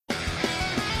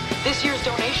This year's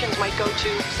donations might go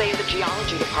to, say, the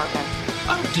geology department.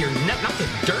 Oh dear, not the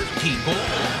dirt people.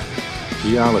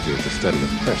 Geology is the study of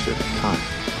pressure and time.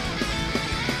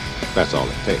 That's all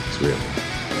it takes, really.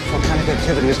 Volcanic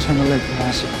activity has turned the lake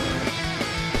massive.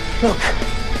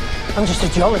 Look, I'm just a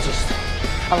geologist.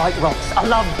 I like rocks. I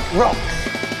love rocks.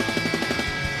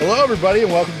 Hello, everybody,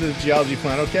 and welcome to the Geology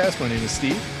Flannelcast. My name is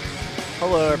Steve.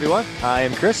 Hello, everyone. I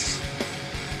am Chris.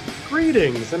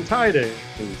 Greetings and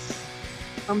tidings.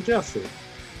 I'm Jesse.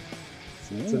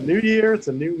 It's a new year. It's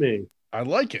a new me. I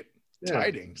like it. Yeah.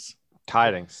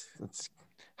 Tidings.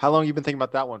 How long have you been thinking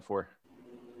about that one for?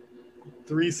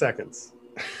 3 seconds.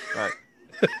 All right.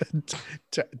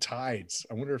 Tides.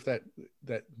 I wonder if that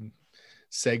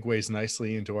segues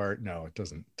nicely into our. No, it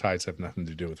doesn't. Tides have nothing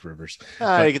to do with rivers.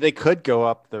 They could go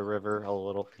up the river a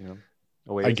little,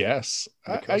 away. I guess.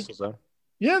 The coastal zone.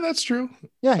 Yeah, that's true.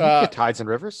 Yeah, you can get tides and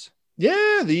rivers.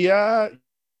 Yeah,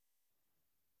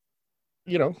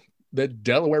 the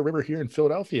Delaware River here in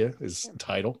Philadelphia is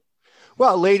tidal.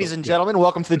 Well, ladies and gentlemen,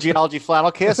 welcome to the Geology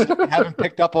Flannelcast. If you haven't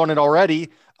picked up on it already,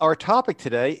 our topic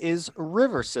today is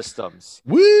river systems.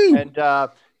 Woo! And, I'm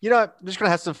just going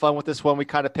to have some fun with this one. We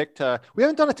kind of picked, we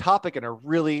haven't done a topic in a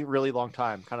really, really long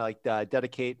time, kind of like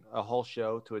dedicate a whole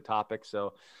show to a topic.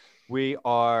 So we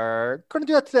are going to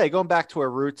do that today, going back to our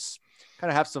roots, kind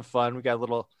of have some fun. We got a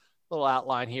little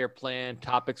outline here, planned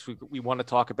topics we want to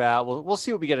talk about. We'll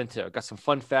see what we get into. Got some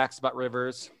fun facts about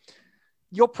rivers.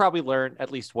 You'll probably learn at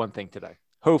least one thing today.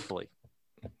 Hopefully.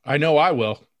 I know I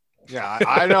will. Yeah,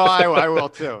 I know I will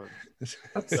too.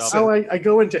 That's how I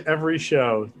go into every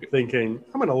show thinking,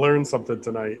 I'm going to learn something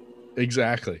tonight.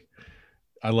 Exactly.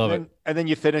 I love it. And then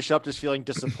you finish up just feeling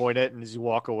disappointed. And as you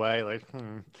walk away, like,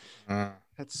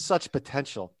 that's such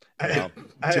potential. I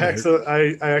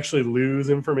actually lose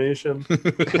information.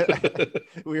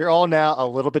 We are all now a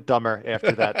little bit dumber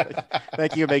after that.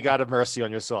 Thank you. May God have mercy on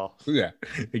your soul. Yeah,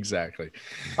 exactly.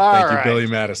 Thank you, Billy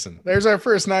Madison. There's our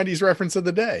first 90s reference of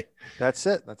the day. That's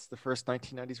it. That's the first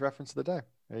 1990s reference of the day.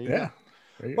 There you go.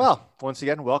 There you well, once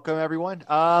again, welcome everyone.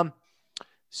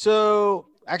 So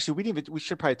actually we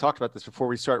should probably talk about this before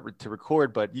we start to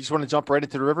record, but you just want to jump right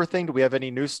into the river thing. Do we have any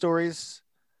news stories?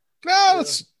 No,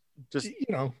 let's just,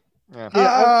 Yeah.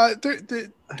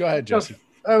 Go ahead, Jesse.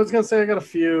 I was gonna say I got a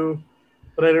few,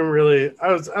 but I didn't really.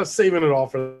 I was saving it all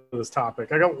for this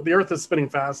topic. I got the Earth is spinning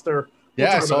faster.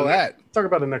 I saw that. Talk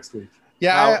about it next week.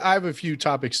 Yeah, I have a few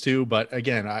topics too, but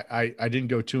again, I didn't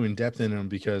go too in depth in them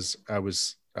because I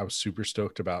was super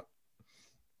stoked about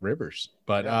rivers.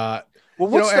 But well,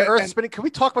 what's the Earth spinning? Can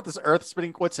we talk about this Earth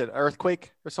spinning? What's it?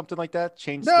 Earthquake or something like that?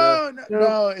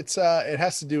 No. It's it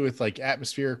has to do with like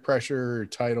atmospheric pressure,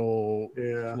 tidal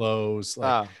flows.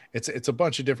 It's a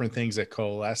bunch of different things that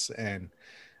coalesce, and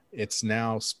it's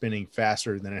now spinning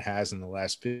faster than it has in the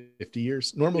last 50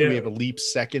 years. Normally we have a leap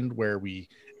second where we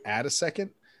add a second.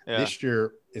 This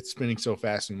year it's spinning so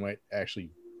fast and might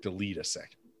actually delete a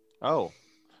second. Oh,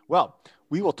 well,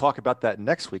 we will talk about that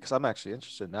next week because I'm actually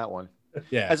interested in that one.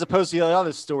 Yeah. As opposed to the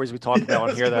other stories we talk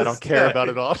about on here that I don't care about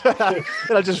at all.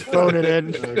 And I just phone it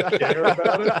in. Care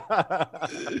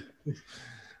about it?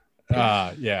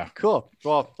 Yeah. Cool.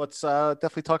 Well, let's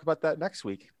definitely talk about that next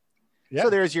week. Yeah. So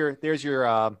there's your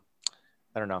I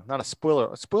don't know, not a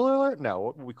spoiler alert? No,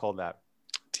 what would we call that?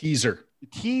 Teaser.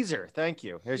 Thank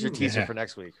you. Here's your teaser for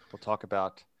next week. We'll talk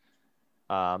about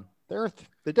the Earth,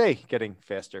 the day getting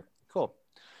faster. Cool.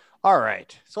 All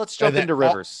right. So let's jump into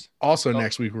rivers. Also,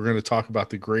 next week, we're going to talk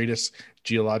about the greatest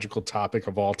geological topic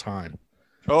of all time.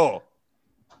 Oh.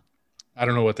 I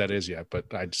don't know what that is yet,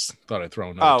 but I just thought I'd throw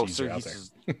another teaser out there.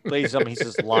 Ladies and gentlemen, he's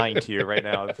just lying to you right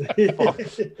now.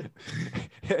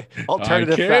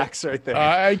 Alternative facts right there.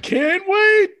 I can't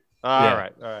wait. All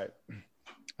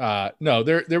right. No,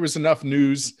 there was enough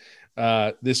news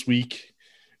this week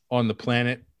on the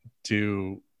planet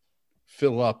to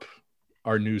fill up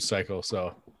our news cycle.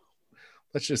 So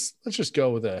let's just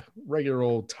go with a regular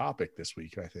old topic this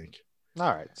week, I think.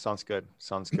 All right. Sounds good.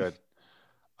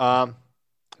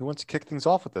 Who wants to kick things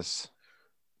off with this?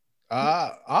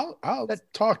 I'll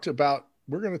talk about.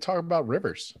 We're going to talk about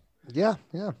rivers. Yeah.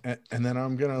 And then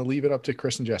I'm going to leave it up to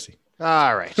Chris and Jesse.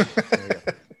 All right.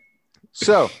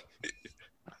 So,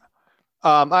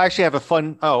 I actually have a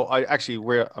fun.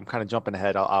 I'm kind of jumping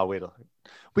ahead. I'll wait.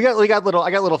 I got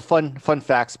little fun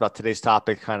facts about today's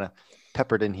topic, kind of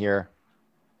peppered in here.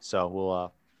 So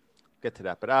we'll get to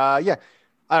that. But I don't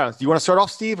know. Do you want to start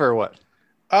off, Steve, or what?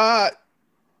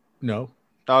 No.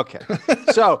 Okay.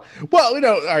 So, well,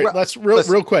 all right. Let's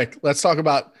real quick. Let's talk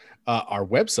about our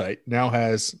website now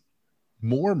has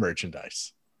more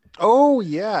merchandise. Oh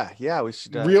yeah, we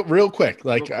should real quick.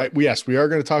 Like, real quick. Yes, we are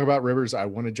going to talk about rivers. I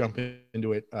want to jump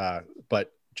into it,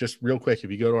 but just real quick,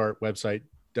 if you go to our website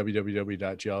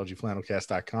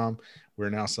www.geologyflannelcast.com, we're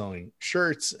now selling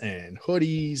shirts and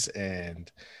hoodies and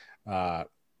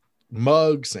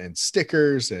mugs and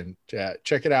stickers, and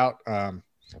check it out.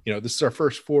 This is our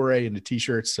first foray into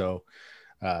t-shirts, so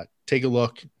take a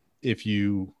look. If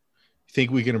you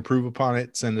think we can improve upon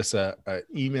it, send us a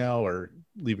email or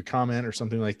leave a comment or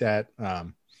something like that.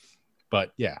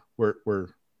 But yeah, we're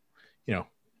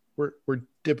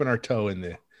dipping our toe in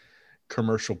the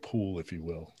commercial pool, if you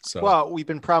will. So, well, we've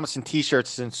been promising t-shirts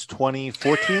since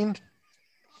 2014.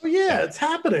 Oh yeah, it's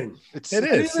happening. It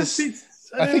is.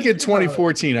 I think in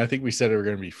 2014, I think we said they were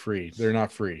going to be free. They're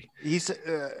not free.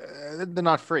 They're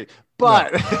not free,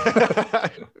 but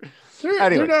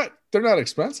no. they're not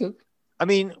expensive. I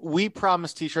mean, we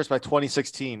promised t-shirts by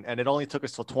 2016, and it only took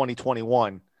us till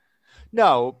 2021.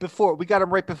 No, before we got them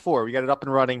right before we got it up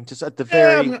and running, just at the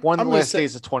one of the last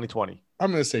days of 2020.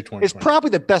 I'm going to say 2020. It's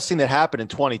probably the best thing that happened in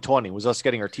 2020 was us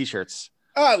getting our t-shirts.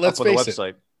 Let's face the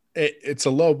website. It's a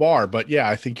low bar, but yeah,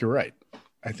 I think you're right.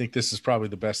 I think this is probably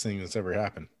the best thing that's ever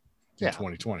happened in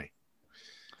 2020.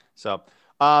 So,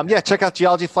 check out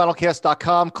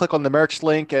geologyflannelcast.com, click on the merch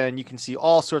link, and you can see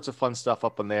all sorts of fun stuff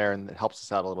up on there, and it helps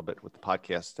us out a little bit with the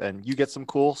podcast, and you get some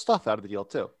cool stuff out of the deal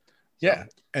too. Yeah,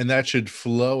 and that should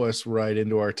flow us right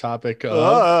into our topic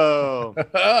of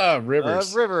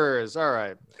rivers. Rivers. All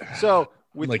right. So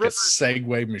with like rivers, a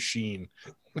Segway machine.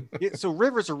 So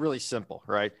rivers are really simple,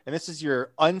 right? And this is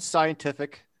your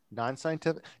unscientific,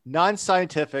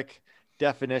 non-scientific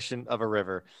definition of a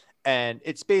river. And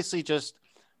it's basically just,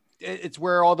 it's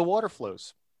where all the water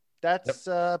flows. That's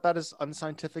about as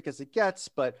unscientific as it gets,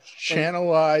 but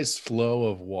channelized flow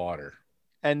of water.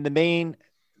 And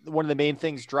one of the main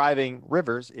things driving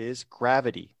rivers is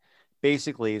gravity.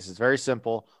 Basically, this is very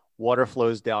simple. Water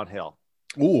flows downhill.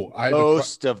 Ooh,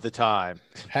 most of the time.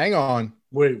 Hang on.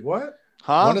 Wait, what?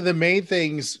 Huh? One of the main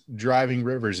things driving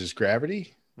rivers is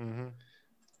gravity. Mm-hmm.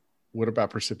 What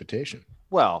about precipitation?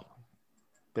 Well,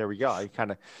 there we go.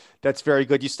 That's very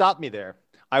good. You stopped me there.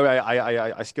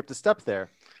 I skipped a step there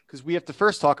because we have to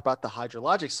first talk about the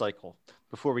hydrologic cycle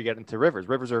before we get into rivers.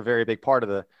 Rivers are a very big part of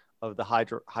the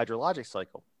hydrologic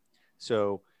cycle.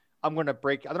 So I'm going to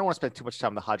I don't want to spend too much time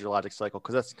on the hydrologic cycle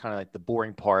because that's kind of like the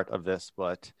boring part of this.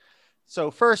 But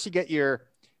so first you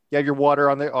have your water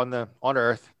on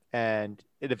Earth and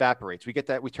it evaporates. We get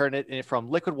that. We turn it from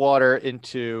liquid water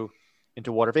into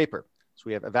water vapor. So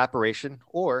we have evaporation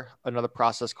or another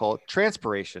process called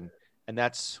transpiration. And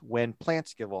that's when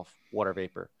plants give off water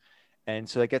vapor. And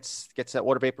so it gets that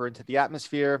water vapor into the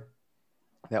atmosphere.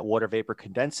 That water vapor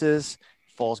condenses,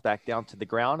 falls back down to the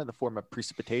ground in the form of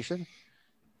precipitation,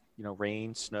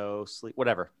 rain, snow, sleet,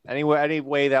 whatever. Any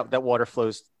way that water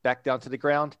flows back down to the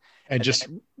ground. And just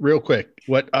real quick,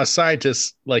 what us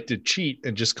scientists like to cheat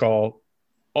and just call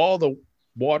all the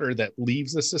water that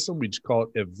leaves the system, we just call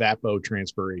it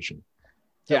evapotranspiration.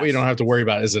 That way you don't have to worry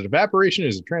about, is it evaporation?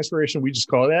 Is it transpiration? We just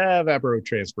call it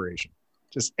evapotranspiration.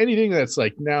 Just anything that's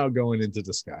like now going into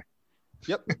the sky.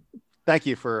 Yep. Thank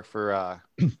you for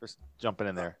jumping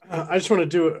in there. I just want to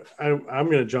do it. I'm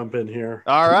going to jump in here.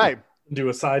 All right. Do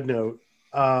a side note.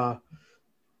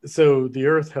 So the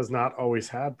Earth has not always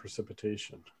had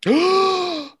precipitation.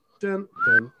 Dun, dun,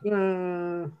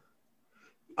 dun.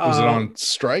 Was it on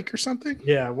strike or something?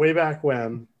 Yeah, way back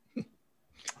when.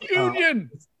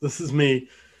 Union. This is me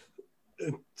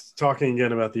talking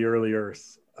again about the early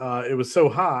Earth. It was so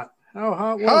hot. How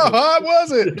hot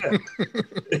was it?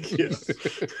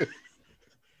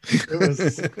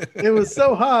 It was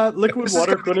so hot. Liquid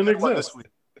water couldn't exist.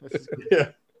 Yeah.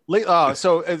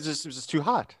 So it was just too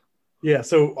hot. Yeah.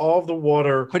 So all of the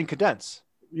water couldn't condense.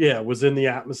 Yeah, was in the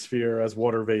atmosphere as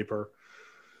water vapor.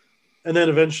 And then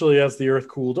eventually, as the Earth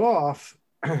cooled off,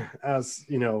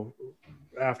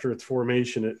 after its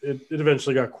formation, it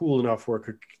eventually got cool enough where it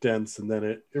could condense, and then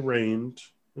it rained,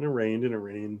 and it rained, and it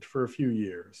rained for a few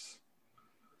years.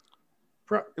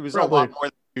 It was probably a lot more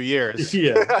than a few years.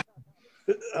 Yeah.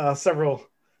 Several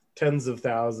tens of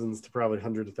thousands to probably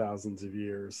hundreds of thousands of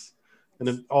years. And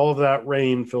then all of that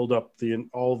rain filled up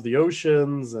all of the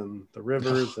oceans and the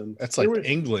rivers. And that's like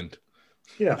England.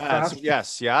 Yeah.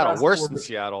 Seattle. Worse than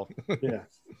Seattle. Yeah.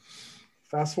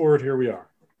 Fast forward, here we are.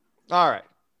 All right.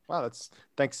 Wow,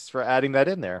 thanks for adding that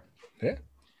in there. Yeah.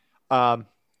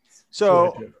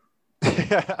 So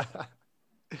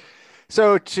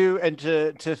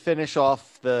to finish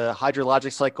off the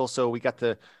hydrologic cycle, so we talked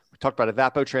about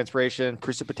evapotranspiration,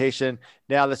 precipitation.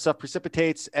 Now the stuff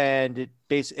precipitates and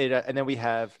and then we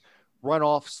have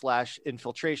runoff /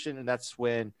 infiltration, and that's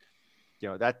when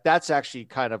that's actually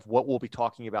kind of what we'll be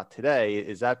talking about today,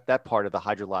 is that part of the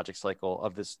hydrologic cycle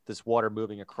of this water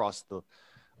moving across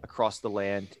the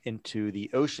land into the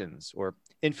oceans. Or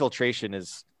infiltration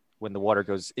is when the water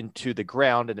goes into the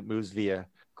ground and it moves via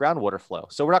groundwater flow.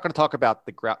 So we're not going to talk about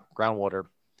the groundwater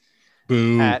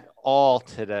at all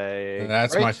today.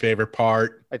 That's right? my favorite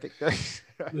part. I think.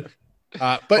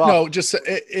 Just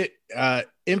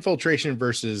infiltration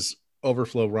versus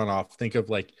overflow runoff. Think of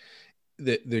like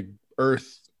the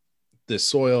earth, the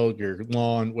soil, your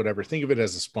lawn, whatever. Think of it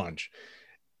as a sponge.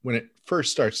 When it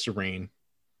first starts to rain,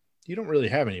 you don't really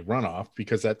have any runoff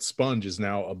because that sponge is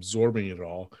now absorbing it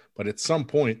all. But at some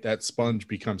point, that sponge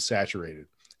becomes saturated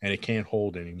and it can't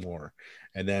hold anymore.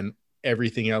 And then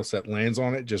everything else that lands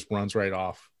on it just runs right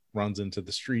off, runs into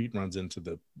the street, runs into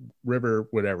the river,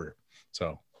 whatever.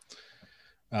 So,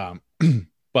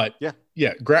 but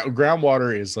yeah,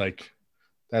 groundwater is like,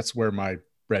 that's where my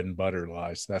bread and butter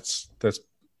lies. That's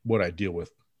what I deal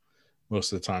with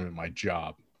most of the time in my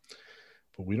job.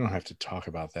 But we don't have to talk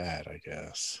about that, I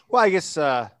guess. Well, I guess.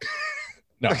 No,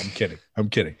 I'm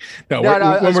kidding. No,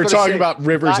 when we're talking about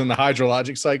rivers and the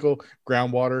hydrologic cycle,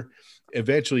 groundwater,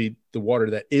 eventually the water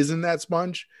that is in that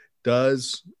sponge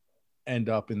does end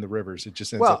up in the rivers. It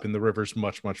just ends up in the rivers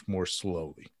much, much more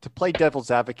slowly. To play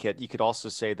devil's advocate, you could also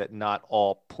say that not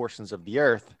all portions of the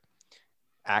earth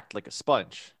act like a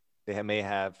sponge. They may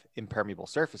have impermeable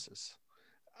surfaces.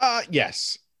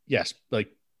 Yes. Like,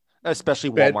 especially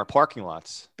Walmart parking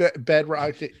lots.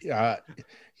 Bedrock,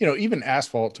 even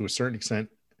asphalt to a certain extent,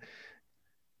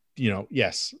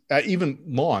 yes. Even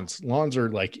lawns are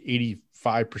like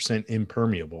 85%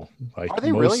 impermeable. Like, are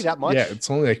they really that much? Yeah, it's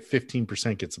only like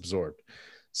 15% gets absorbed.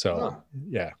 So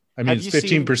yeah, I mean, it's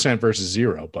 15% versus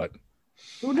 0, but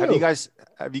have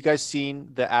you guys seen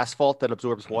the asphalt that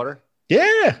absorbs water?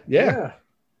 Yeah.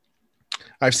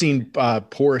 I've seen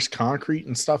porous concrete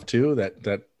and stuff too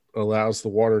that allows the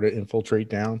water to infiltrate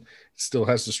down. It still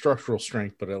has the structural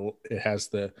strength, but it has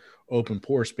the open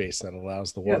pore space that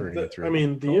allows the water to get through. I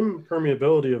mean, the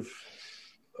impermeability of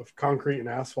concrete and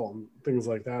asphalt and things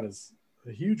like that is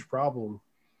a huge problem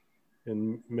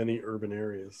in many urban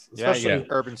areas, especially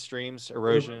urban streams,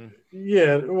 erosion.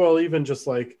 Yeah, well, even just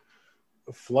like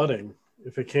flooding,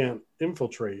 if it can't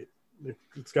infiltrate,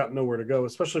 it's got nowhere to go,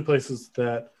 especially places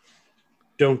that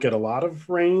don't get a lot of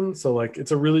rain. So like,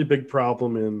 it's a really big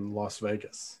problem in Las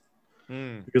Vegas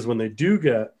because when they do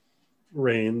get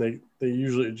rain, it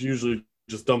usually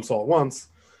just dumps all at once,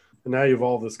 and now you have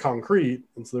all this concrete,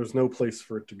 and so there's no place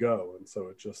for it to go, and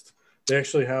so they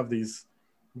actually have these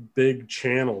big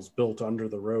channels built under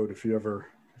the road. If you ever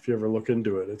look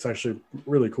into it, it's actually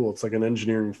really cool. It's like an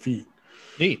engineering feat.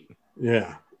 Neat.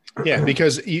 Yeah,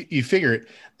 because you figure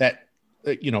that.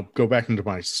 Go back into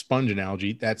my sponge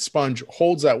analogy, that sponge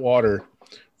holds that water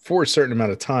for a certain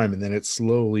amount of time and then it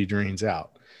slowly drains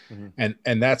out. Mm-hmm.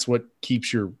 And that's what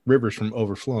keeps your rivers from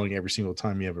overflowing every single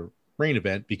time you have a rain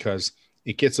event, because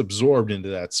it gets absorbed into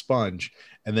that sponge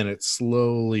and then it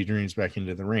slowly drains back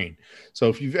into the rain. So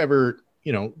if you've ever,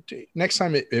 next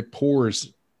time it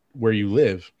pours where you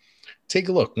live, take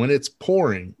a look. When it's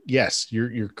pouring, yes,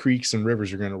 your creeks and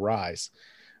rivers are going to rise,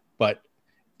 but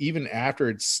even after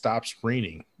it stops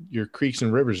raining, your creeks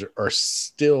and rivers are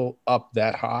still up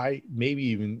that high, maybe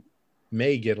even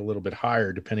may get a little bit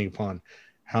higher depending upon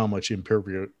how much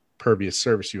impervious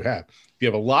surface you have. If you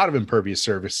have a lot of impervious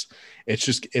surface,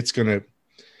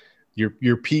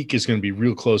 your peak is going to be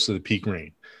real close to the peak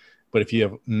rain. But if you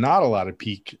have not a lot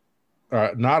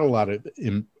of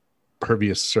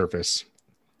impervious surface,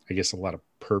 I guess a lot of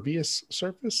pervious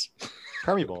surface,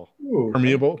 permeable.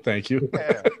 Permeable. Thank you.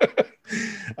 Yeah.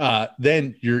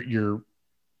 Then your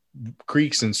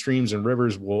creeks and streams and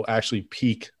rivers will actually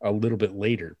peak a little bit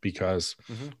later because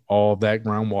all that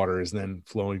groundwater is then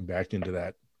flowing back into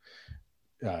that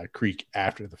creek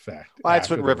after the fact. Well, that's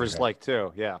what rivers like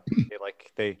too. Yeah,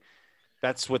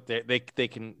 that's what they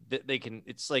can.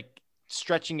 It's like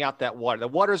stretching out that water. The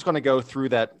water is going to go through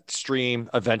that stream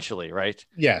eventually, right?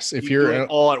 Yes. If you're do it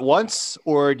all at once,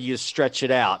 or do you stretch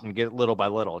it out and get it little by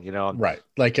little? Right.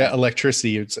 Like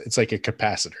electricity, it's like a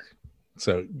capacitor.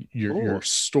 So you're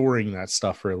storing that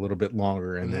stuff for a little bit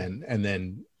longer and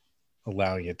then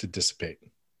allowing it to dissipate.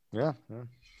 Yeah.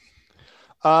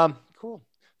 Cool.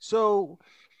 So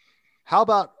how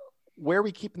about where are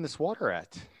we keeping this water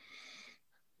at?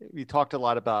 We talked a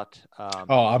lot about.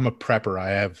 I'm a prepper. I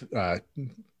have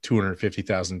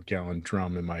 250,000 gallon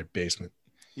drum in my basement.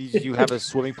 You have a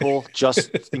swimming pool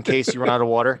just in case you run out of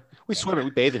water? We swim it.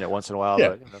 We bathe in it once in a while.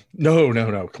 Yeah. But,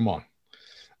 No. Come on.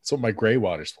 That's what my gray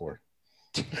water's for.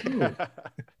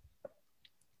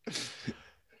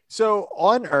 So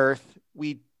on Earth,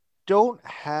 we don't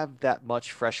have that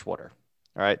much fresh water.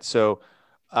 All right. So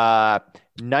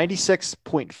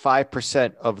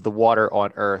 96.5% of the water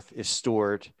on Earth is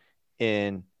stored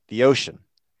in the ocean.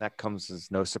 That comes as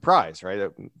no surprise,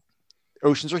 right?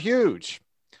 Oceans are huge.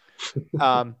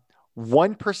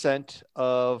 1%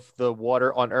 of the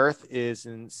water on Earth is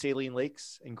in saline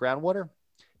lakes and groundwater.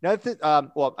 Now, let's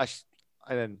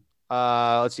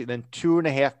see. Then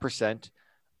 2.5%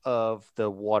 of the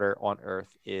water on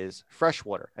Earth is fresh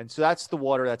water, and so that's the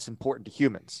water that's important to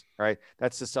humans, right?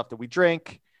 That's the stuff that we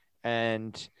drink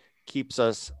and keeps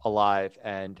us alive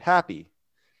and happy.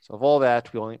 So of all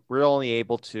that, we're only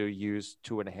able to use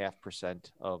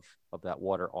 2.5% of that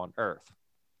water on Earth.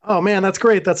 Oh man, that's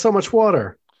great. That's so much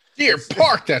water. Deer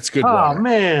Park, that's good Oh water.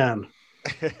 man,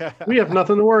 we have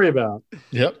nothing to worry about.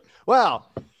 Yep.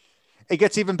 Well, it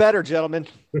gets even better, gentlemen,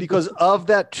 because of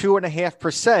that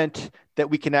 2.5% that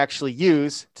we can actually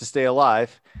use to stay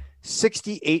alive,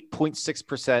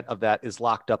 68.6% of that is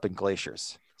locked up in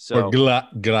glaciers. So Or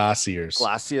glaciers.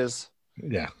 glaciers.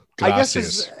 Yeah. I guess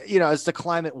Glaciers. as the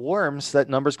climate warms, that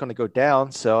number's going to go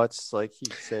down. So it's like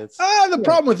you say, it's The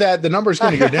problem with that, the number's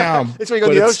going to go down. It's going to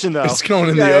go in but the ocean, though. It's going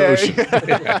in Yeah, the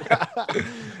yeah,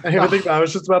 ocean. yeah. I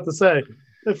was just about to say,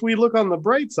 if we look on the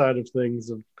bright side of things,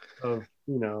 of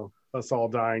us all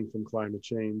dying from climate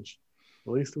change,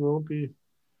 at least it won't be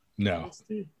No.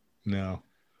 nasty. No.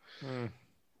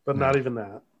 But not even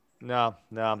that. No.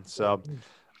 So,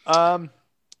 Well,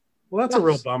 that's a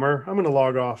real bummer. I'm going to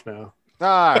log off now.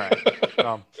 all right.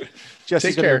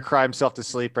 Jesse's Take going to care. cry himself to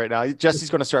sleep right now. Jesse's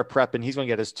going to start prepping. He's going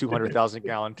to get his 200,000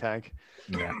 gallon tank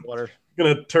Yeah. water. I'm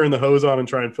going to turn the hose on and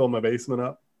try and fill my basement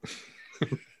up.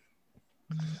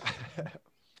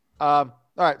 All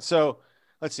right. So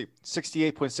let's see.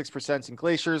 68.6% in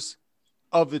glaciers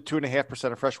of the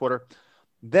 2.5% of fresh water.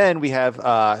 Then we have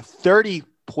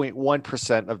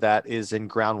 30.1% of that is in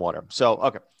groundwater. So,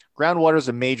 okay. Groundwater is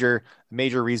a major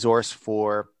resource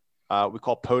for we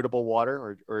call potable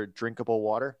water or drinkable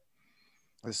water,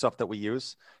 the stuff that we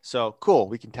use. So cool.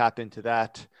 We can tap into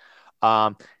that.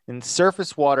 And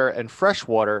surface water and fresh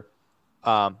water,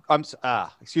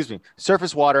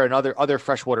 surface water and other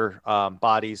freshwater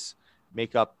bodies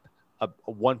make up a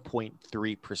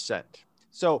 1.3%.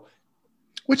 So,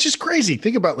 Which is crazy.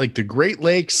 Think about like the Great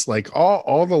Lakes, like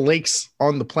all the lakes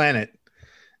on the planet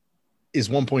is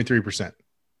 1.3%.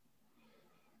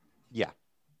 yeah.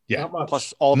 Yeah. Not much.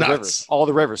 Plus all the Nuts.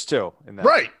 rivers too. In that.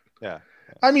 Right. Yeah.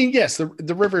 I mean, yes, the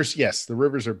rivers, the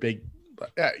rivers are big.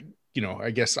 I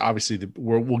guess obviously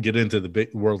we'll get into the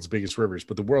world's biggest rivers,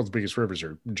 but the world's biggest rivers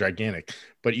are gigantic.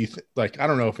 But I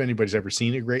don't know if anybody's ever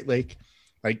seen a Great Lake.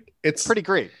 Like it's Pretty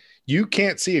great. You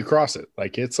can't see across it.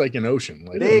 Like it's like an ocean.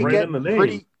 Like They right get in the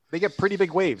name. pretty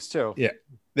big waves too. Yeah,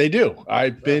 they do.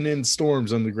 I've been in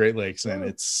storms on the Great Lakes and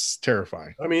it's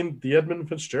terrifying. I mean, the Edmund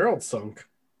Fitzgerald sunk.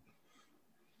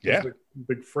 Yeah.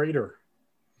 Big freighter.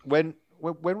 When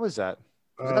was that?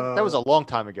 That was a long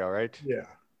time ago, right? Yeah.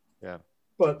 Yeah.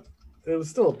 But it was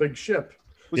still a big ship.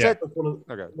 Was Yeah. that One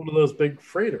okay? of those big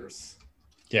freighters.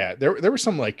 Yeah. There were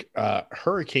some like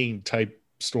hurricane type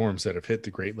storms that have hit the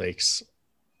Great Lakes.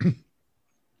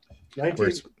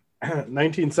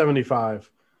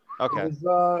 1975. Okay. It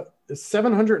was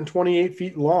 728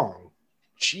 feet long.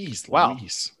 Jeez, Wow.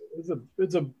 Louise.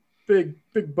 It's a big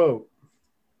boat.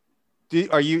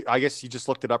 I guess you just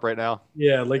looked it up right now.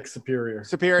 Yeah, Lake Superior.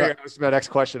 Superior. That was my next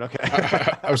question. Okay.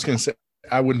 I was going to say,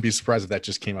 I wouldn't be surprised if that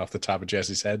just came off the top of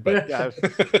Jesse's head, but Yeah.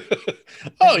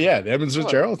 oh yeah, the Evans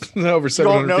Fitzgerald over You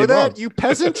 700 don't know feet that, long. you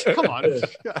peasant? Come on.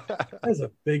 That's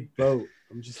a big boat.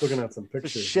 I'm just looking at some It's a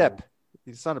pictures. ship.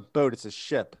 It's not a boat. It's a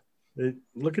ship.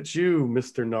 Look at you,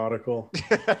 Mr. Nautical.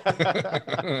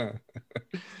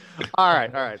 All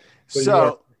right.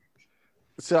 But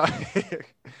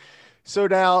So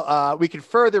now we can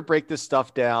further break this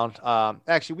stuff down.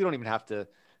 Actually, we don't even have to.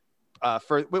 I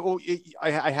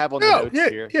have on the notes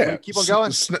here. Yeah. Keep on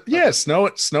going. Snow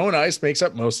and ice makes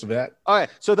up most of that. All right.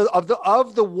 So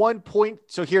of the 1 point.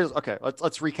 So here's okay.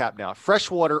 Let's recap now.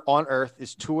 Fresh water on Earth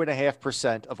is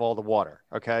 2.5% of all the water.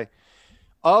 Okay.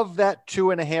 Of that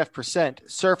 2.5%,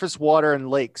 surface water and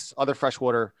lakes, other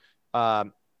freshwater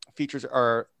features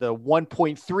are the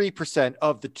 1.3%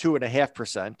 of the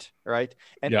 2.5%. Right.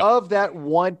 And Yeah. of that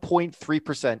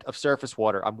 1.3% of surface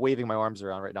water, I'm waving my arms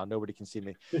around right now. Nobody can see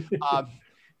me.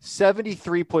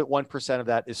 73.1% of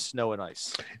that is snow and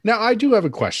ice. Now, I do have a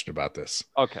question about this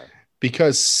Okay.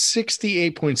 because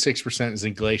 68.6% is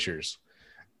in glaciers,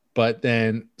 but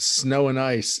then snow and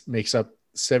ice makes up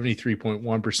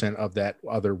 73.1% of that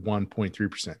other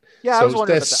 1.3%. Yeah, so I was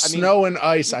wondering about that's that. snow and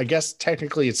ice. I guess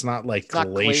technically it's not like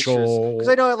glacial. Because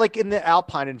I know, like in the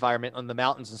alpine environment on the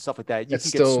mountains and stuff like that, you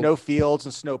can get snow fields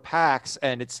and snow packs,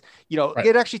 and it's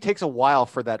it actually takes a while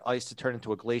for that ice to turn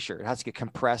into a glacier. It has to get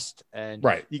compressed, and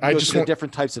you can go through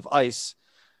different types of ice.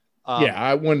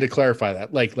 I wanted to clarify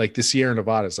that. Like the Sierra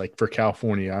Nevadas, like for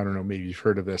California, I don't know, maybe you've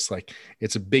heard of this. Like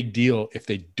it's a big deal if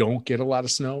they don't get a lot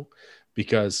of snow,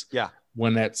 because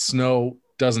when that snow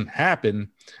doesn't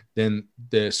happen, then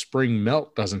the spring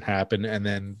melt doesn't happen, and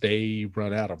then they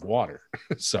run out of water.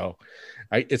 So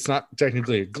it's not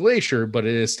technically a glacier, but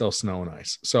it is still snow and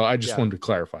ice. So I just wanted to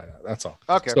clarify that. That's all.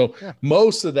 Okay. So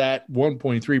most of that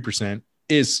 1.3%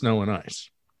 is snow and ice.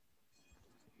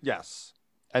 Yes.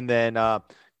 And then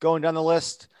going down the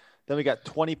list, then we got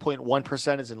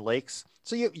 20.1% is in lakes.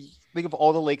 So you think of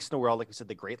all the lakes in the world, like we said,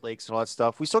 the Great Lakes and all that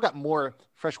stuff. We still got more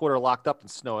fresh water locked up in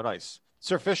snow and ice.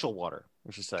 Surficial water,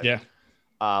 we should say. Yeah.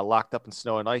 Locked up in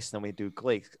snow and ice. And then we do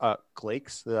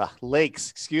lakes.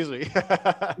 Excuse me.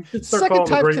 Second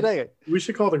time today. We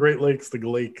should call the Great Lakes the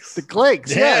Glakes. The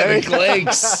Glakes. Yeah, the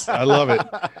Glakes. I love it.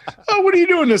 Oh, what are you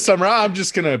doing this summer? I'm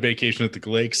just going to vacation at the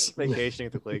Glakes. Vacationing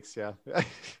at the Glakes, yeah.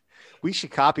 We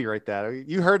should copyright that.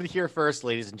 You heard it here first,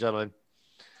 ladies and gentlemen.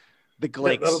 The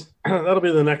Glakes. Yeah, that'll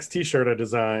be the next T-shirt I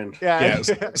designed. Yeah.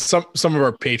 Some of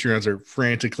our Patreons are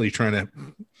frantically trying to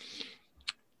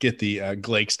get the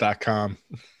Glakes.com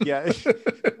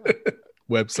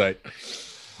website.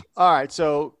 All right.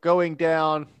 So going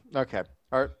down. Okay.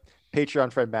 Our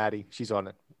Patreon friend Maddie, she's on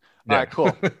it. All right.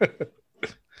 Cool.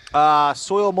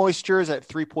 Soil moisture is at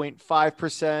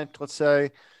 3.5%. Let's say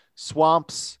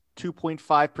swamps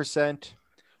 2.5%.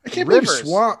 I can't believe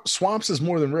swamps is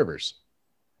more than rivers.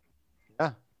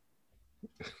 Yeah.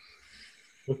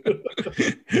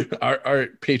 our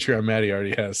Patreon Maddie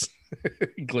already has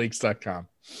Glakes.com.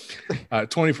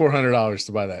 $2,400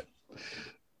 to buy that.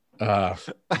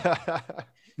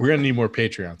 We're gonna need more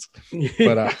Patreons.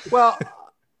 But well,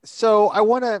 so I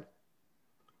want to.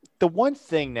 The one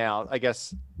thing now, I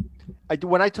guess,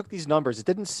 when I took these numbers, it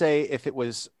didn't say if it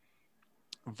was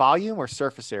volume or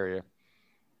surface area.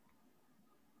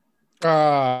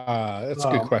 That's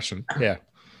a good question. Yeah.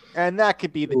 And that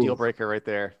could be the deal breaker right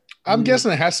there. I'm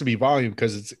guessing it has to be volume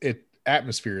because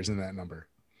atmosphere is in that number.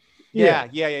 Yeah.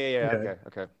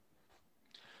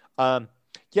 Okay.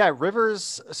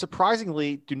 Rivers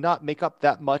surprisingly do not make up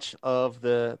that much of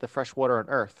the fresh water on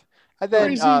Earth. And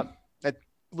then at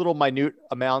little minute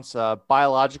amounts,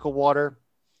 biological water.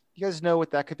 You guys know what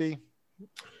that could be?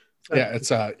 Yeah,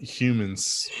 it's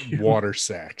humans' water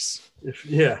sacs. If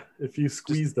you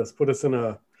squeezed us, put us in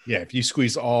a... Yeah, if you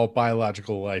squeeze all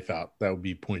biological life out, that would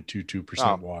be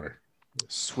 0.22% water.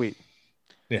 Sweet.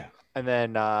 Yeah. And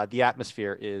then the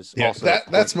atmosphere is also...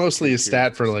 That's mostly a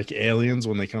stat for like aliens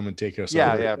when they come and take us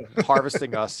over. Yeah,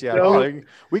 harvesting us. Yeah.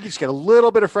 We can just get a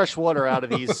little bit of fresh water out of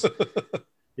these,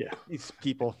 these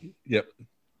people. Yep.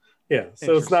 Yeah,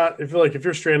 so it's not... if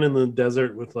you're stranded in the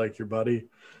desert with like your buddy,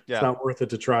 it's not worth it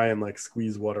to try and like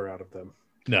squeeze water out of them.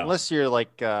 No. Unless you're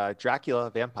like Dracula,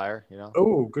 vampire, you know.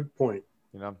 Oh, good point.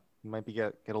 You know, you might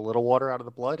get a little water out of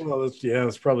the blood. Well,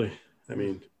 that's probably. I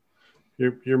mean,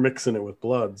 you're mixing it with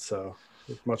blood, so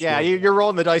it's much. Yeah, you're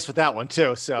rolling the dice with that one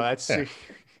too. So that's. Yeah.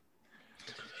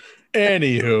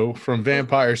 Anywho, from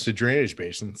vampires to drainage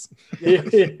basins.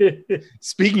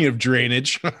 Speaking of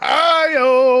drainage,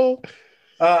 hi-oh!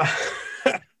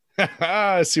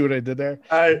 See what I did there?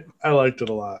 I liked it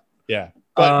a lot. Yeah,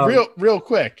 but real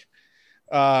quick,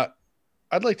 I'd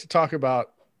like to talk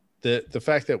about the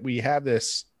fact that we have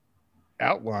this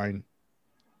outline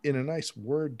in a nice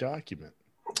Word document.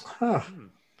 Where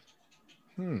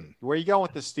are you going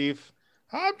with this, Steve?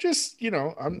 I'm just,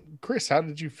 I'm Chris. How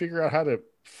did you figure out how to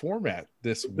format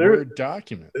this Word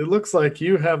document? It looks like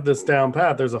you have this down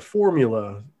pat. There's a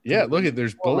formula. Yeah,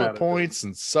 there's bullet points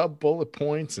and sub bullet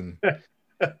points and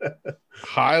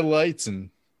highlights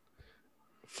and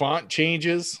font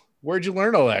changes. Where'd you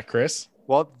learn all that, Chris?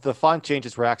 Well, the font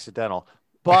changes were accidental,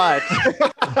 but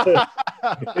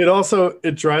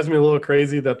it drives me a little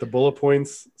crazy that the bullet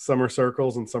points, some are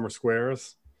circles and some are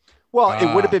squares. Well,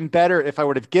 it would have been better if I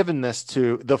would have given this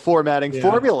to the formatting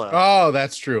formula. Oh,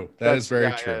 that's true. That's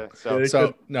very true.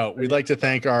 So we'd like to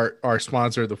thank our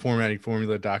sponsor, the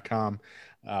formattingformula.com,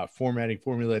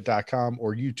 formattingformula.com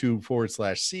or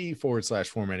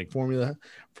YouTube/C/formattingformula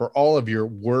for all of your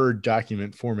Word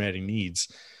document formatting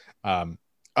needs.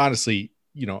 Honestly,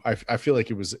 I feel like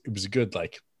it was a good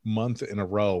month in a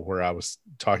row where I was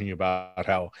talking about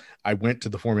how I went to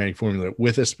the formatting formula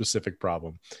with a specific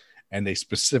problem and they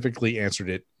specifically answered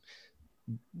it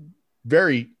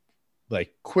very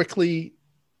quickly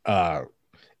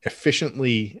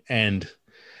efficiently, and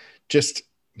just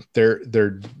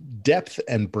their depth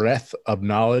and breadth of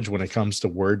knowledge when it comes to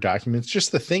Word documents,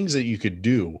 just the things that you could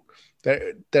do that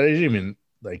I didn't even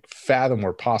like fathom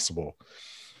were possible.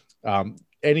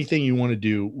 Anything you want to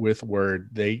do with Word,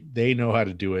 they know how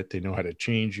to do it. They know how to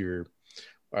change your,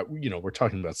 we're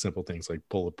talking about simple things like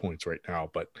bullet points right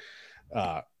now, but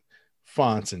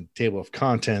fonts and table of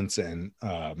contents and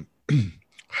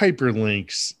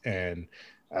hyperlinks and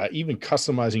even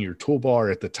customizing your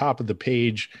toolbar at the top of the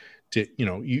page to,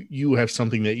 you have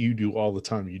something that you do all the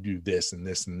time. You do this and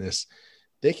this and this.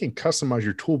 They can customize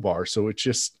your toolbar. So it's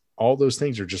just, all those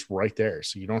things are just right there.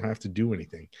 So you don't have to do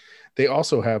anything. They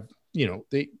also have,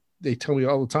 they tell me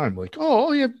all the time, like, oh,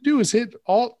 all you have to do is hit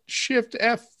Alt Shift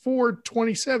F4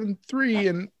 27-3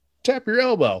 and tap your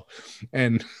elbow,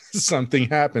 and something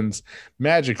happens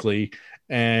magically,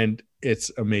 and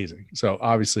it's amazing. So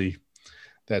obviously,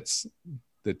 that's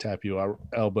the tap your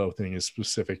elbow thing is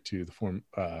specific to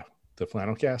the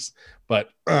flannel cast, but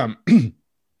I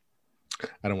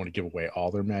don't want to give away all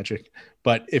their magic.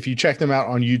 But if you check them out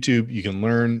on YouTube, you can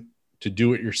learn to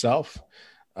do it yourself.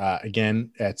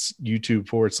 Again, that's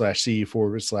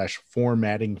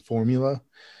YouTube.com/C/formatting formula.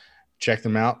 Check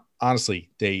them out.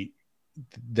 Honestly, they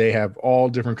have all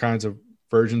different kinds of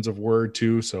versions of Word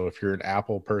too. So if you're an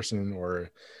Apple person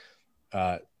or,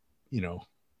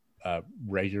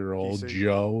 regular old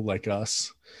Joe like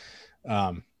us,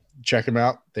 check them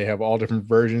out. They have all different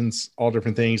versions, all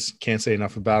different things. Can't say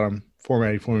enough about them.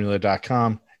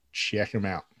 Formattingformula.com. Check them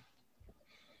out.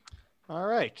 All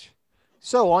right.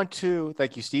 So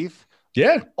thank you, Steve.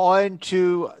 Yeah. On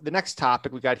to the next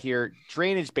topic we got here,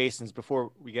 drainage basins.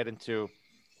 Before we get into,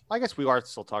 I guess we are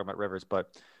still talking about rivers,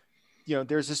 but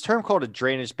there's this term called a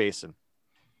drainage basin.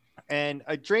 And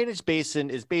a drainage basin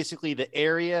is basically the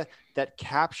area that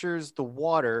captures the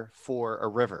water for a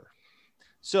river.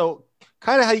 So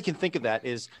kind of how you can think of that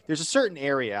is there's a certain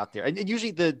area out there. And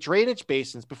usually the drainage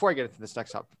basins, before I get into this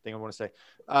next thing I want to say,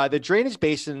 the drainage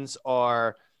basins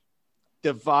are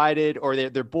divided, or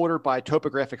they're bordered by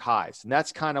topographic highs. And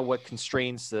that's kind of what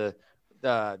constrains the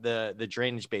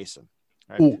drainage basin.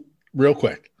 Right? Ooh, real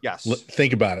quick. Yes.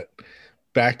 Think about it.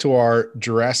 Back to our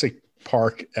Jurassic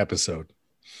Park episode.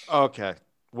 Okay.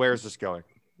 Where's this going?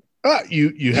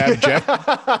 You have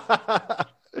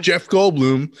Jeff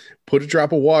Goldblum put a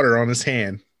drop of water on his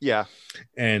hand. Yeah.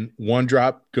 And one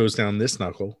drop goes down this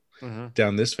knuckle,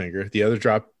 down this finger. The other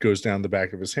drop goes down the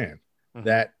back of his hand. Mm-hmm.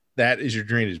 That is your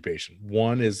drainage basin.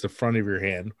 One is the front of your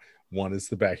hand. One is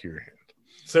the back of your hand.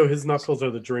 So his knuckles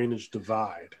are the drainage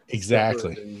divide.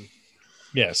 Exactly.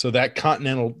 Yeah. So that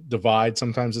continental divide,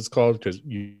 sometimes it's called, because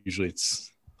usually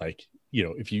it's like,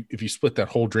 if you split that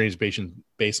whole drainage basin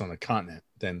based on a continent,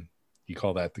 then you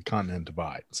call that the continent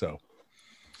divide. So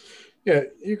yeah,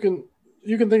 you can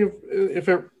think of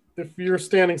if you're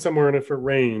standing somewhere and if it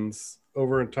rains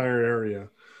over an entire area,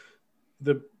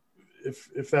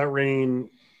 if that rain,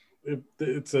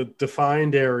 it's a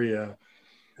defined area,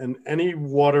 and any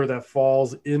water that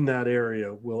falls in that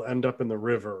area will end up in the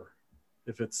river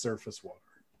if it's surface water.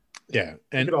 Yeah,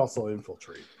 and it could also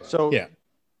infiltrate. But. So yeah.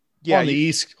 On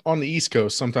the East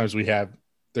Coast, sometimes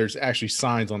there's actually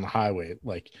signs on the highway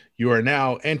like, you are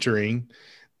now entering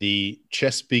the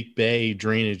Chesapeake Bay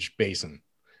drainage basin,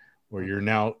 or you're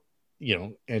now,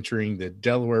 entering the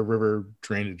Delaware River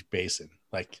drainage basin.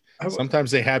 Like,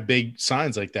 sometimes they have big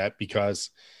signs like that,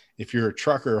 because if you're a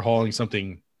trucker hauling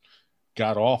something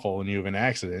god awful and you have an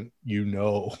accident,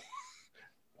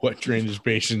 what drainage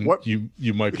basin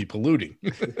you might be polluting.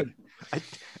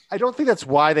 I don't think that's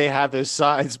why they have those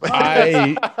signs. But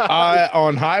I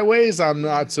on highways, I'm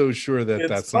not so sure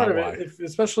that's not why.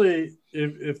 Especially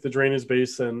if the drainage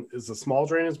basin is a small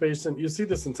drainage basin. You see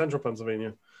this in central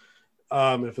Pennsylvania.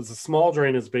 If it's a small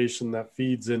drainage basin that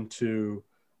feeds into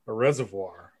a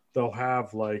reservoir, they'll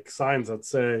have like signs that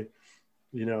say,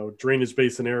 drainage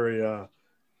basin area,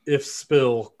 if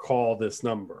spill, call this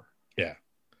number. Yeah.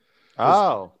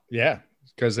 Oh. Yeah.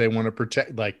 Because they want to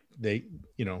protect,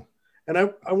 And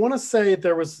I want to say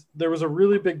there was a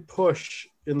really big push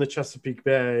in the Chesapeake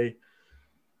Bay,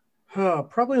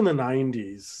 probably in the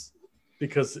 90s,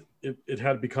 because it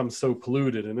had become so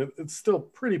polluted, and it's still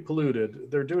pretty polluted.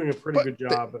 They're doing a pretty good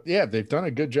job. They've done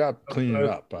a good job cleaning it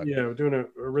up. But. Yeah, doing a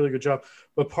really good job.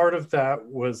 But part of that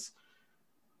was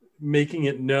making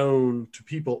it known to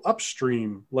people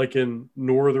upstream, like in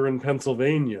northern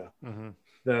Pennsylvania,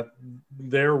 that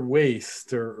their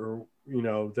waste or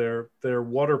their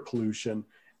water pollution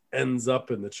ends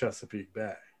up in the Chesapeake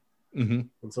Bay. And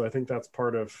so I think that's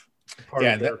part of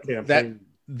their campaign.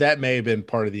 That may have been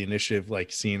part of the initiative,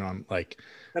 like seen on like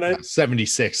And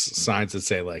 76 signs that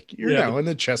say like you're now in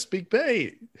the Chesapeake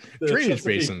Bay drainage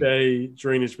basin. Bay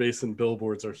drainage basin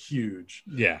billboards are huge.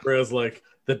 Yeah. Whereas like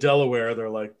the Delaware, they're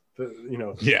like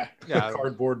the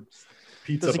cardboard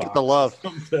pizza doesn't box get the love.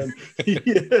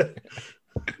 Yeah.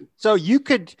 So you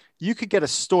could get a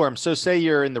storm. So say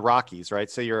you're in the Rockies, right?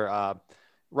 So you're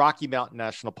Rocky Mountain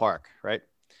National Park, right?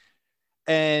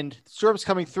 And storm's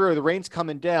coming through, the rain's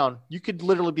coming down. You could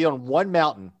literally be on one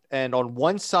mountain, and on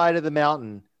one side of the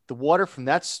mountain, the water from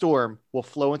that storm will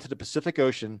flow into the Pacific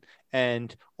Ocean,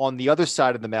 and on the other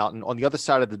side of the mountain, on the other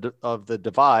side of the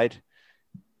divide,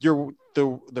 the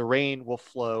rain will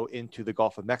flow into the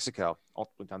Gulf of Mexico,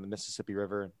 ultimately down the Mississippi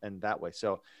River and that way.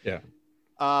 So yeah.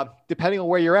 Depending on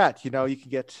where you're at, you can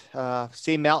get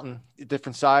same mountain,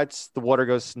 different sides. The water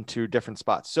goes into different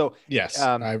spots. So yes,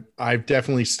 I've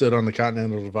definitely stood on the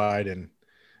Continental Divide and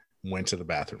went to the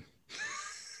bathroom.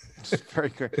 Very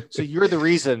good. So you're the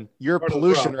reason. Your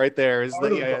pollution right there is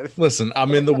Listen,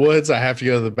 I'm in the woods. I have to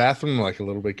go to the bathroom. Like a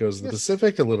little bit goes to the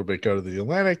Pacific, a little bit go to the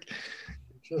Atlantic.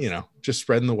 Just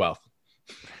spreading the wealth.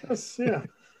 Yes, yeah.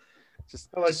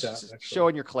 I like that. Actually.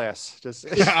 Showing your class. Just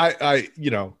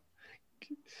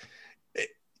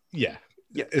Yeah,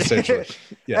 essentially.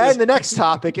 Yes. And the next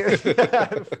topic.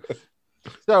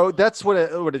 So that's what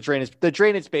a drainage. The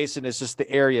drainage basin is just the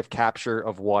area of capture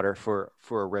of water for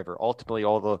a river. Ultimately,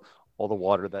 all the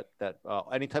water that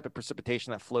any type of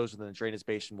precipitation that flows within the drainage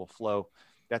basin will flow.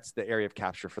 That's the area of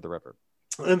capture for the river.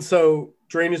 And so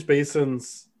drainage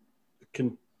basins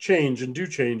can change and do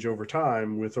change over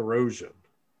time with erosion.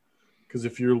 Because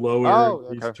if you're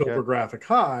lower these topographic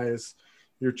highs,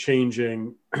 you're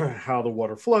changing how the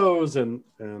water flows and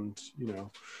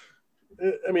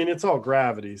it's all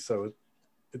gravity. So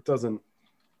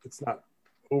it's not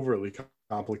overly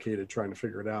complicated trying to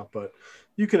figure it out, but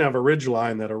you can have a ridge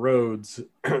line that erodes.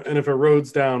 And if it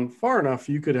erodes down far enough,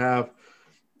 you could have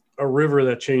a river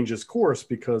that changes course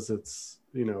because its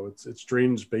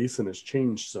drainage basin has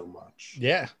changed so much.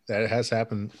 Yeah, that has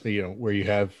happened, where you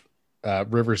have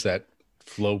rivers that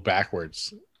flow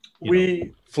backwards.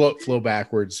 Flow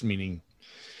backwards, meaning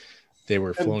they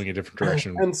were flowing a different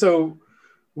direction. And so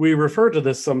we refer to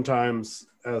this sometimes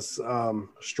as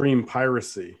stream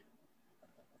piracy,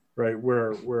 right?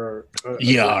 Where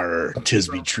tis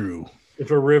be true. If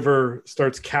a river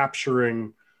starts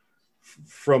capturing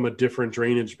from a different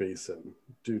drainage basin,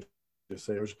 the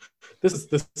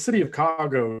city of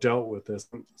Chicago dealt with this.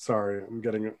 Sorry, I'm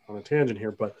getting on a tangent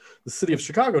here, but the city of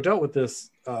Chicago dealt with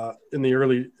this in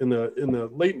the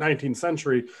late 19th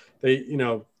century.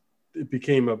 It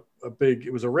became a big.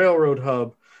 It was a railroad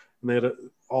hub, and they had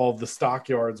all of the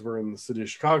stockyards were in the city of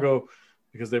Chicago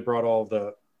because they brought all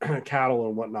the cattle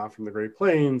and whatnot from the Great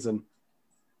Plains, and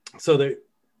so they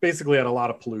basically had a lot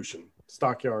of pollution.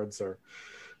 Stockyards are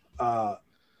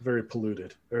very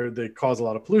polluted, or they cause a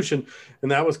lot of pollution,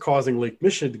 and that was causing Lake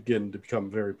Michigan to become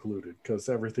very polluted because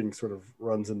everything sort of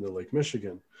runs into Lake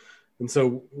Michigan. And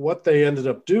so what they ended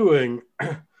up doing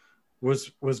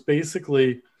was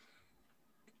basically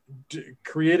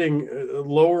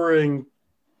lowering.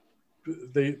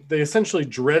 They essentially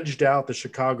dredged out the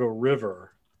Chicago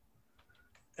River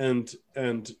and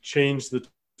changed the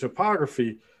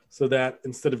topography so that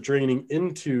instead of draining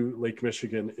into Lake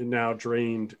Michigan, it now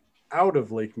drained out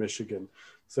of Lake Michigan.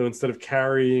 So instead of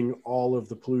carrying all of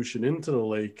the pollution into the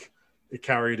lake, it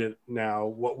carried it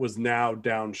what was now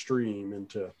downstream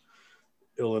into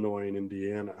Illinois and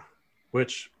Indiana,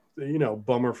 which,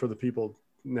 bummer for the people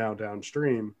now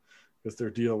downstream because they're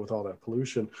dealing with all that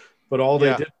pollution. But all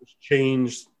they did was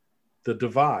change the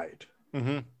divide.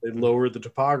 Mm-hmm. They lowered the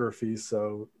topography,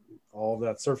 so all of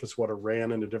that surface water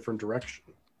ran in a different direction.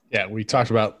 Yeah, we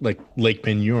talked about like Lake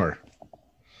Peigneur.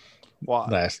 Wow.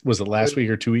 Was it last week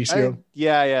or 2 weeks ago?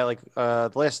 Like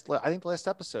the last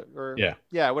episode, or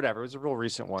whatever. It was a real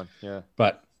recent one. Yeah,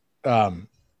 but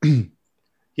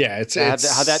it's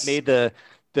how that made the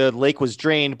lake was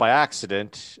drained by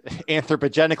accident,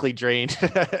 anthropogenically drained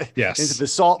into the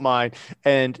salt mine,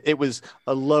 and it was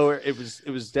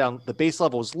it was down. The base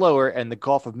level was lower, and the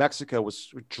Gulf of Mexico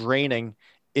was draining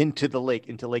into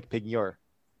Lake Peigneur.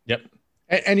 Yep,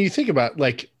 and you think about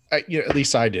at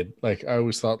least I did. Like I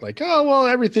always thought,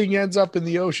 everything ends up in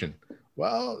the ocean.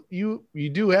 Well, you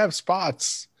do have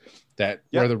spots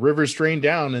where the rivers drain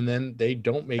down and then they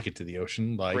don't make it to the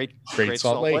ocean, like Great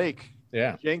Salt Lake.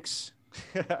 Yeah, Jinx.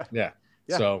 yeah.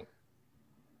 So,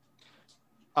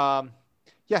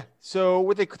 So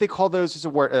what they call those is a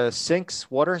word, sinks,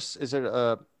 waters. Is it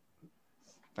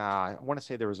I want to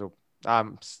say there was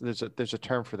there's a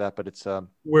term for that, but it's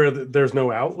where there's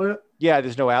no outlet. Yeah,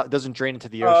 there's no out. It doesn't drain into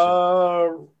the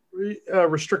ocean.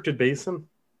 Restricted basin.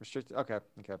 Restricted. Okay.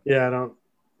 Yeah, I don't.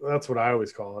 That's what I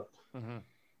always call it. Mm-hmm.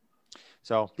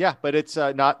 So yeah, but it's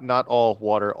not all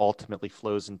water ultimately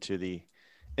flows into the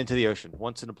ocean.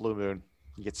 Once in a blue moon,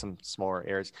 you get some smaller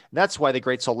areas. And that's why the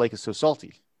Great Salt Lake is so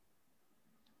salty.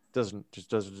 There's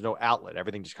no outlet.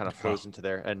 Everything just kind of flows into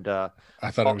there. And I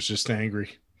thought I was just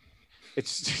angry.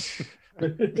 It's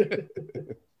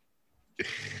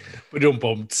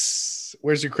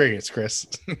Where's your crickets, Chris?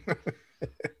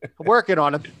 working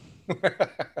on them.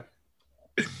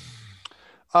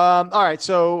 All right,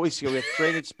 so we see we have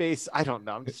drainage space. I don't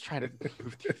know. I'm just trying to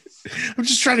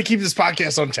keep this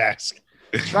podcast on task.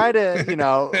 Try to,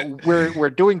 we're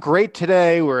doing great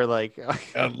today. We're like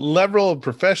a level of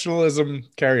professionalism.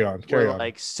 Carry on.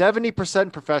 Like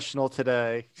 70% professional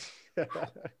today,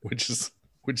 which is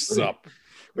up,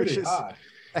 which is high.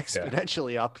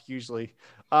 Exponentially up usually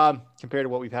compared to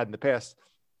what we've had in the past.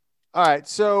 All right,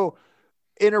 so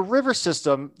in a river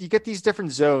system, you get these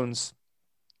different zones.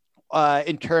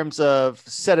 In terms of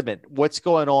sediment, what's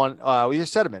going on with your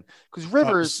sediment? Because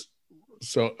rivers.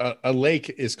 So a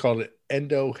lake is called an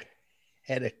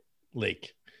endohetic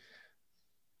lake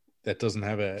that doesn't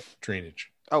have a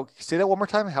drainage. Oh, say that one more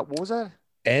time. What was that?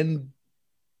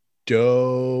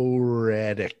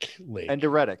 Endoretic lake.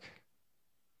 Endoretic.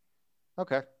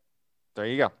 Okay. There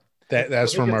you go.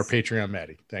 That's from our Patreon,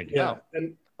 Maddie. Thank you. Yeah.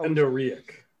 And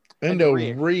endoreic.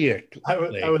 Endoreic.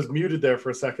 I was muted there for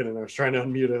a second and I was trying to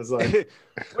unmute. I was like,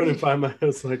 couldn't find my. I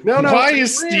was like, no. Why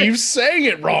is Steve saying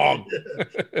it wrong?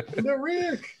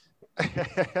 Endoreic.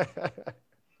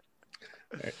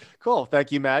 Cool.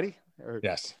 Thank you, Maddie.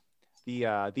 Yes. The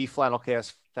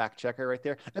Flannelcast fact checker right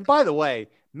there. And by the way,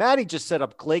 Maddie just set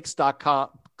up Glakes.com.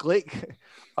 What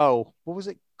was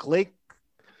it?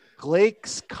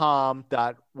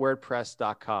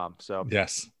 Glakescom.wordpress.com. So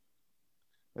yes.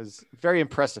 It was very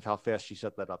impressive how fast she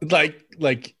set that up.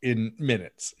 Like in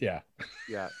minutes. Yeah.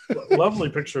 Yeah. Lovely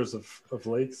pictures of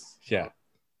lakes. Yeah.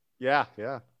 Yeah.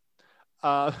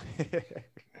 All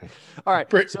right.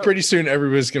 Pretty soon,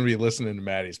 everybody's going to be listening to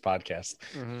Maddie's podcast.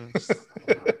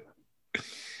 Mm-hmm.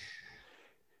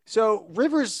 So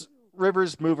rivers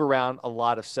move around a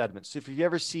lot of sediment. So if you've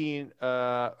ever seen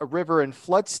a river in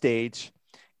flood stage,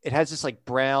 it has this like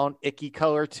brown, icky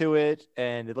color to it,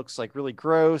 and it looks like really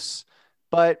gross.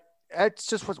 But it's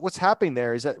just what's happening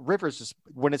there is that rivers, just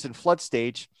when it's in flood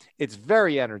stage, it's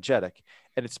very energetic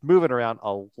and it's moving around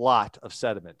a lot of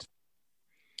sediment.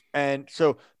 And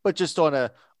so, but just on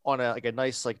a like a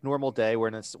nice like normal day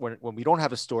when we don't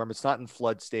have a storm, it's not in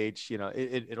flood stage.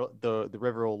 The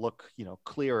river will look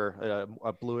clearer,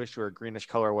 a bluish or a greenish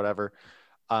color or whatever.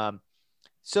 But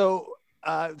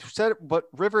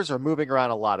rivers are moving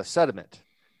around a lot of sediment.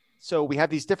 So we have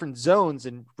these different zones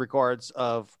in regards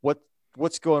of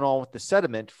what's going on with the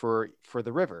sediment for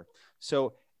the river.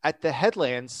 So at the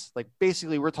headlands, like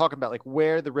basically we're talking about like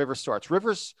where the river starts.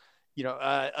 Rivers,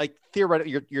 like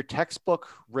theoretically, your textbook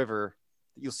river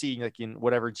that you'll see like in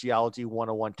whatever Geology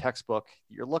 101 textbook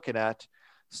you're looking at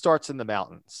starts in the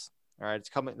mountains. All right, it's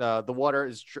coming. The water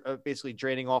is basically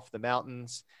draining off the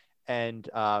mountains, and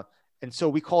so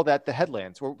we call that the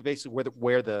headlands, or basically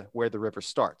where the river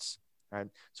starts. Right.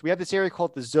 So we have this area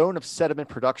called the zone of sediment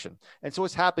production. And so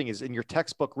what's happening is in your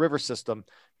textbook river system,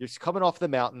 you're coming off the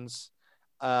mountains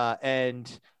and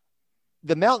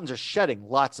the mountains are shedding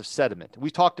lots of sediment.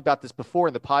 We talked about this before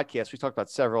in the podcast. We talked about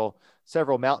several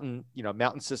mountain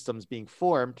systems being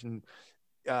formed, and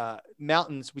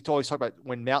mountains, we always talk about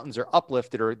when mountains are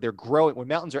uplifted or they're growing, when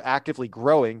mountains are actively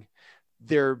growing,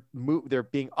 they're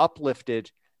being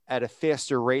uplifted at a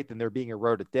faster rate than they're being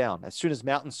eroded down. As soon as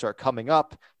mountains start coming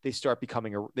up, they start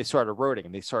eroding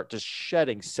and they start just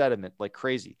shedding sediment like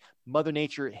crazy. Mother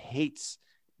Nature hates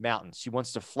mountains. She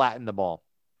wants to flatten them all.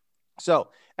 So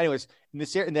anyways, in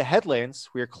this area, in the headlands,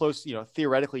 we are close,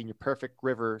 theoretically in your perfect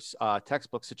river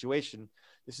textbook situation,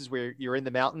 this is where you're in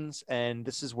the mountains and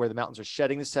this is where the mountains are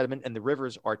shedding the sediment and the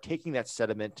rivers are taking that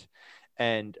sediment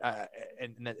and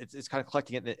it's kind of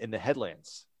collecting it in the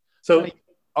headlands. So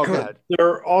go ahead.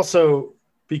 They're also,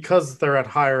 because they're at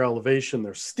higher elevation,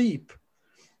 they're steep.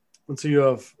 And so you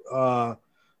have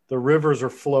the rivers are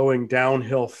flowing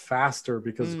downhill faster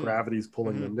because gravity is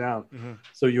pulling them down. Mm-hmm.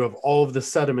 So you have all of the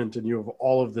sediment and you have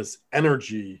all of this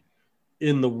energy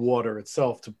in the water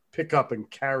itself to pick up and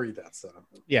carry that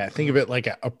sediment. Yeah, think of it like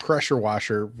a pressure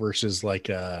washer versus like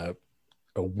a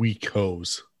weak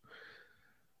hose.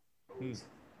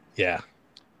 Yeah.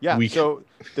 Yeah. So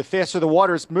the faster the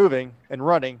water is moving and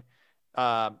running,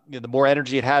 the more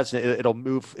energy it has, it'll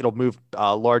move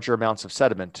larger amounts of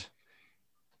sediment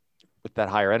with that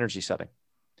higher energy setting.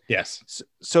 Yes.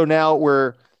 So now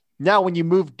we're Now, when you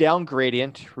move down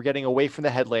gradient, we're getting away from the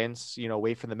headlands,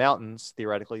 away from the mountains,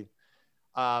 theoretically.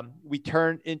 It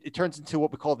turns into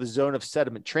what we call the zone of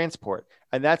sediment transport.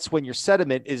 And that's when your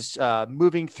sediment is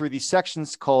moving through these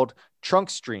sections called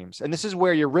trunk streams. And this is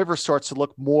where your river starts to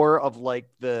look more of like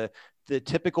the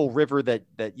typical river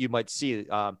that you might see.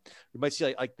 You might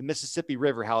see like the Mississippi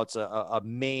River, how it's a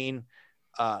main,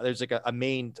 there's like a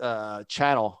main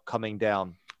channel coming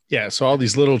down. Yeah. So all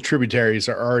these little tributaries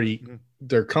are already,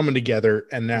 they're coming together.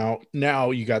 And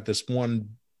now you got this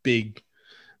one big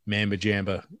mamma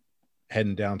jamba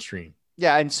heading downstream.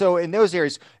 Yeah. And so in those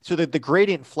areas, so the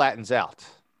gradient flattens out.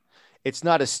 It's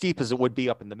not as steep as it would be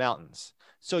up in the mountains.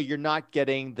 So you're not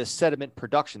getting the sediment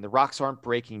production. The rocks aren't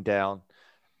breaking down.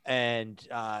 And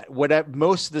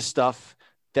most of the stuff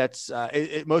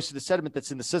most of the sediment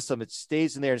that's in the system, it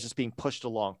stays in there. It's just being pushed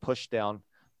along, pushed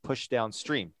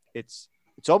downstream.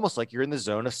 It's almost like you're in the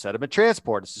zone of sediment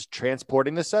transport. It's just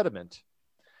transporting the sediment.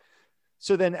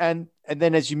 So then, and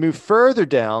then as you move further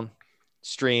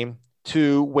downstream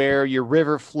to where your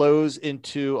river flows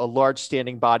into a large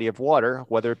standing body of water,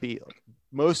 whether it be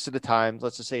most of the time,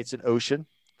 let's just say it's an ocean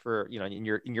for, in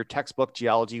your textbook,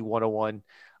 Geology 101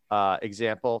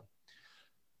 example.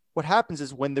 What happens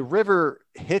is when the river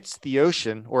hits the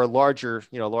ocean or a larger,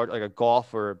 like a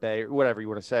gulf or a bay or whatever you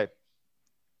want to say,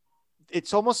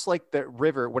 it's almost like the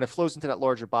river, when it flows into that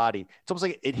larger body, it's almost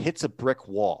like it hits a brick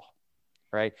wall,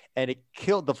 right? And it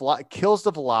kills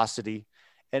the velocity.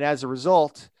 And as a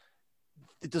result,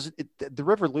 the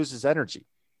river loses energy.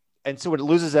 And so when it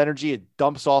loses energy, it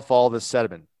dumps off all the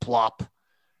sediment, plop.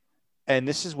 And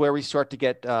this is where we start to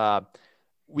get,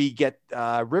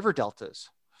 river deltas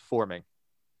forming.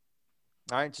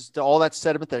 All right. Just all that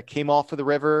sediment that came off of the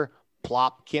river,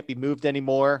 plop, can't be moved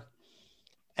anymore.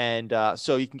 And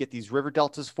so you can get these river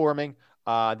deltas forming.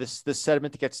 This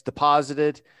sediment that gets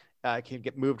deposited can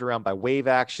get moved around by wave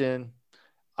action.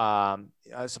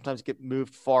 Sometimes get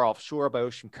moved far offshore by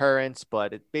ocean currents.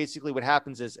 But basically what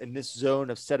happens is in this zone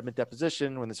of sediment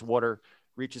deposition, when this water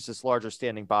reaches this larger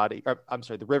standing body,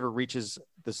 the river reaches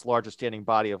this larger standing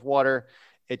body of water,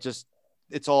 it's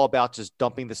all about just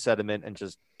dumping the sediment and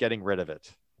just getting rid of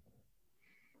it.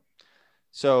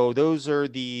 So those are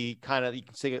the kind of, you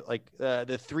can say like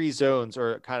the three zones,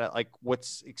 or kind of like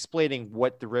what's explaining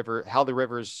how the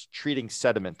river is treating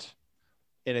sediment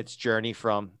in its journey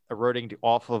from eroding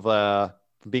off of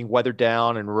from being weathered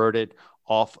down and eroded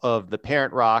off of the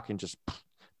parent rock and just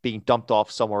being dumped off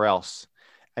somewhere else.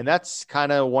 And that's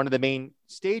kind of one of the main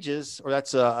stages, or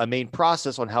that's a main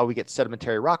process on how we get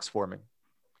sedimentary rocks forming.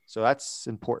 So that's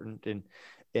important in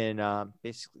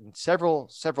basically in several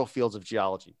fields of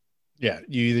geology. Yeah,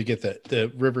 you either get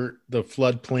the river, the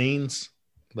flood plains,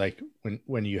 like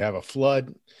when you have a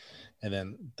flood, and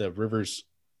then the river's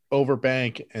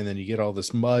overbank, and then you get all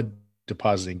this mud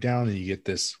depositing down, and you get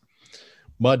this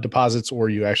mud deposits, or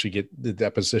you actually get the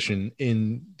deposition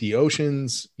in the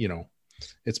oceans.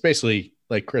 It's basically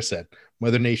like Chris said,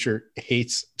 Mother Nature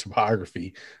hates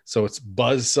topography, so it's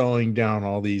buzzsawing down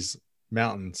all these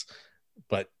mountains.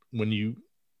 But when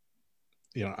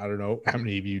I don't know how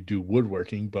many of you do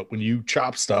woodworking, but when you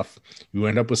chop stuff, you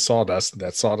end up with sawdust.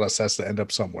 That sawdust has to end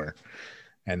up somewhere.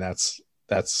 And that's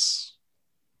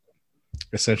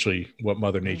essentially what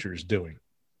Mother Nature is doing.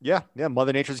 Yeah. Yeah.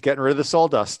 Mother Nature's getting rid of the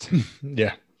sawdust.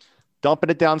 Yeah. Dumping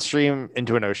it downstream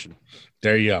into an ocean.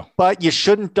 There you go. But you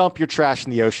shouldn't dump your trash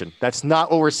in the ocean. That's not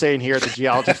what we're saying here at the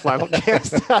Geology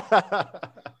Flymcast.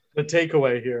 The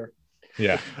takeaway here.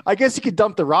 Yeah. I guess you could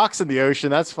dump the rocks in the ocean.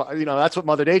 That's fine. That's what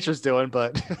Mother Nature's doing,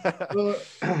 but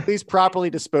please properly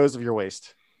dispose of your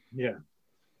waste. Yeah.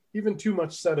 Even too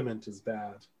much sediment is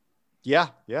bad. Yeah.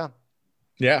 Yeah.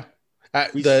 Yeah.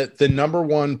 The number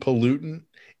one pollutant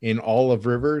in all of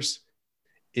rivers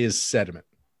is sediment.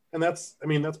 And that's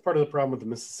part of the problem with the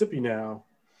Mississippi now,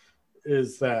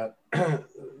 is that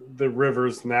the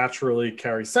rivers naturally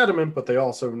carry sediment, but they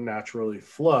also naturally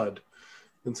flood.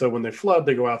 And so when they flood,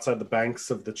 they go outside the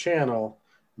banks of the channel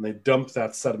and they dump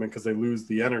that sediment because they lose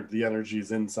the energy. The energy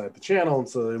is inside the channel. And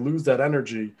so they lose that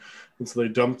energy. And so they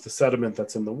dump the sediment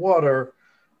that's in the water.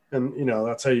 And,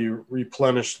 that's how you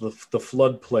replenish the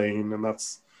floodplain. And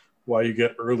that's why you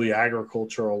get early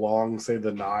agriculture along, say,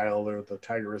 the Nile or the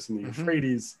Tigris and the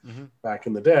Euphrates back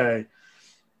in the day,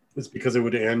 is because it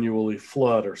would annually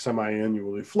flood or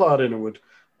semi-annually flood, and it would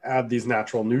add these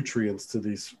natural nutrients to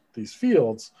these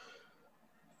fields.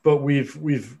 But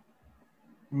we've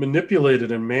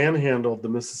manipulated and manhandled the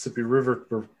Mississippi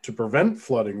River to prevent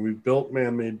flooding. We've built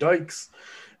man-made dikes,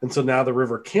 and so now the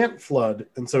river can't flood,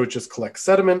 and so it just collects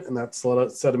sediment, and that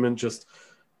sediment just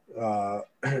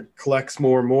collects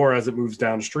more and more as it moves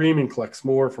downstream and collects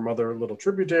more from other little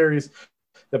tributaries,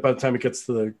 that by the time it gets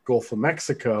to the Gulf of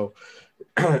Mexico,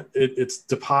 it's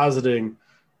depositing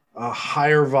a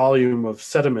higher volume of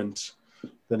sediment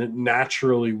than it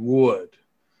naturally would.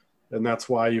 And that's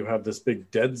why you have this big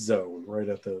dead zone right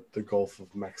at the Gulf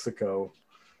of Mexico,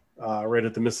 right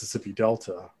at the Mississippi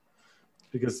Delta.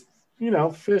 Because,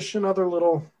 fish and other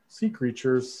little sea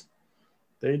creatures,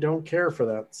 they don't care for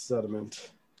that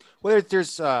sediment. Well,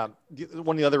 there's one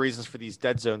of the other reasons for these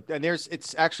dead zones, and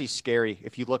it's actually scary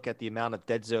if you look at the amount of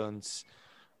dead zones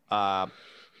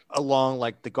along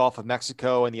like the Gulf of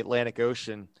Mexico and the Atlantic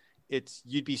Ocean.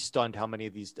 You'd be stunned how many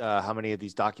of these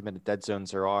documented dead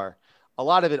zones there are. A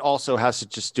lot of it also has to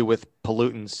just do with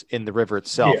pollutants in the river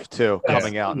itself too,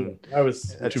 coming out. And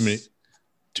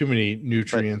too many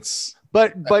nutrients.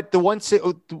 But the one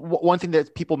thing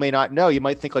that people may not know, you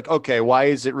might think like, okay, why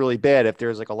is it really bad if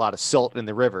there's like a lot of silt in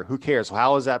the river? Who cares?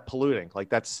 How is that polluting? Like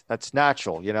that's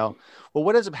natural, Well,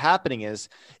 what ends up happening is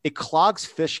it clogs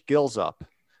fish gills up.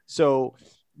 So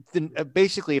then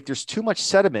basically, if there's too much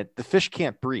sediment, the fish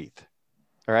can't breathe.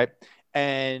 All right,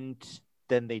 and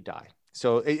then they die.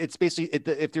 So it's basically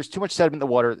if there's too much sediment in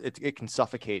the water, it can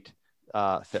suffocate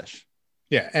fish.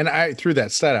 Yeah, and I threw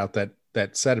that stat out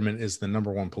that sediment is the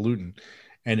number one pollutant,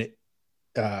 and it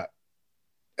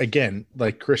again,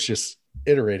 like Chris just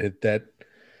iterated that.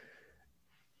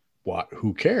 What?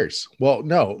 Who cares? Well,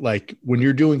 no, like when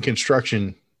you're doing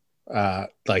construction,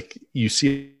 like you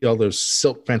see all those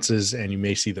silt fences, and you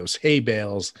may see those hay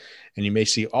bales, and you may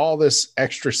see all this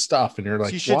extra stuff, and you're like,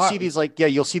 so you should see these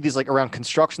you'll see these like around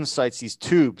construction sites, these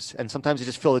tubes, and sometimes you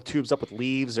just fill the tubes up with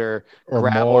leaves or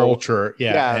mulch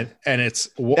and it's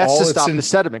that's to stop the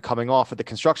sediment coming off of the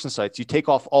construction sites. You take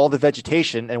off all the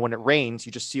vegetation, and when it rains,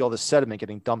 you just see all the sediment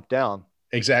getting dumped down.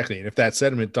 Exactly, and if that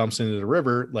sediment dumps into the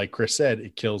river, like Chris said,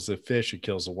 it kills the fish, it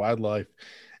kills the wildlife,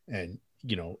 and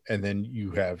and then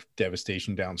you have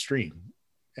devastation downstream.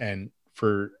 And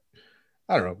for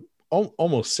I don't know,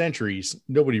 almost centuries,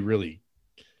 nobody really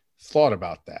thought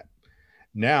about that.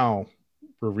 Now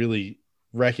we're really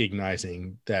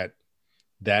recognizing that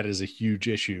is a huge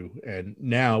issue. And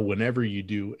now whenever you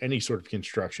do any sort of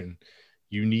construction,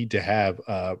 you need to have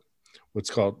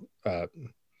what's called a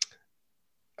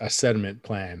sediment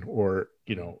plan, or,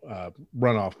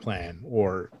 runoff plan,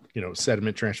 or,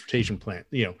 sediment transportation plan,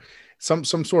 some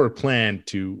sort of plan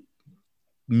to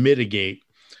mitigate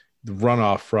the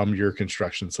runoff from your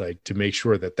construction site to make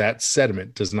sure that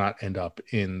sediment does not end up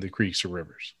in the creeks or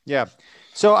rivers. Yeah.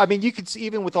 So, I mean, you could see,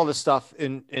 even with all this stuff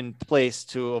in place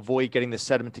to avoid getting the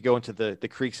sediment to go into the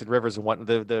creeks and rivers and what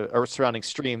the surrounding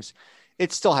streams,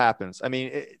 it still happens. I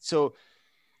mean, just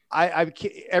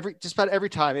about every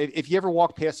time, if you ever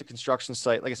walk past a construction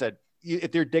site, like I said,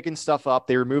 if they're digging stuff up,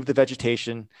 they remove the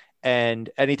vegetation, and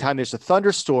anytime there's a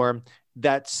thunderstorm,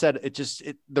 the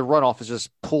runoff is just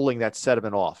pulling that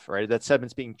sediment off, right? That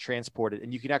sediment's being transported,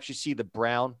 and you can actually see the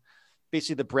brown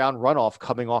runoff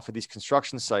coming off of these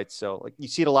construction sites. So like you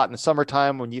see it a lot in the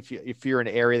summertime when if you're in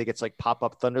an area that gets like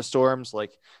pop-up thunderstorms,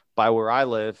 like by where I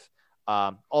live,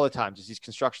 all the time, just these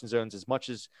construction zones. As much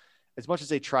as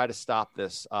they try to stop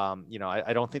this,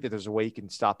 I don't think that there's a way you can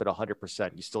stop it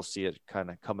 100%. You still see it kind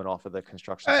of coming off of the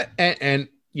construction. And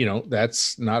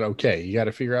that's not okay. You got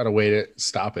to figure out a way to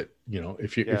stop it.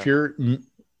 If you're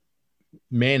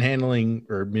manhandling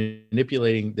or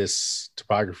manipulating this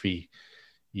topography,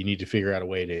 you need to figure out a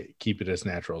way to keep it as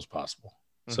natural as possible.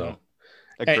 Mm-hmm. So,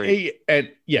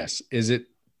 and yes, is it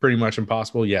pretty much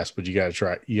impossible? Yes, but you got to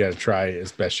try. You got to try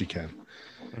as best you can,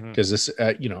 because this,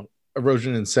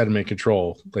 erosion and sediment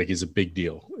control is a big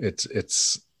deal. It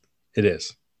is.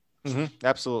 Mm-hmm.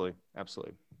 Absolutely.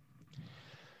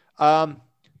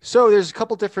 So there's a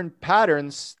couple different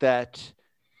patterns that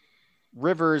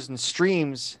rivers and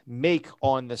streams make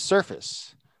on the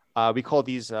surface. We call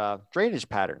these drainage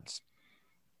patterns.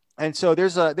 And so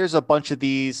there's a bunch of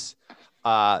these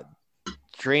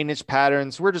drainage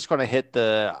patterns. We're just going to hit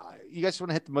you guys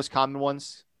want to hit the most common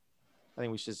ones? I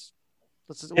think we should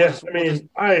I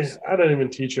don't even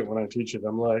teach it when I teach it.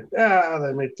 I'm like,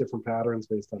 they make different patterns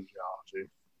based on geology.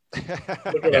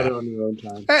 Look at it on your own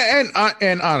time.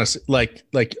 And honestly,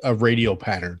 like a radial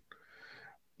pattern.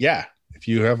 Yeah. If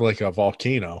you have like a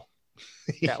volcano.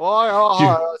 Yeah.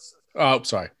 Well,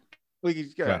 sorry. We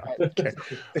can go. Okay.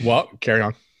 Well, carry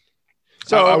on.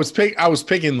 So I was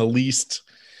picking the least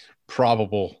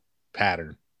probable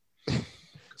pattern.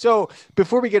 So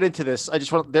before we get into this, I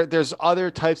just want there's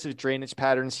other types of drainage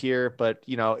patterns here, but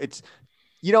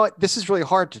this is really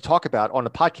hard to talk about on a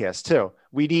podcast too.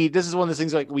 This is one of the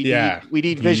things we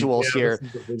need visuals here.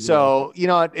 So,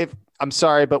 if I'm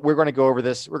sorry, but we're going to go over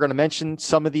this. We're going to mention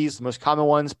some of these, the most common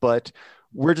ones, but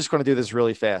we're just going to do this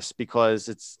really fast because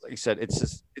it's, like I said,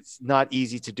 it's not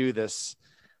easy to do this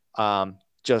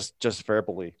just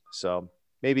verbally. So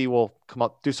maybe we'll come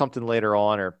up, do something later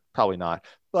on, or probably not,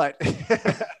 but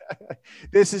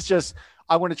this is just,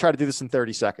 I want to try to do this in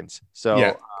 30 seconds. So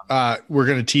yeah, we're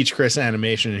going to teach Chris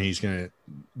animation and he's going to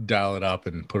dial it up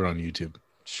and put it on YouTube.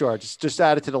 Sure. Just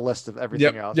add it to the list of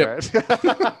everything else. Yep.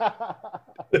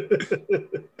 Right?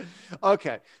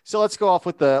 Okay. So let's start off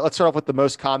with the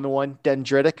most common one,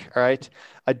 dendritic. All right.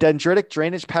 A dendritic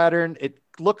drainage pattern. It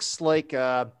looks like,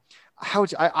 I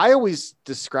always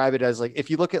describe it as like, if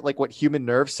you look at like what human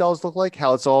nerve cells look like,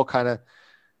 how it's all kind of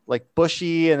like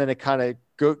bushy and then it kind of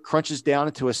crunches down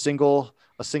into a single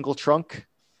trunk.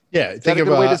 Yeah. Think of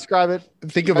a way to describe it.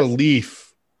 Think of a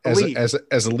leaf. As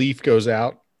a leaf goes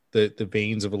out, the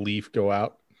veins of a leaf go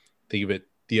out. Think of it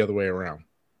the other way around.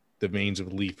 The veins of a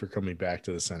leaf are coming back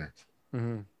to the center.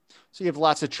 Mm-hmm. So you have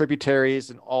lots of tributaries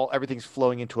and everything's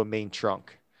flowing into a main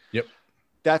trunk. Yep.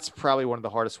 That's probably one of the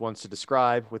hardest ones to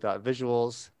describe without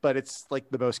visuals, but it's like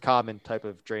the most common type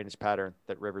of drainage pattern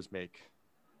that rivers make.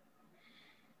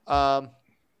 And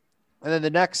then the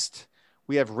next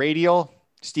we have radial.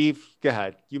 Steve, go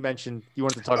ahead. You mentioned you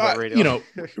wanted to talk about radial.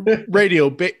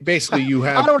 Radial, basically you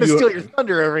have... I don't want to steal your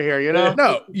thunder over here,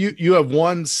 No, you have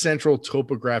one central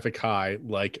topographic high,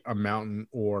 like a mountain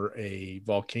or a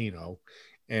volcano,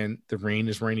 and the rain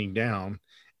is raining down,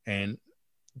 and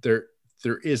there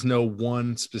is no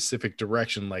one specific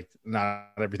direction, like not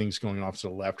everything's going off to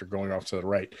the left or going off to the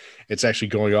right. It's actually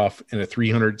going off in a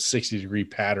 360-degree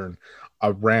pattern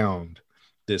around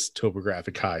this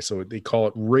topographic high. So they call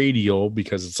it radial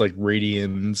because it's like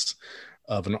radians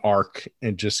of an arc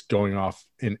and just going off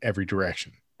in every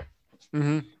direction.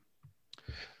 Mm-hmm.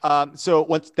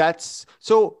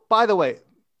 So by the way,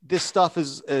 this stuff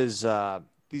is these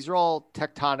are all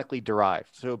tectonically derived.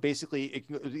 So basically it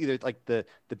can either like the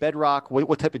bedrock,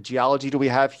 what type of geology do we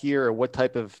have here, or what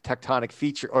type of tectonic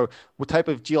feature, or what type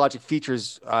of geologic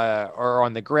features are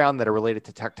on the ground that are related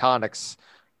to tectonics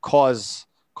cause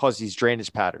these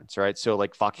drainage patterns, right? So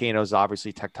like volcanoes,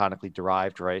 obviously tectonically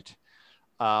derived, right?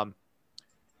 The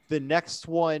next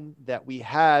one that we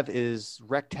have is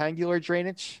rectangular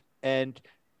drainage. And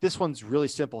this one's really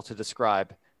simple to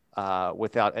describe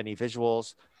without any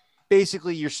visuals.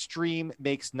 Basically, your stream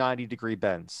makes 90-degree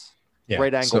bends,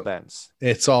 right angle bends.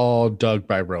 It's all dug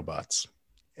by robots.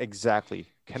 Exactly.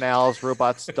 Canals,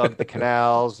 robots dug the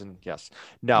canals, and yes.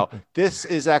 No, this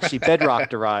is actually bedrock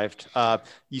derived.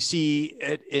 You see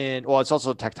it it's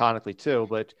also tectonically too,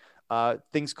 but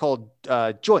things called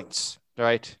joints,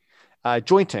 right?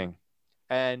 Jointing.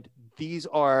 And these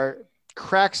are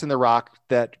cracks in the rock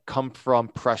that come from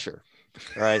pressure,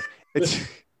 right?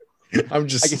 I'm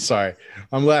just sorry.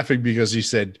 I'm laughing because you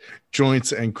said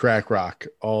joints and crack rock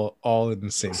all in the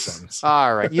same sentence.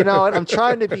 All right. You know what? I'm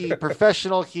trying to be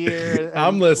professional here.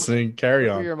 I'm listening. Carry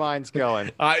on. Where your mind's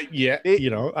going. I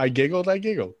giggled.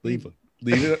 Leave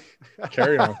it.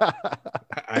 Carry on.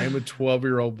 I am a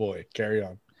 12-year-old boy. Carry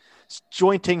on.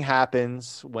 Jointing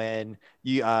happens when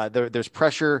there's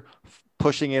pressure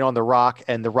pushing in on the rock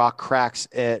and the rock cracks.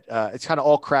 It's kind of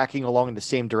all cracking along in the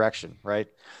same direction, right?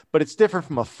 But it's different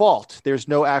from a fault. There's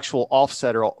no actual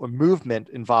offset or movement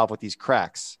involved with these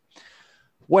cracks.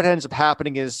 What ends up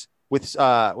happening is with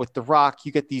the rock,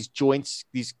 you get these joints,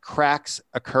 these cracks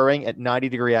occurring at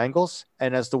 90-degree angles.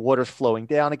 And as the water's flowing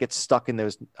down, it gets stuck in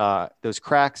those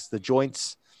cracks, the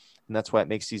joints. And that's why it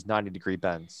makes these 90-degree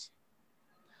bends.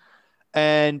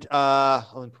 And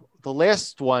the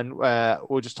last one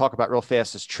we'll just talk about real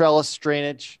fast is trellis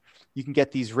drainage. You can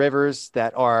get these rivers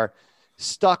that are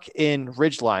stuck in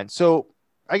ridge lines. So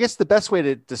I guess the best way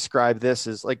to describe this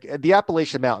is like the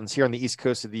Appalachian Mountains here on the east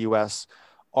coast of the U.S.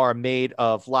 are made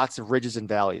of lots of ridges and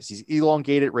valleys. These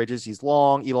elongated ridges, these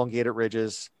long elongated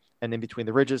ridges, and in between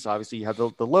the ridges, obviously you have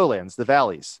the lowlands, the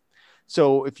valleys.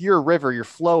 So if you're a river, you're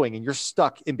flowing and you're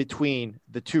stuck in between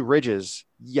the two ridges,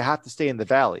 you have to stay in the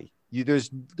valley. There's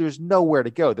nowhere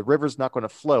to go. The river's not going to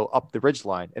flow up the ridge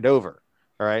line and over.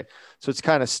 All right. So it's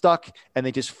kind of stuck and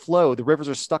they just flow. The rivers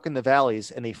are stuck in the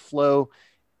valleys and they flow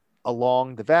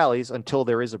along the valleys until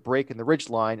there is a break in the ridge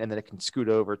line, and then it can scoot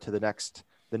over to the next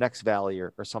valley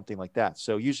or something like that.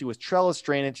 So usually with trellis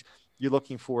drainage, you're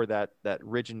looking for that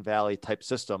ridge and valley type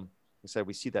system. Like I said,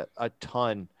 we see that a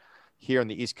ton here on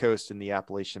the East Coast in the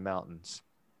Appalachian Mountains.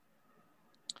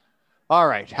 All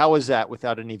right. How was that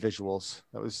without any visuals?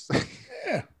 That was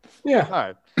yeah. All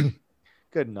right.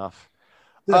 Good enough.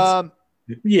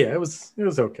 Yeah, it was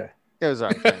okay. It was all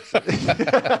right. Thanks.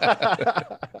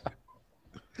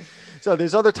 So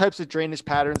there's other types of drainage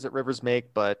patterns that rivers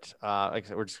make, but like I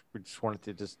said, we just wanted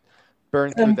to just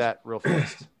burn through that real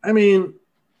fast. I mean,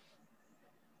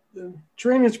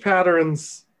 drainage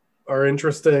patterns are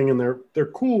interesting and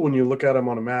they're cool when you look at them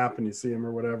on a map and you see them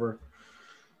or whatever.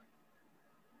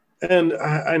 And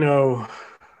I know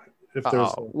if there's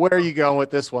where are you going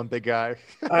with this one, big guy?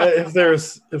 if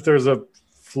there's a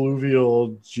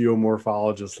fluvial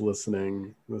geomorphologist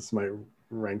listening, this might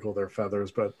rankle their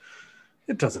feathers, but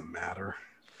it doesn't matter.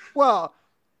 Well,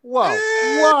 whoa.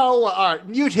 All right,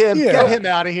 mute him. Yeah. Get him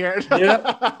out of here.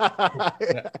 Yeah.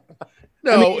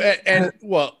 No, and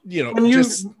well, you know, When you,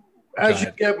 just as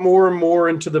you get more and more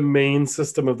into the main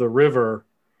system of the river,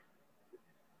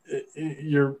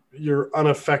 you're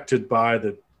unaffected by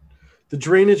the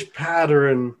drainage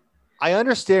pattern. I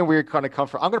understand where you're going to come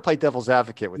from. I'm going to play devil's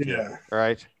advocate with you. Yeah. All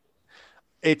right.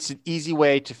 It's an easy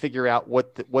way to figure out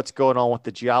what's going on with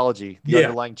the geology, the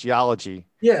underlying geology.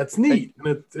 Yeah, it's neat.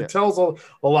 And it tells a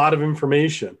lot of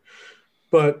information.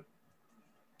 But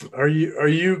are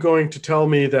you going to tell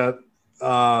me that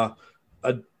a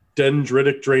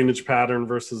dendritic drainage pattern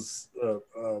versus a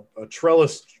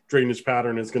trellis drainage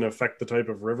pattern is going to affect the type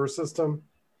of river system?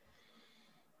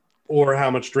 Or how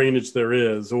much drainage there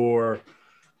is, or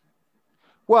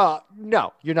well,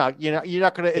 no, you're not going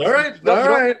to. All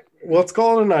right. Let's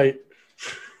call it a night.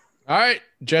 all right.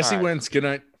 Jesse All right. wins. Good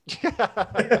night.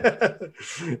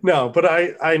 No, but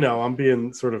I know I'm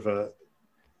being sort of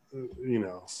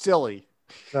silly.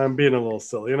 I'm being a little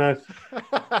silly, and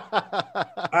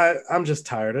I'm just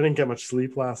tired. I didn't get much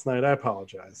sleep last night. I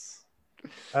apologize.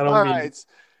 I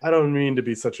don't mean to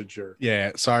be such a jerk.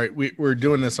 Yeah, sorry. We're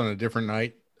doing this on a different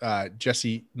night.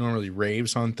 Jesse normally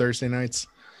raves on Thursday nights,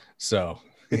 so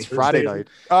It's Friday night.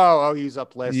 Oh, he's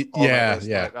up last. Yeah.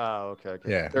 Night. Oh, okay.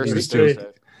 Yeah, Thursday.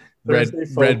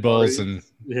 Red Bulls and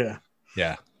yeah.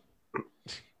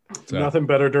 So. Nothing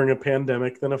better during a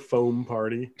pandemic than a foam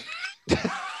party.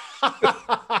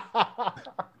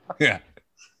 Yeah,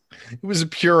 it was a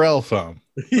Purell foam.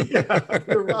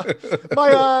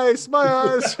 My eyes.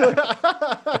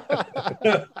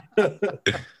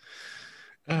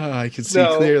 I can see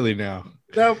clearly now.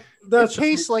 That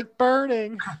tastes like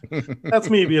burning. That's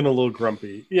me being a little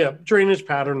grumpy. Yeah, drainage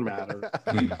pattern matter.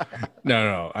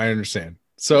 No, I understand.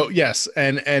 So yes,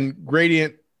 and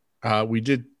gradient. We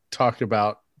did talk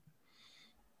about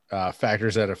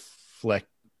factors that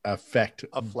affect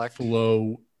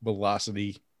flow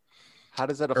velocity. How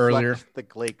does that affect the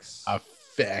glakes?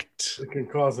 Affect. It can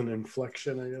cause an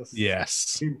inflection, I guess.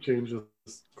 Yes. It changes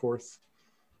course.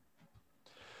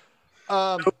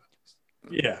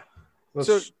 Yeah.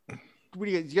 So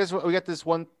you guys, we got this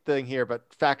one thing here,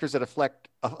 but factors that affect.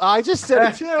 I just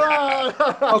said it too.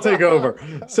 I'll take over.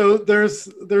 So there's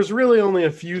really only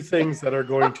a few things that are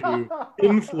going to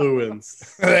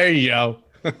influence. There you go.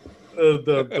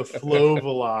 the flow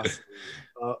velocity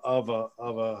of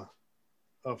a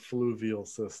fluvial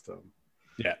system.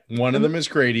 Yeah, one of them is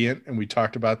gradient, and we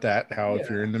talked about that. How if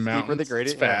you're in the mountains, the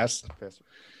gradient, it's fast. Yeah.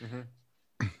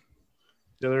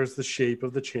 Yeah, there's the shape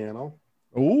of the channel.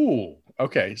 Ooh,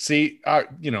 okay. See,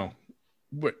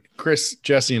 Chris,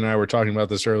 Jesse, and I were talking about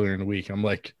this earlier in the week. I'm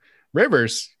like,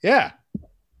 rivers, yeah,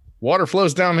 water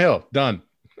flows downhill. Done.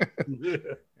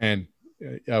 And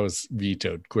I was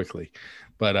vetoed quickly,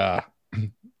 but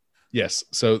yes.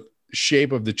 So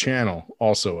shape of the channel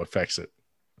also affects it.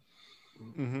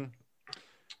 Mm-hmm.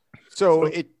 So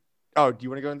it. Oh, do you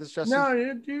want to go into this, Justin?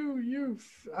 No,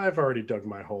 I've already dug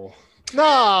my hole.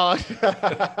 No.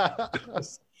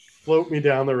 Just float me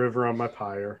down the river on my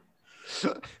pyre.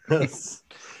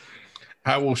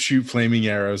 I will shoot flaming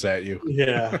arrows at you.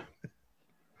 Yeah.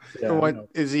 What,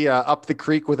 is he up the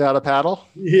creek without a paddle?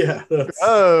 Yeah.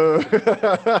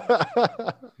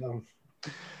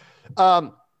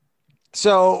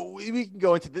 So we can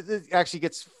go into this. It actually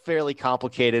gets fairly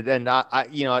complicated, and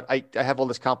I have all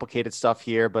this complicated stuff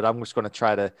here, but I'm just going to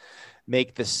try to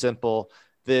make this simple.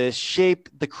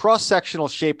 The cross-sectional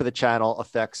shape of the channel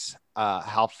affects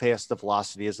how fast the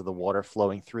velocity is of the water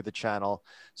flowing through the channel.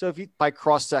 So by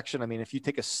cross-section, I mean, if you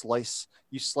take you slice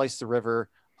the river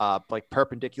like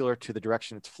perpendicular to the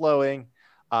direction it's flowing,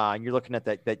 and you're looking at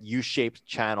that U-shaped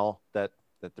channel that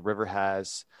the river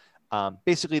has.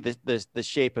 Basically, the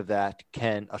shape of that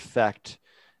can affect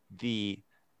the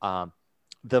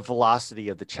velocity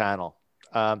of the channel.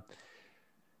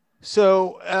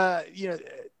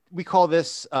 We call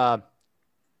this. You're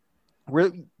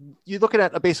looking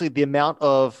at basically the amount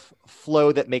of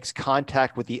flow that makes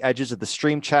contact with the edges of the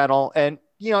stream channel, and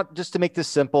just to make this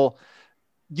simple,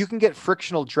 you can get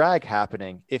frictional drag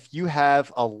happening if you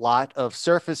have a lot of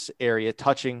surface area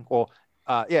touching,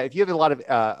 if you have a lot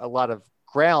of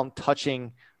ground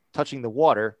touching the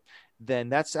water, then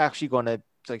that's actually going to,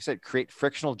 like I said, create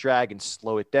frictional drag and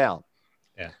slow it down.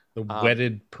 Yeah, the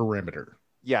wetted perimeter.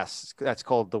 Yes, that's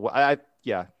called the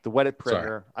wetted perimeter.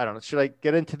 Sorry. I don't know. Should I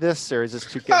get into this, or is this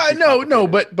too? No.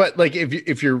 But like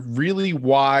if you're really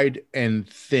wide and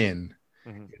thin,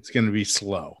 it's going to be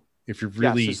slow. If you're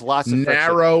really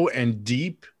narrow and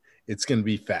deep, it's going to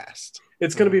be fast.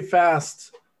 It's going to be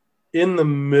fast in the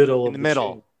middle.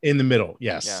 In the middle,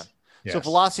 yes. Yeah. Yes. So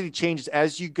velocity changes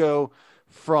as you go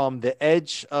from the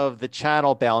edge of the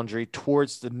channel boundary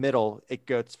towards the middle. It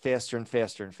goes faster and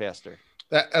faster and faster.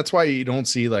 That's why you don't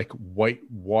see like white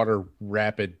water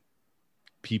rapid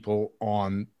people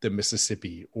on the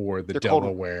Mississippi or the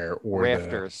Delaware or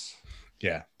rafters.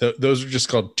 Those are just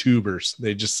called tubers.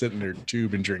 They just sit in their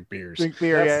tube and drink beers.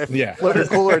 Yeah. Float a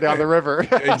cooler down the river.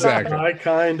 Exactly. My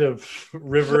kind of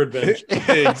river adventure.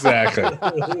 Exactly.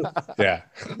 Yeah.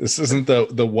 This isn't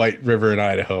the White River in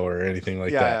Idaho or anything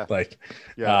like that.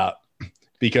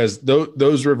 Because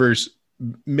those rivers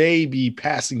may be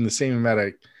passing the same amount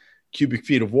of cubic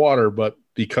feet of water, but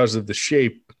because of the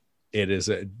shape, it is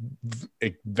a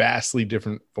vastly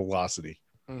different velocity.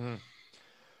 Mm-hmm.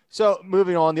 So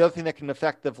moving on, the other thing that can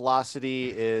affect the velocity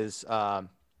is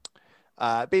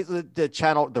basically the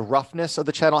channel, the roughness of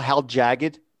the channel, how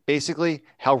jagged, basically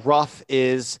how rough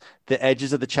is the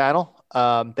edges of the channel.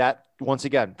 That once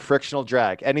again, frictional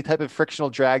drag, any type of frictional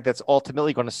drag that's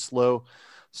ultimately going to slow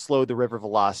the river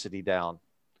velocity down.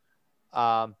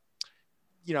 The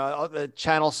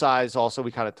channel size also,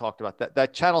 we kind of talked about that.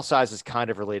 That channel size is kind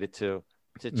of related to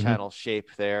channel shape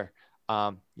there.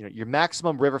 Your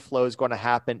maximum river flow is going to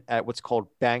happen at what's called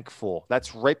bank full.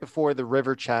 That's right before the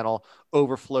river channel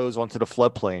overflows onto the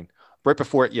floodplain. Right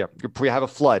before you have a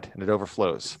flood and it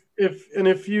overflows.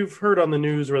 If you've heard on the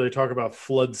news where they talk about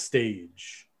flood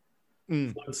stage,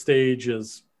 flood stage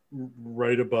is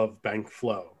right above bank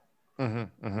flow.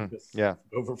 Yeah,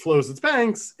 overflows its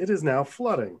banks. It is now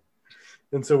flooding.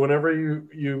 And so whenever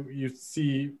you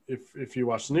see, if you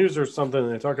watch the news or something,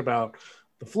 and they talk about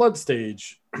the flood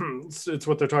stage, it's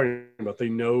what they're talking about. They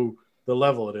know the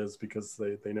level it is because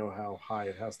they know how high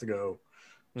it has to go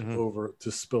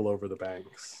to spill over the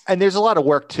banks. And there's a lot of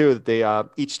work too that they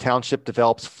each township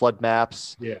develops flood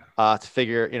maps. To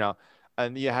figure,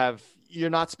 and you're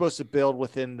not supposed to build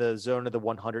within the zone of the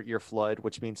 100-year flood,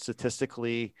 which means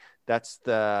statistically that's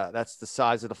the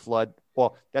size of the flood.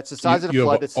 Well, that's the size of the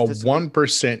flood. Have a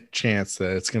 1% chance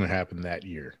that it's going to happen that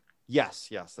year.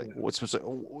 Yes.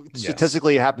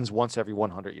 Statistically, it happens once every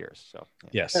 100 years. So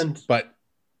yes,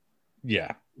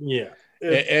 yeah,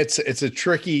 it's a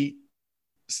tricky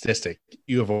statistic.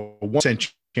 You have a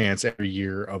 1% chance every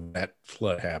year of that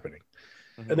flood happening,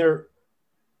 and they're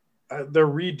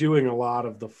redoing a lot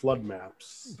of the flood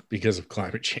maps because of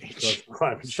climate change.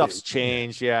 Stuff's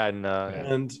changed, and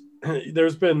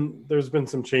there's been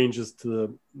some changes to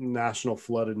the National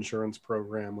Flood Insurance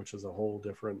Program, which is a whole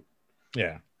different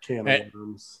can of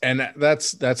worms. And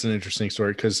that's an interesting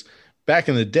story because back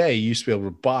in the day, you used to be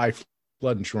able to buy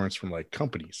flood insurance from like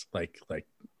companies like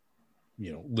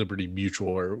Liberty Mutual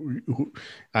or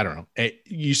I don't know. You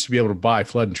used to be able to buy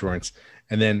flood insurance,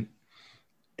 and then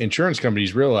insurance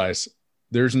companies realize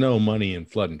there's no money in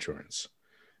flood insurance.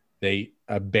 They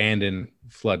abandon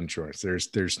flood insurance.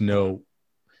 There's no,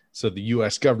 so the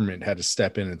U.S. government had to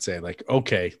step in and say like,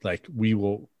 okay, like we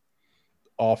will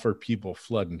offer people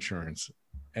flood insurance.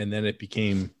 And then it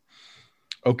became,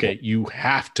 okay, you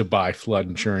have to buy flood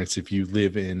insurance if you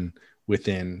live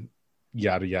within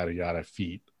yada, yada, yada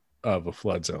feet of a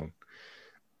flood zone.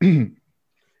 And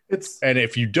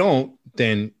if you don't,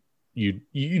 then you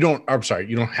don't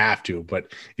have to,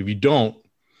 but if you don't,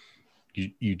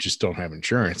 you just don't have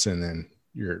insurance, and then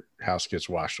your house gets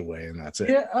washed away and that's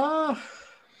it.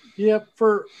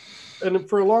 For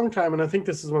a long time, and I think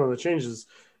this is one of the changes,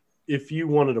 if you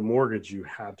wanted a mortgage, you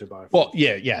had to buy.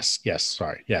 Yes.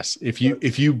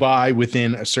 If you buy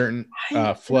within a certain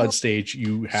flood stage,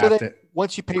 you have to.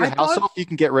 Once you pay your house off, you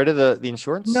can get rid of the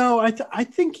insurance. No, I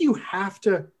think you have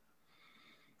to.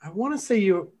 I want to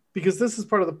say because this is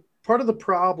part of the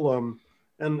problem,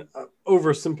 and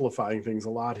oversimplifying things a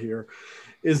lot here,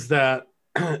 is that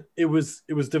it was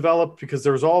developed because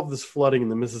there was all of this flooding in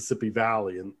the Mississippi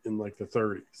Valley in like the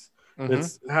 30s.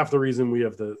 It's half the reason we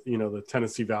have the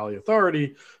Tennessee Valley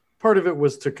Authority. Part of it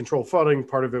was to control flooding.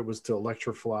 Part of it was to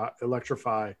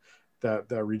electrify that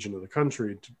region of the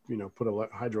country to put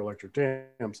hydroelectric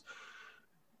dams.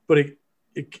 But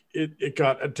it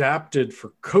got adapted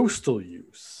for coastal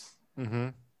use,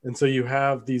 and so you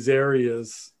have these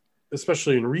areas,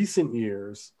 especially in recent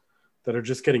years, that are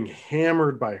just getting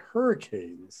hammered by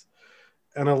hurricanes,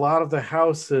 and a lot of the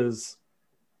houses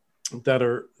that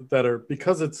are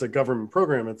because it's a government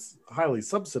program, it's highly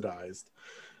subsidized.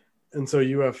 And so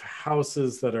you have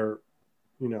houses that are,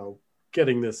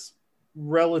 getting this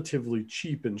relatively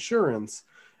cheap insurance,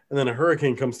 and then a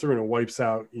hurricane comes through and it wipes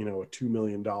out, a $2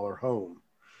 million home.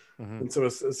 Mm-hmm. And so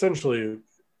it's essentially,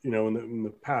 in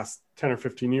the past 10 or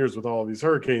 15 years with all of these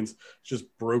hurricanes, just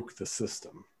broke the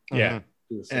system. Yeah.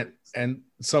 And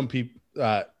some people,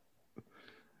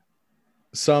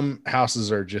 some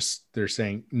houses are they're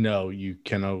saying, no, you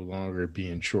can no longer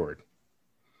be insured.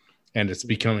 And it's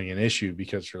becoming an issue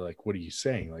because you're like, what are you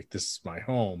saying? Like, this is my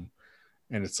home.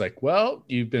 And it's like, well,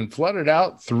 you've been flooded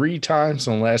out 3 times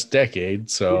in the last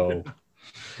decade. So, and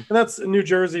that's New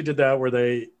Jersey did that where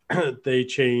they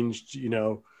changed,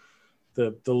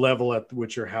 the level at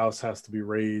which your house has to be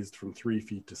raised from 3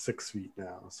 feet to 6 feet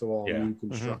now. So all new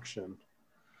construction,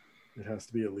 it has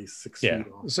to be at least 6 feet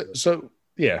off. So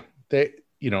yeah, they,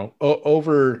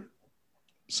 over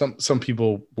some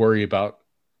people worry about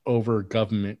over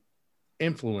government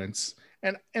influence.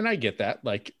 And I get that,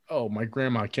 like, oh, my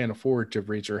grandma can't afford to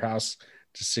raise her house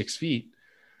to 6 feet.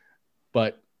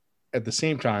 But at the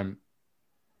same time,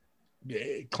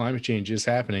 climate change is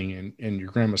happening, and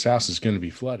your grandma's house is going to be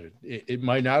flooded. It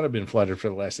might not have been flooded for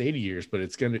the last 80 years, but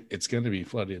it's going to be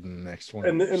flooded in the next 20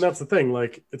 years. And that's the thing.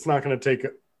 Like, it's not going to take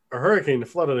a hurricane to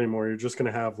flood it anymore. You're just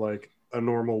going to have like a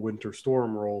normal winter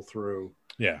storm roll through.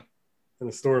 Yeah. And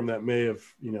a storm that may have,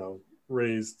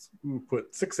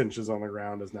 put 6 inches on the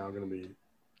ground is now going to be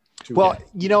too well,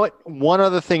 big. You know what? One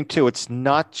other thing too, it's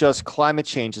not just climate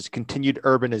change, it's continued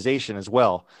urbanization as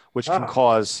well, which can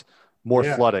cause more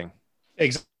flooding.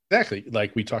 Exactly.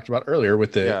 Like we talked about earlier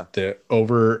with the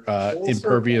over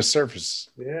impervious surface.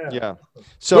 Yeah.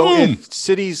 So if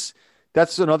cities,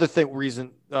 that's another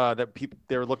reason that people,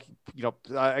 they're looking,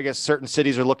 I guess certain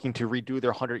cities are looking to redo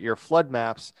their 100-year flood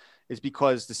maps, is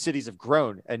because the cities have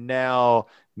grown and now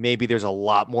maybe there's a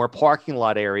lot more parking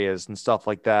lot areas and stuff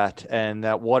like that. And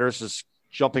that water's just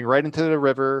jumping right into the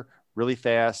river really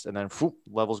fast. And then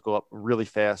levels go up really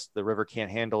fast. The river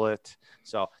can't handle it.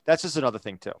 So that's just another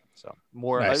thing too. So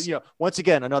more, nice. Once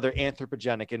again, another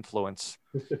anthropogenic influence.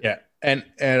 Yeah. And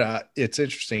it's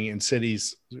interesting in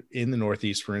cities in the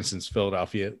Northeast, for instance,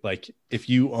 Philadelphia, like if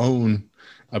you own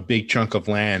a big chunk of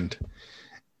land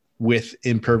with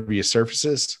impervious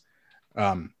surfaces,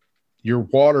 your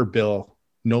water bill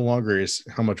no longer is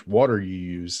how much water you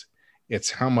use. It's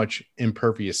how much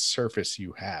impervious surface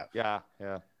you have. Yeah.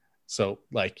 So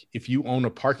like if you own a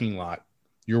parking lot,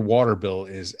 your water bill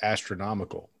is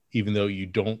astronomical, even though you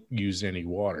don't use any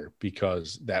water,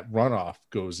 because that runoff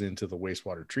goes into the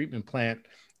wastewater treatment plant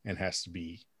and has to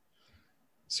be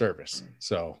serviced.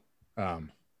 So, they're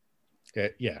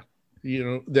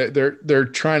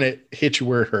trying to hit you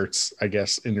where it hurts, I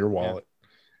guess, in your wallet.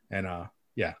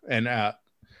 Yeah. And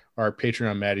our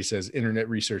Patreon Maddie says, internet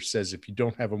research says if you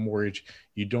don't have a mortgage,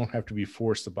 you don't have to be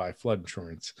forced to buy flood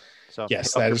insurance. So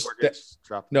yes, that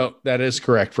is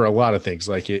correct for a lot of things.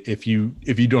 Like if you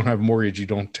don't have a mortgage, you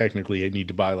don't technically need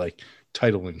to buy like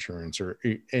title insurance or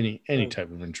any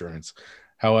type of insurance.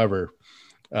 However,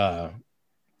 that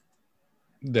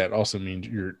also means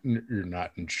you're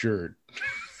not insured.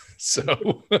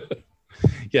 So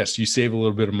yes, you save a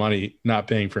little bit of money not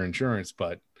paying for insurance,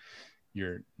 but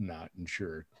you're not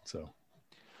insured. So,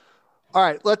 all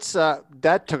right, let's.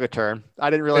 That took a turn. I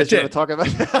didn't realize you were talking about.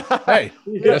 Hey,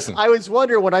 listen. I was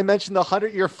wondering when I mentioned the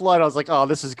 100-year flood. I was like, "Oh,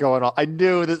 this is going on." I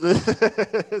knew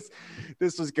this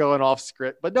was going off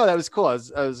script, but no, that was cool.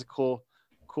 That was a cool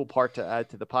part to add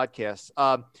to the podcast.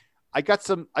 I got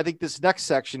some. I think this next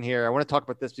section here, I want to talk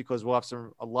about this because we'll have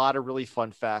a lot of really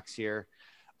fun facts here.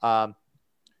 And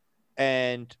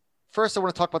first, I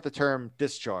want to talk about the term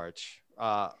discharge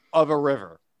of a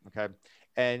river. Okay.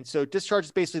 And so discharge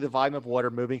is basically the volume of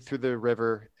water moving through the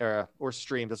river or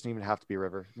stream. Doesn't even have to be a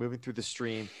river, moving through the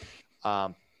stream.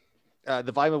 The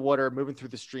volume of water moving through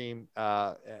the stream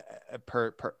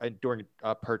per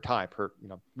time.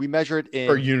 We measure it in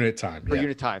per unit time.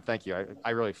 Unit time. Thank you. I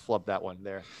really flubbed that one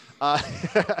there.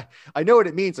 I know what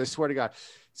it means. I swear to God.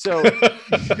 So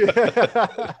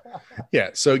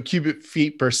yeah. So cubic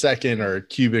feet per second or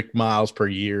cubic miles per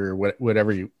year,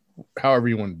 however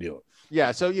you want to do it.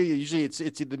 Yeah. So usually it's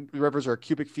the rivers are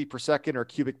cubic feet per second or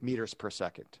cubic meters per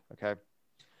second. Okay.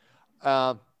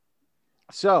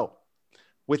 So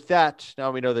with that,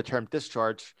 now we know the term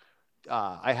discharge.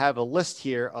 I have a list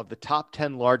here of the top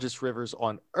 10 largest rivers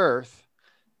on Earth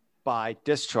by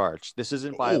discharge. This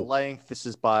isn't by length. This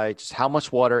is by just how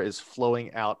much water is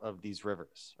flowing out of these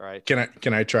rivers. All right.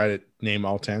 Can I try to name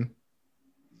all 10?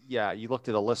 Yeah, you looked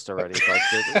at a list already.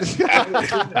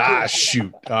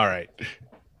 Shoot. All right.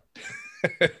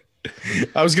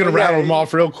 I was going to rattle them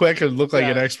off real quick and look like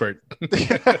an expert.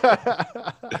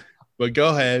 But go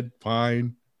ahead.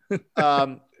 Fine.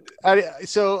 So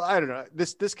I don't know.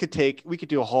 We could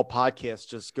do a whole podcast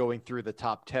just going through the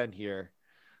top 10 here.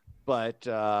 But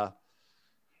how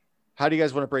do you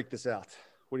guys want to break this out?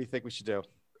 What do you think we should do?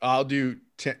 I'll do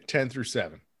 10 through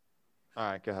 7.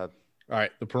 All right, go ahead. All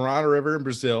right. The Parana River in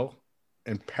Brazil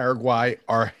and Paraguay,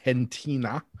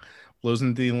 Argentina flows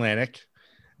into the Atlantic.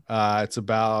 It's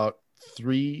about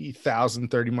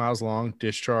 3,030 miles long.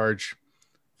 Discharge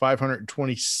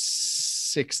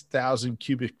 526,000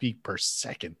 cubic feet per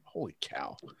second. Holy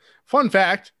cow. Fun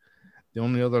fact, the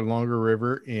only other longer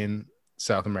river in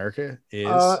South America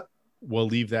is we'll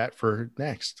leave that for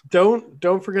next.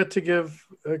 Don't forget to give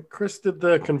Chris did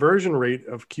the conversion rate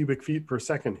of cubic feet per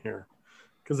second here,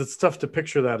 because it's tough to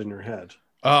picture that in your head.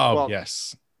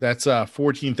 Yes, that's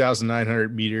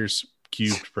 14,900 meters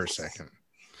cubed per second.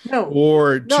 No,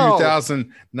 or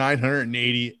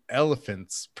 2,980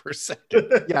 elephants per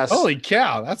second. Yes. Holy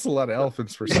cow, that's a lot of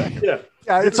elephants per second. Yeah,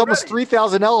 it's almost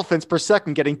 3,000 elephants per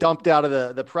second getting dumped out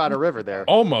of the Prata River there.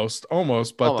 Almost.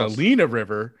 But the Lena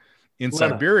River in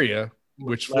Siberia,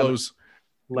 which flows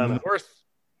north,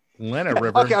 Lena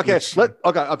River. Okay. I'm sorry.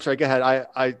 Go ahead.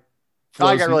 I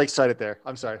got really excited there.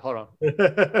 I'm sorry. Hold on.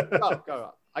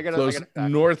 Go. I got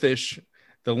northish.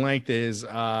 The length is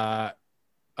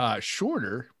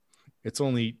shorter. It's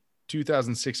only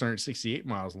 2,668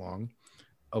 miles long,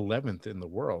 11th in the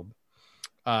world.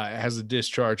 It has a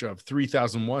discharge of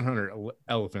 3,100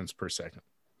 elephants per second.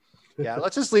 Yeah,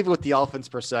 let's just leave it with the elephants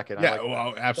per second.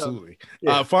 Well, absolutely.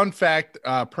 Fun fact,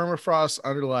 permafrost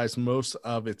underlies most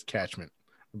of its catchment,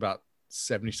 about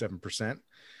 77%.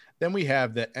 Then we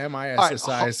have the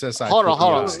MISSI. Hold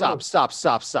on. Stop.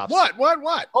 What?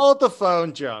 Hold the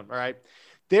phone, Joan. All right.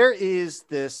 There is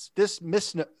there's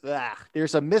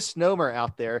a misnomer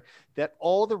out there that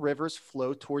all the rivers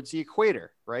flow towards the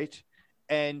equator, right?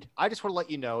 And I just want to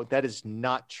let you know that is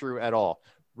not true at all.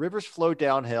 Rivers flow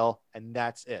downhill, and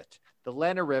that's it. The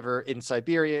Lena River in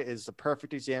Siberia is a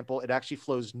perfect example. It actually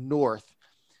flows north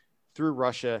through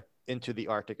Russia into the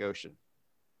Arctic Ocean.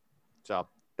 So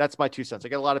that's my 2 cents. I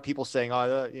get a lot of people saying,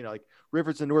 like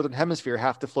rivers in the Northern Hemisphere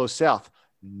have to flow south.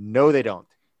 No, they don't.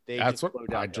 That's what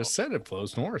I just said. It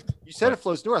flows north. You said it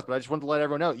flows north, but I just wanted to let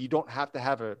everyone know you don't have to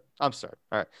have I'm sorry.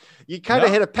 All right. You kind of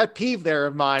hit a pet peeve there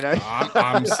of mine.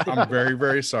 I'm very,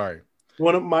 very sorry.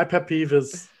 One of my pet peeve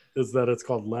is that it's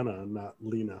called Lena and not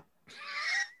Lena.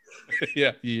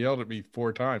 Yeah, you yelled at me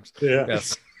 4 times. Yeah.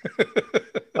 Yes.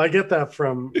 I get that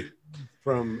from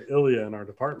Ilya in our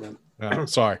department.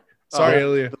 Sorry,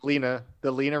 Ilya.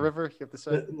 The Lena River, you have to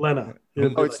say? Lena.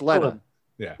 Oh, it's Lena.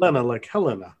 Yeah. Lena, like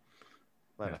Helena.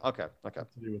 Lena. Okay.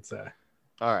 You would say.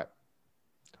 All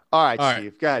right,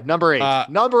 Steve. Go ahead. Number 8.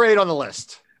 Number 8 on the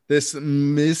list. This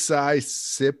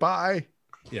Mississippi.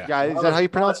 Yeah. Is that how you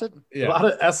pronounce it? Yeah. A lot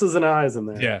of S's and I's in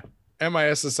there. Yeah.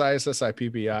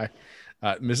 MISSISSIPPI.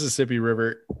 Mississippi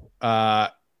River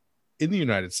in the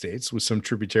United States with some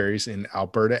tributaries in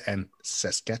Alberta and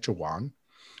Saskatchewan.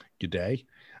 Good day.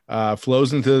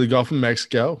 Flows into the Gulf of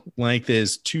Mexico. Length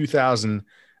is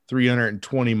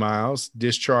 2,320 miles.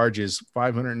 Discharge is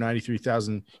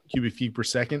 593,000 cubic feet per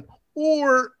second,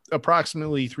 or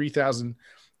approximately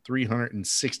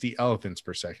 3,360 elephants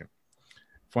per second.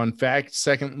 Fun fact,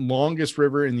 second longest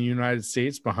river in the United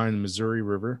States behind the Missouri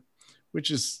River, which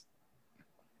is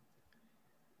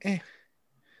What,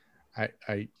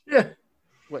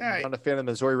 you're not a fan of the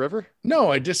Missouri River? No,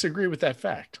 I disagree with that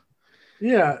fact.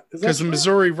 Yeah. Because the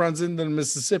Missouri runs into the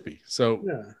Mississippi. So,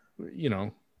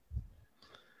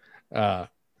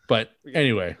 but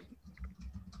anyway,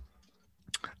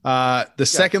 the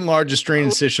second largest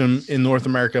drainage system in North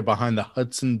America behind the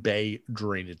Hudson Bay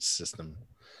drainage system.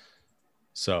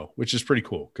 So, which is pretty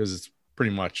cool because it's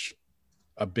pretty much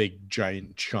a big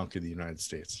giant chunk of the United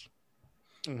States.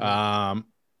 Mm-hmm.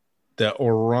 The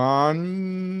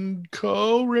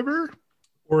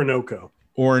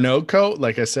Orinoco,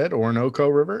 like I said, Orinoco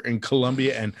River in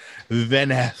Colombia and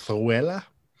Venezuela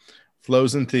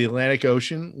flows into the Atlantic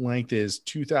Ocean. Length is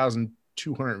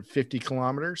 2,250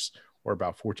 kilometers, or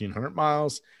about 1,400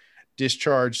 miles.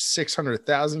 Discharge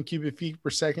 600,000 cubic feet per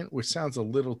second, which sounds a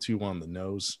little too on the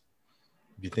nose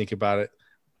if you think about it.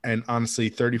 And honestly,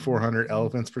 3,400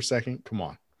 elephants per second. Come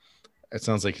on. It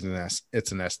sounds like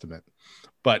it's an estimate.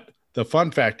 But the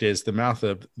fun fact is the mouth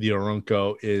of the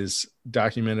Orinoco is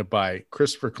documented by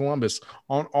Christopher Columbus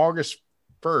on August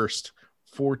 1st,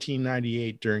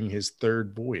 1498, during his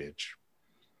third voyage.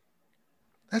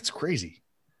 That's crazy.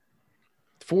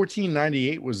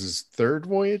 1498 was his third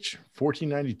voyage.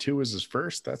 1492 was his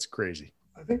first. That's crazy.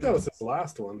 I think that was his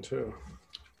last one too.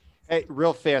 Hey,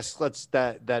 real fast, let's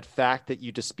that fact that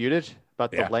you disputed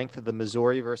about the length of the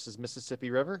Missouri versus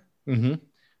Mississippi River. Mm-hmm.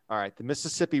 All right, the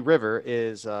Mississippi River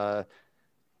is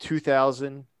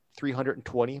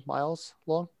 2,320 miles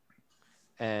long,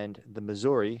 and the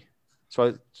Missouri, so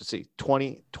let's see,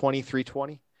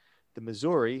 2320. The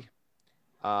Missouri,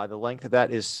 the length of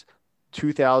that is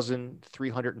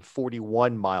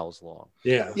 2,341 miles long.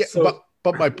 Yeah. So,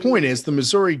 but my point is, the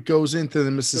Missouri goes into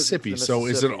the Mississippi. So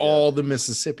is it all the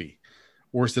Mississippi,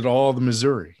 or is it all the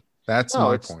Missouri? That's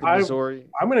my point. Missouri.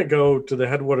 I'm going to go to the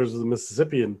headwaters of the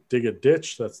Mississippi and dig a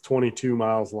ditch that's 22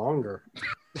 miles longer.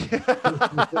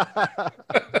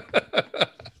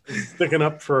 Sticking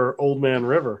up for Old Man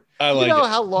River. I like you know it.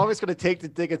 how long it's going to take to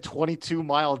dig a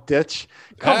 22-mile ditch?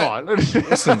 Come on.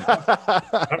 Listen,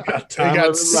 I've got time. they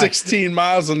got 16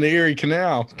 miles on the Erie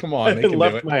Canal. Come on. They I can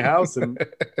left do it. my house in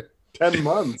 10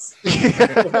 months.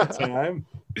 Time.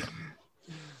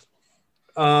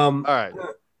 All right.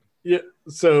 Yeah.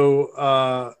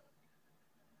 So,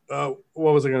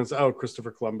 what was I going to say? Oh,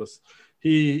 Christopher Columbus.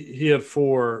 He had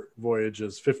 4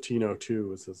 voyages. 1502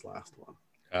 was his last one.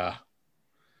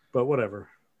 But whatever.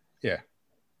 Yeah.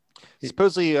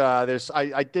 Supposedly,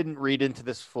 I didn't read into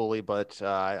this fully, but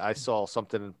I saw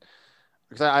something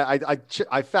because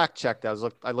I fact checked. I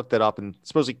looked it up, and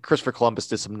supposedly Christopher Columbus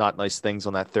did some not nice things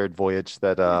on that 3rd voyage.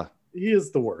 That he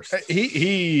is the worst.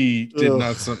 He did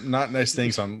not nice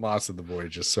things on lots of the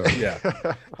voyages. So yeah,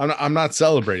 I'm not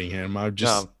celebrating him. I'm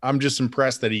just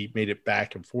impressed that he made it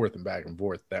back and forth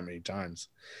that many times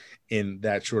in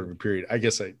that short of a period. I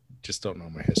guess I just don't know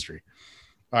my history.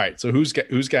 All right, so who's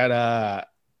got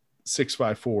 6,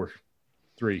 5, 4,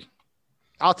 3?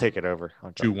 I'll take it over.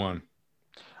 2, 1.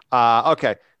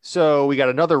 Okay, so we got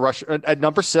another rush at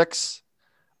number 6.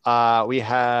 We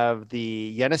have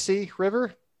the Yenisei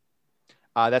River.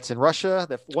 That's in Russia.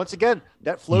 That once again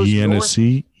that flows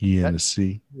Yenisei.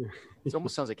 It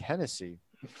almost sounds like Hennessy.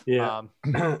 Yeah.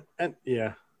 And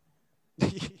yeah.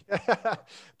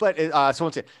 But so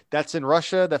once again, that's in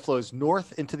Russia. That flows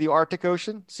north into the Arctic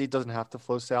Ocean. See, it doesn't have to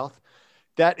flow south.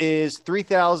 That is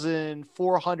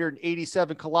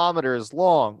 3,487 kilometers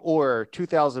long, or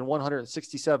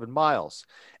 2,167 miles,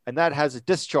 and that has a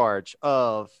discharge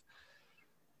of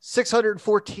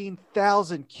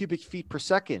 614,000 cubic feet per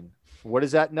second. What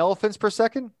is that in elephants per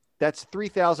second? That's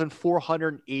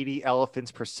 3,480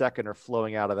 elephants per second are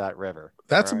flowing out of that river.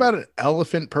 That's about an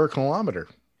elephant per kilometer.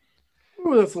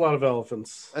 Ooh, that's a lot of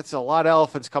elephants. That's a lot of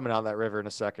elephants coming out of that river in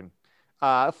a second.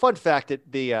 Fun fact: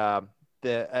 that the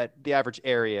average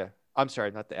area. I'm sorry,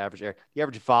 not the average area. The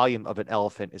average volume of an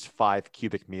elephant is 5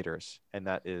 cubic meters, and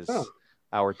that is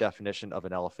our definition of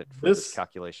an elephant for this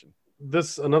calculation.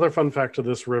 Another fun fact of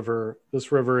this river.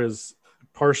 This river is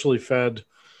partially fed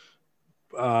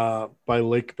by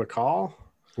Lake Baikal,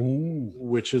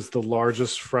 which is the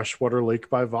largest freshwater lake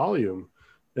by volume,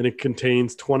 and it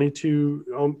contains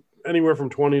anywhere from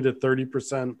 20 to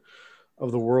 30%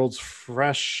 of the world's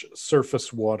fresh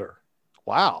surface water.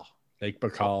 Wow. Lake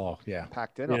Baikal, yeah.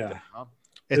 Packed in up there, huh?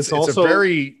 It's also a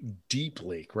very deep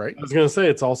lake, right? I was going to say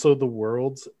it's also the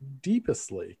world's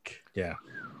deepest lake. Yeah.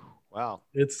 Wow.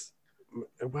 It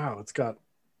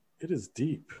is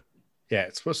deep. Yeah,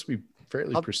 it's supposed to be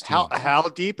fairly pristine. How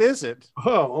deep is it?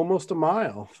 Oh, almost a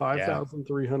mile.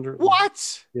 5,300.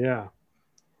 What? Yeah.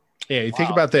 Yeah, you think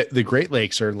about the Great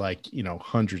Lakes are like,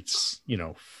 hundreds,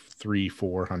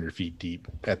 300-400 feet deep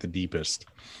at the deepest.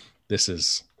 This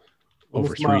is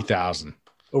over 3,000.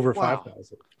 Over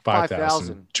 5,000.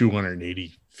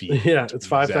 5,280 feet. Yeah, it's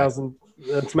 5,000.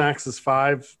 Its max is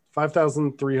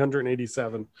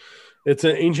 5,387. It's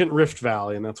an ancient rift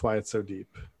valley, and that's why it's so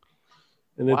deep.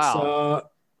 And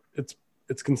it's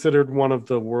considered one of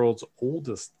the world's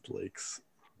oldest lakes.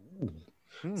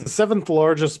 It's the 7th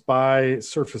largest by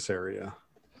surface area.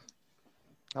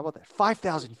 How about that?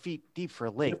 5,000 feet deep for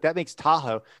a lake. That makes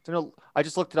Tahoe. I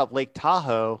just looked it up. Lake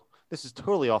Tahoe. This is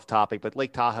totally off topic, but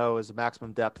Lake Tahoe is a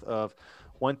maximum depth of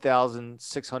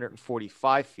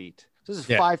 1,645 feet. So this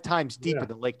is 5 times deeper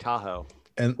than Lake Tahoe.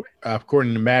 And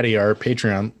according to Maddie, our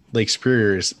Patreon, Lake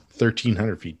Superior is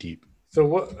 1,300 feet deep. So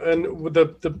what? And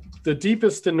the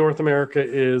deepest in North America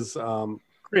is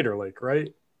Crater Lake,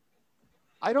 right?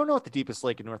 I don't know what the deepest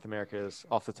lake in North America is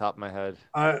off the top of my head.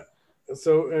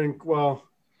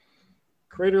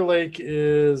 Crater Lake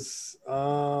is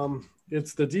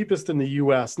it's the deepest in the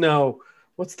U.S. Now,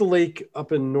 what's the lake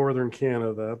up in northern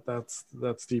Canada? That's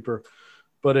deeper,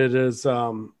 but it is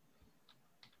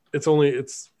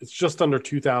it's just under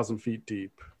 2,000 feet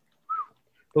deep.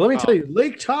 But let me tell you,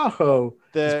 Lake Tahoe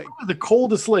is probably the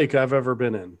coldest lake I've ever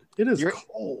been in. It is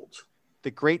cold.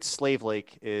 The Great Slave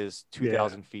Lake is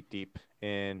 2,000 feet deep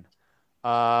in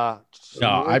No,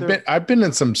 I've been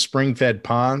in some spring-fed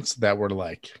ponds that were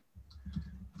like.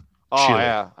 Oh chilly.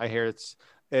 yeah, I hear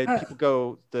people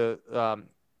go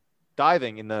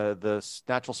diving in the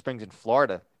natural springs in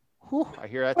Florida. Whew, I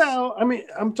hear that. Well, I mean,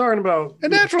 I'm talking about A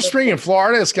natural spring in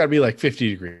Florida, it's got to be like 50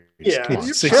 degrees. Yeah, Come on,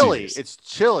 it's 60 chilly. degrees. It's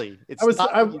chilly. It's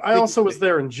I also was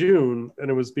there in June, and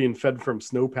it was being fed from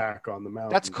snowpack on the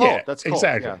mountain. That's cold. Yeah, That's cold.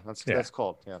 exactly. Yeah, Yeah. that's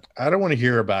cold. Yeah. I don't want to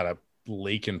hear about a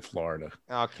lake in Florida.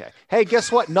 Okay. Hey,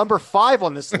 guess what? Number 5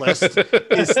 on this list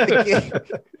is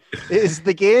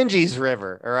the Ganges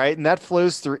River. All right, and that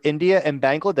flows through India and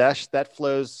Bangladesh. That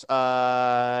flows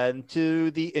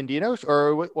into the Indian Ocean,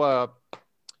 or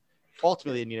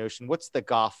ultimately the Indian Ocean. What's the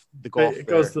Gulf? The Gulf. It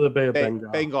goes to the Bay of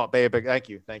Bengal. Bay of Bengal. Thank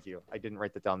you. I didn't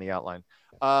write that down in the outline.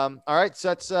 All right, so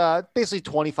that's basically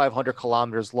 2,500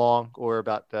 kilometers long, or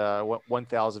about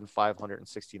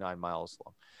 1,569 miles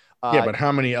long. Yeah, but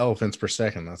how many elephants per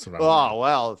second? That's what I'm. Oh,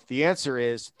 well, the answer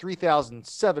is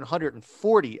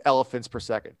 3,740 elephants per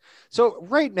second. So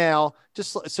right now,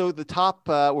 the top,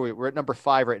 we're at number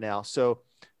 5 right now. So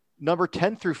number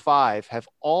 10 through 5 have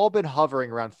all been hovering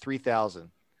around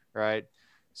 3,000, right?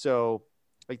 So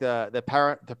like the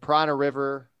Parana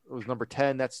River was number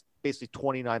 10. That's basically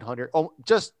 2,900. Oh,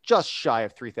 just shy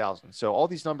of 3,000. So all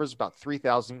these numbers about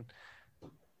 3,000.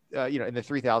 In the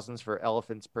 3,000s for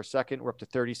elephants per second. We're up to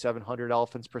 3,700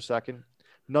 elephants per second.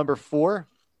 Number 4.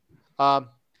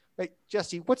 Hey,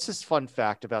 Jesse, what's this fun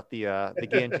fact about the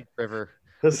Ganges River?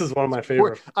 This is one of my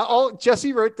favorite.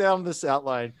 Jesse wrote down this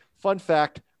outline. Fun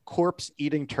fact: corpse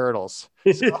eating turtles.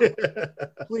 So,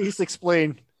 please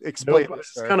explain. Nope, I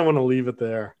just kind of want to leave it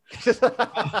there.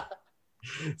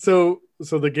 So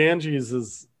the Ganges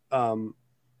is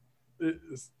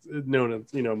known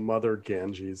as Mother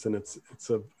Ganges, and it's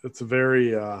a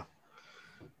very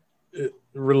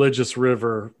religious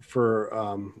river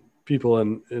for people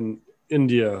in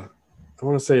India. I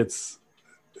want to say it's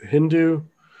Hindu.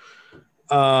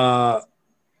 So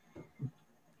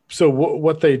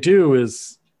what they do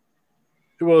is,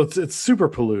 it's super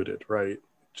polluted, right?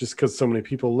 Just because so many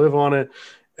people live on it,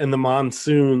 and the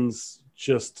monsoons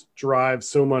just drive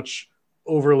so much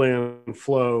overland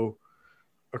flow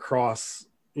across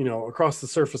the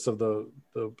surface of the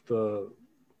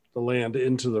land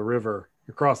into the river,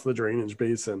 across the drainage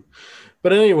basin.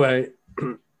 But anyway,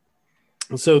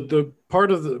 so the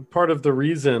part of the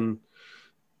reason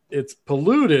it's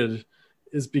polluted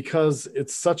is because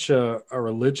it's such a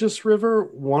religious river.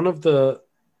 One of the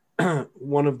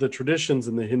traditions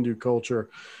in the Hindu culture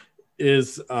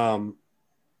is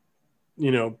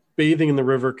bathing in the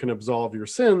river can absolve your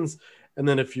sins, and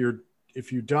then if you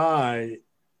die,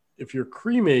 if you're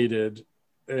cremated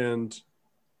and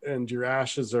your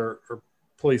ashes are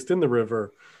placed in the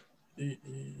river,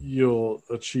 you'll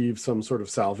achieve some sort of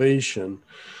salvation.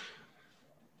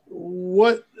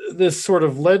 What this sort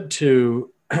of led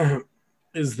to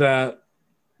is that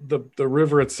the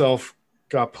river itself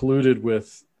got polluted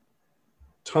with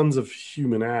tons of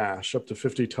human ash, up to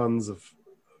 50 tons of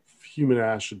human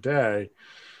ash a day.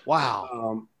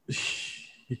 Wow.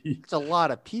 It's a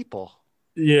lot of people.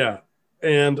 Yeah.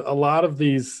 And a lot of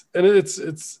these, and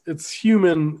it's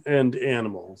human and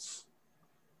animals.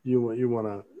 You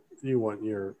want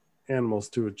your animals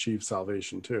to achieve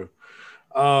salvation too.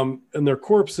 And their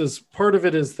corpses, part of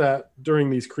it is that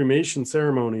during these cremation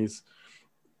ceremonies,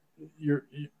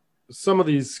 some of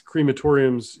these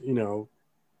crematoriums,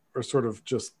 are sort of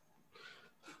just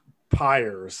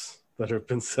pyres that have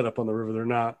been set up on the river. They're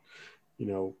not,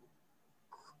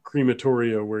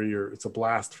 crematoria where it's a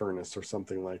blast furnace or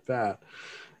something like that.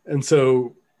 And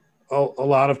so a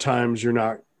lot of times you're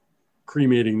not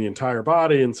cremating the entire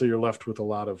body, and so you're left with a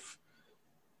lot of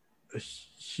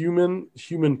human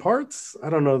parts. I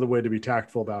don't know the way to be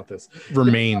tactful about this.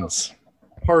 Remains.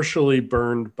 Partially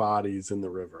burned bodies in the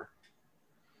river.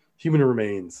 Human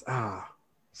remains.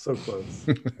 So close.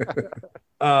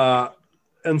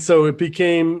 And so it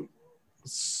became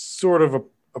sort of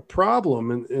a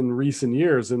problem in recent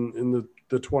years, in the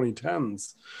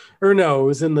 2010s, or no, it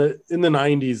was in the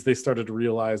 90s. They started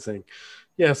realizing,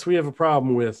 yes, we have a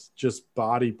problem with just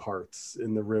body parts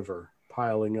in the river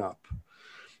piling up.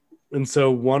 And so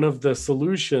one of the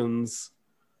solutions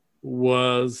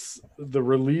was the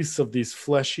release of these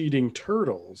flesh-eating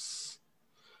turtles.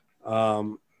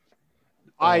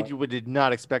 I did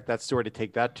not expect that story to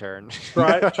take that turn.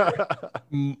 Right.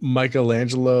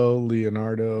 Michelangelo,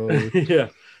 Leonardo. Yeah.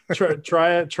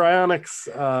 Trionyx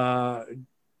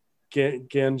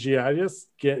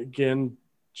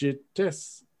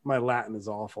gangitis. My Latin is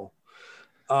awful.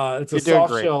 It's a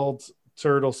soft-shelled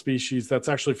turtle species that's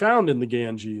actually found in the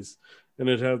Ganges, and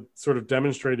it had sort of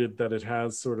demonstrated that it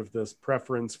has sort of this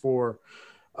preference for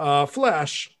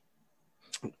flesh.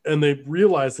 And they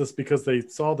realized this because they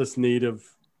saw this native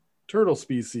turtle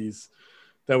species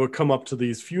that would come up to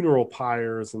these funeral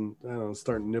pyres and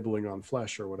start nibbling on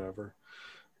flesh or whatever.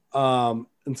 And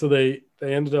so they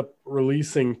ended up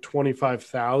releasing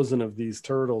 25,000 of these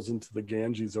turtles into the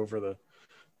Ganges over the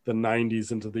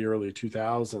 90s into the early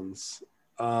 2000s.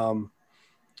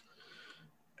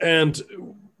 And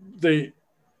they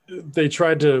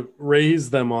tried to raise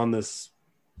them on this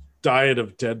diet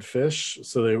of dead fish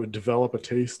so they would develop a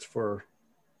taste for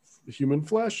human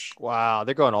flesh. Wow,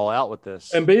 they're going all out with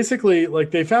this. And basically,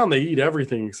 like, they found they eat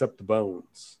everything except the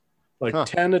bones. Like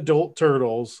 10 adult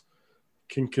turtles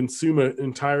can consume an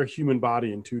entire human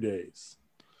body in 2 days.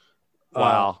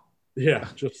 Wow. Yeah,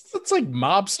 it's like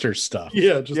mobster stuff.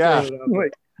 Yeah,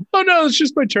 like, oh no, it's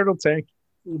just my turtle tank.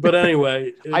 But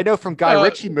anyway, I know from Guy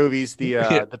Ritchie movies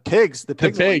the pigs,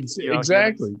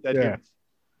 exactly. Yeah.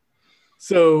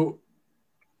 So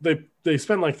they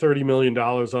spent like $30 million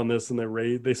on this, and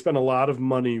they spent a lot of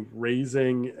money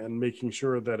raising and making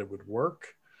sure that it would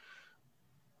work.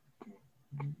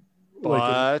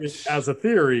 But as a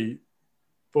theory,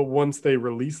 but once they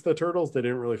released the turtles, they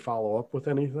didn't really follow up with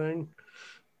anything.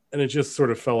 And it just sort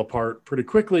of fell apart pretty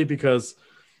quickly because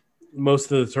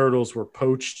most of the turtles were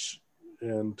poached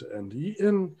and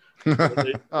eaten, or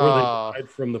they died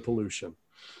from the pollution.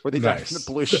 Died from the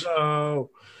pollution. So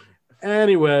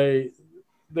anyway,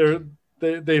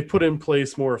 they've put in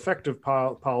place more effective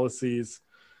policies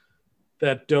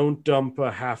that don't dump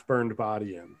a half-burned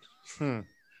body in.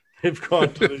 They've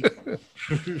gone to the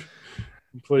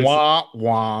places. Wah,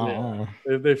 wah.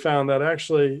 Yeah. They found that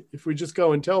actually, if we just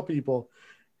go and tell people,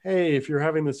 hey, if you're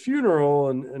having this funeral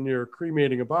and you're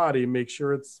cremating a body, make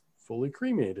sure it's fully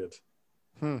cremated.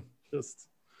 Just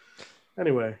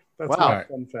anyway, that's my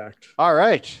fun fact. All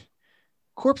right.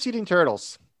 Corpse eating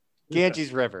turtles,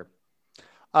 Ganges River.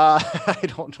 I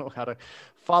don't know how to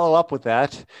follow up with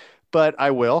that, but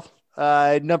I will.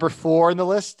 Number 4 on the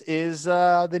list is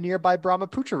the nearby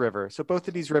Brahmaputra River. So both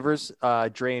of these rivers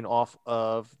drain off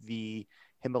of the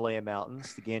Himalaya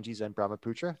mountains, the Ganges and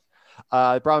Brahmaputra.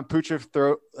 Brahmaputra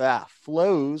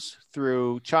flows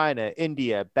through China,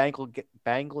 India,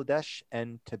 Bangladesh,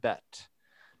 and Tibet.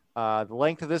 The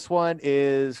length of this one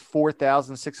is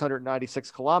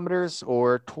 4,696 kilometers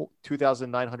or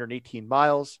 2,918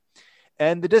 miles.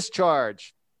 And the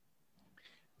discharge,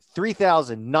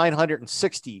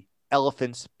 3,960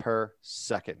 elephants per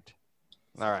second.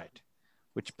 All right.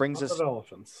 Which brings us a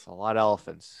lot of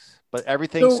elephants. But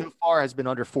everything so far has been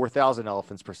under 4,000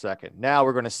 elephants per second. Now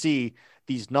we're going to see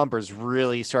these numbers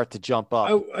really start to jump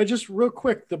up. I just real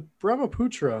quick, the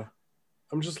Brahmaputra,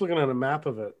 I'm just looking at a map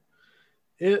of it.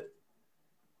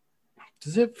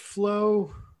 Does it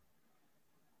flow?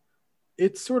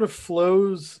 It sort of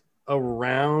flows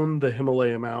around the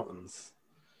Himalaya mountains.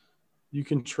 You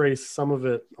can trace some of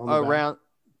it on around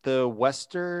the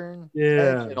western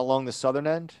edge and along the southern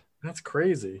end. That's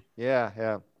crazy.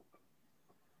 Yeah.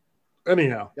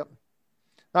 Anyhow. Yep.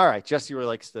 All right. Jesse really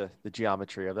likes the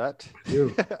geometry of that.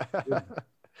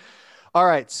 All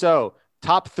right. So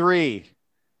top 3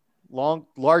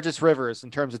 largest rivers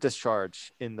in terms of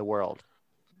discharge in the world.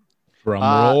 Drum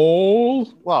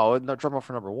roll. Well, no drum roll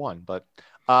for number 1, but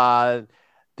the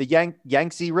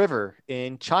Yangtze River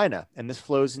in China, and this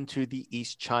flows into the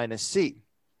East China Sea.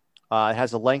 It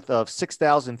has a length of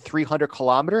 6,300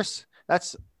 kilometers.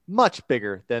 That's much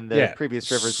bigger than the previous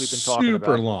rivers we've been talking about.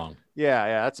 Super long.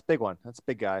 Yeah, that's a big one. That's a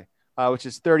big guy, which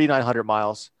is 3,900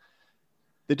 miles.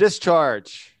 The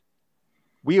discharge,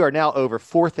 we are now over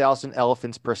 4,000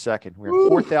 elephants per second. We're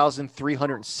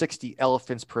 4,360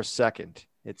 elephants per second.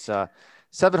 It's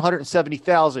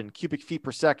 770,000 cubic feet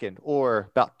per second, or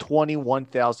about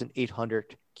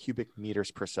 21,800 cubic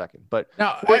meters per second. But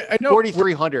now I know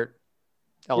 4,300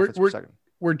 elephants per second.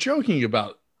 We're joking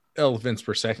about elephants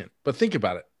per second, but think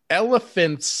about it.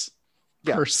 Elephants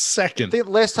per second. The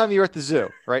last time you were at the zoo,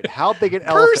 right? How big an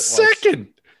elephant per second?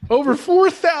 Over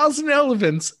 4,000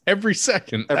 elephants every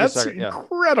second. That's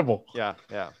incredible. Yeah.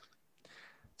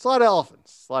 It's a lot of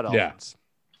elephants.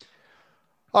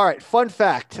 All right. Fun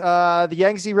fact. The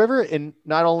Yangtze River,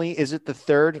 not only is it the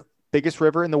 3rd biggest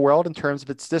river in the world in terms of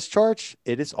its discharge,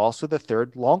 it is also the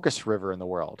 3rd longest river in the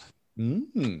world.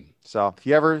 So if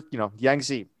you ever,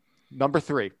 Yangtze, number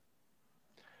 3.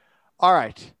 All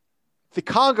right. The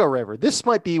Congo River. This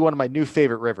might be one of my new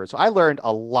favorite rivers. I learned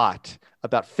a lot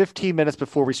about 15 minutes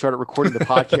before we started recording the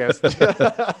podcast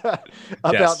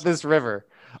about this river.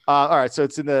 All right. So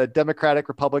it's in the Democratic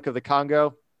Republic of the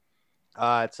Congo.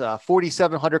 It's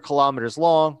 4,700 kilometers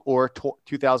long, or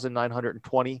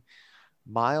 2,920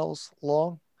 miles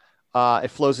long. It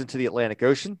flows into the Atlantic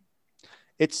Ocean.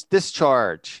 Its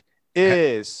discharge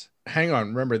is. Hang on.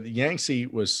 Remember, the Yangtze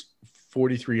was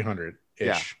 4,300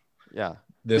 ish. Yeah.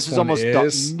 This is one almost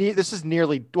is. This is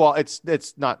nearly. Well,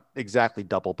 it's not exactly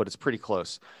double, but it's pretty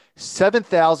close.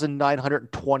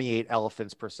 7,928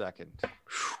 elephants per second.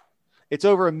 It's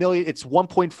over a million. It's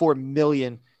 1.4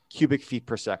 million cubic feet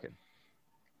per second.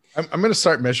 I'm going to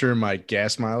start measuring my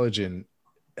gas mileage in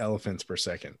elephants per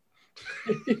second.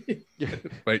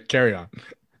 But carry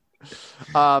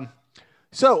on.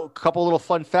 So a couple little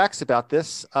fun facts about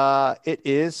this. It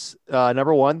is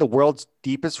number one, the world's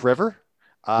deepest river.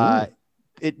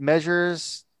 It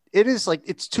measures.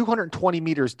 It's 220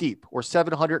 meters deep, or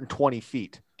 720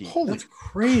 feet deep. Holy That's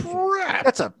crazy! crap!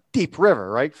 That's a deep river,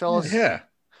 right, fellas? Yeah.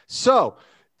 So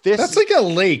that's like a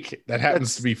lake that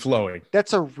happens to be flowing.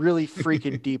 That's a really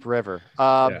freaking deep river.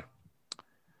 Yeah.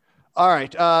 All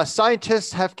right.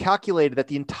 Scientists have calculated that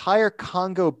the entire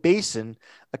Congo Basin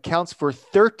accounts for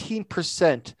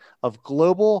 13% of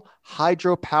global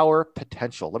hydropower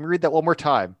potential. Let me read that one more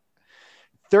time.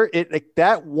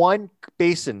 That one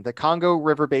basin, the Congo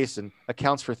River Basin,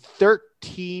 accounts for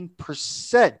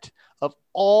 13% of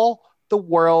all the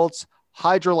world's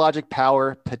hydrologic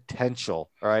power potential.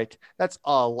 All right. That's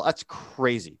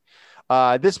crazy.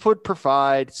 This would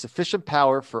provide sufficient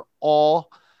power for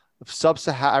all of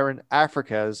sub-Saharan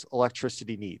Africa's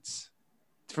electricity needs.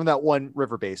 It's from that one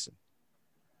river basin.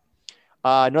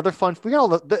 Another fun,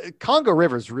 the Congo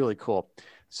River is really cool.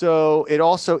 So it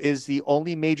also is the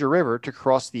only major river to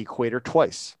cross the equator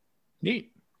twice.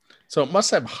 Neat. So it must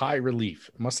have high relief.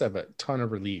 It must have a ton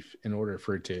of relief in order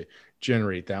for it to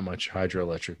generate that much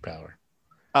hydroelectric power.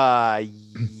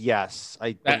 Yes.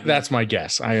 That's my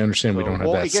guess. I understand we don't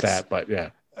have that stat, but yeah.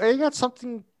 I got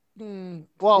something.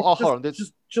 Hold on.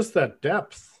 Just that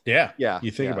depth. Yeah. Yeah.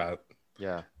 You think about it.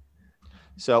 Yeah.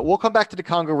 So we'll come back to the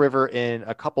Congo River in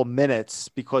a couple minutes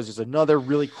because there's another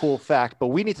really cool fact, but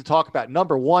we need to talk about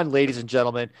number one, ladies and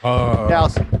gentlemen. Now,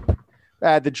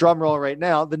 the drum roll right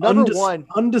now. The number one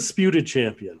undisputed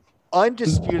champion.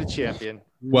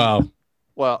 Wow.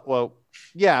 Well,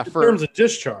 yeah. In terms of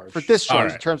discharge. In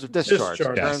terms of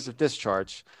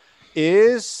discharge,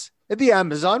 is the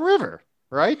Amazon River,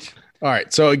 right? All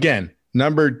right. So again,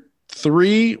 number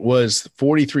 3 was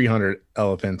 4,300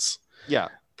 elephants. Yeah.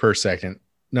 Per second.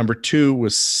 Number 2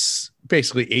 was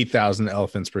basically 8,000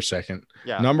 elephants per second.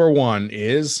 Yeah. Number 1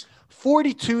 is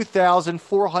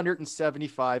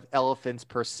 42,475 elephants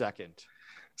per second.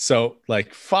 So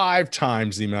like 5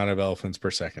 times the amount of elephants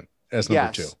per second as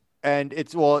number 2. And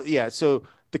so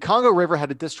the Congo River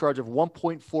had a discharge of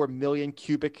 1.4 million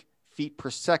cubic feet per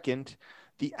second.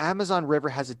 The Amazon River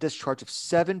has a discharge of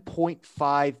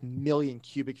 7.5 million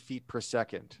cubic feet per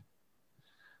second.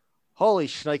 Holy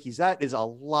shnikes, that is a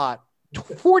lot.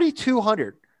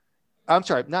 4,200. I'm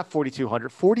sorry, not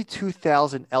 4,200.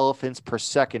 42,000 elephants per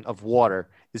second of water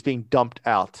is being dumped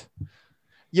out.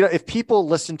 You know, if people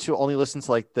only listen to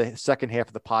like the second half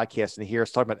of the podcast and they hear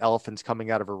us talking about elephants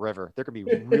coming out of a river, they're going to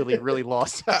be really, really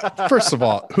lost. First of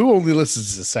all, who only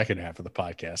listens to the second half of the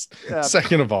podcast?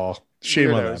 Second of all,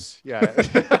 shame on them. Yeah.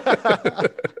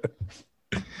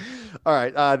 All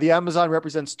right. The Amazon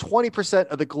represents 20%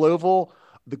 of the global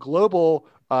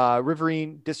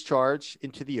riverine discharge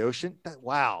into the ocean.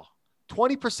 Wow.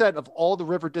 20% of all the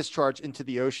river discharge into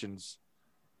the oceans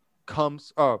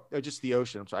just the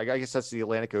ocean. I'm sorry. I guess that's the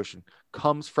Atlantic Ocean,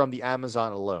 comes from the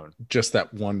Amazon alone. Just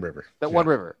that one river. One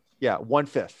river. Yeah.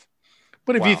 1/5.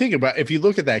 But if you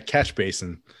look at that catch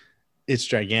basin, it's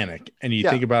gigantic. And you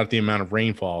think about the amount of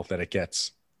rainfall that it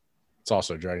gets, it's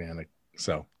also gigantic.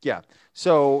 So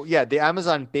the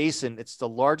Amazon basin, it's the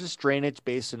largest drainage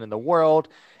basin in the world.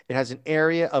 It has an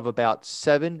area of about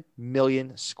 7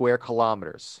 million square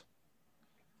kilometers,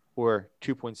 or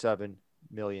 2.7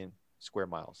 million square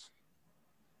miles.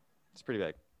 It's pretty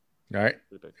big. All right.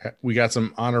 We got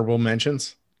some honorable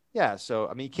mentions. Yeah. So,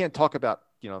 I mean, you can't talk about,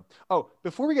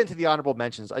 before we get into the honorable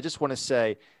mentions, I just want to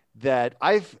say that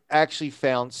I've actually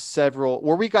found several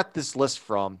where we got this list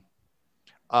from.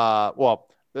 I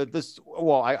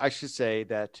should say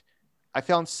that I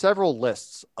found several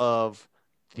lists of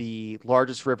the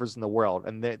largest rivers in the world,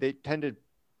 and they tend to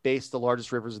base the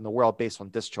largest rivers in the world based on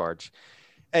discharge.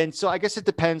 And so I guess it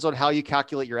depends on how you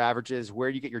calculate your averages, where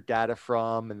you get your data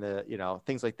from, and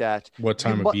things like that. What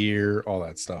time of year, all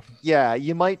that stuff. Yeah,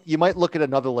 you might look at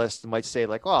another list and might say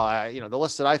like, the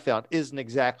list that I found isn't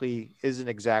exactly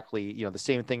the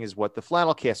same thing as what the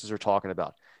flannel casters are talking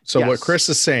about. So what Chris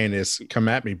is saying is, come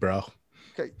at me, bro.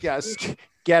 Yes,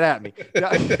 get at me.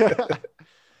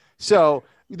 So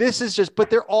This is just, but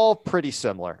they're all pretty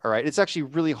similar. All right. It's actually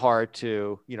really hard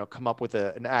to, come up with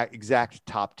an exact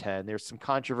top 10. There's some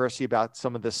controversy about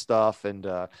some of this stuff. And,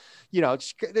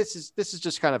 this is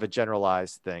just kind of a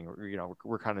generalized thing,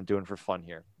 we're kind of doing for fun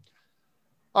here.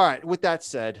 All right. With that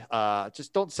said,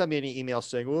 just don't send me any emails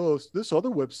saying, "Oh, this other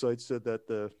website said that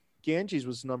the Ganges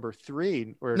was number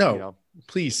 3." Or no,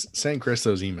 please send Chris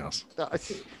those emails.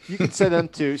 You can send them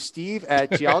to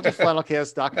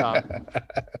steve@geologyflannelcast.com.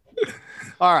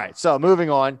 All right. So moving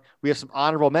on, we have some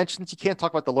honorable mentions. You can't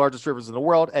talk about the largest rivers in the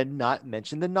world and not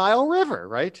mention the Nile River,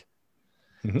 right?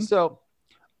 Mm-hmm. So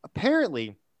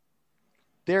apparently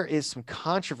there is some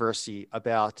controversy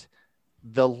about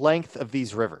the length of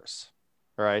these rivers.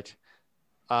 All right.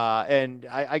 And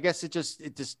I guess it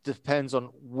just depends on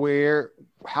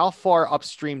how far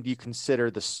upstream do you consider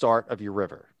the start of your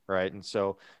river, right? And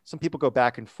so some people go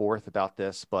back and forth about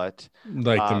this, but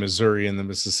like the Missouri and the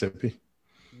Mississippi.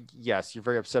 Yes, you're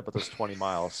very upset about those 20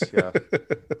 miles. Yeah.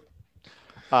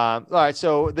 All right,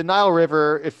 so the Nile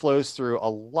River, it flows through a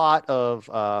lot of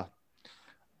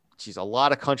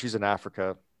countries in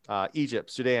Africa: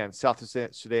 Egypt, Sudan, South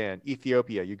Sudan,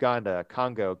 Ethiopia, Uganda,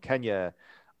 Congo, Kenya.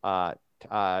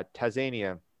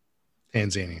 Tanzania.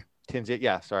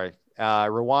 Yeah, sorry.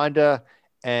 Rwanda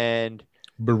and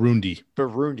Burundi.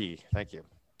 Thank you.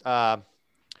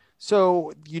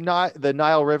 So the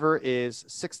Nile River is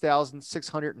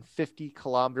 6,650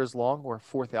 kilometers long, or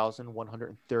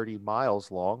 4,130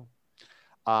 miles long.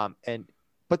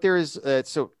 But there is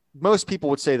so most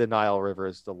people would say the Nile River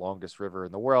is the longest river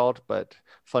in the world. But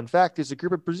fun fact, there's a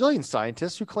group of Brazilian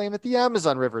scientists who claim that the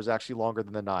Amazon River is actually longer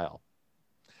than the Nile.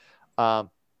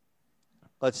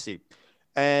 Let's see.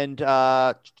 And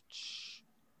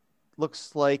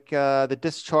looks like the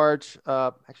discharge,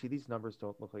 actually these numbers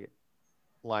don't look like it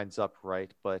lines up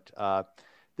right, but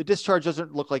the discharge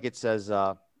doesn't look like it says,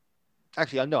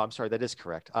 actually, no, I'm sorry, that is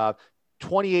correct.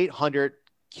 2,800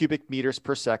 cubic meters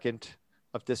per second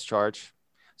of discharge.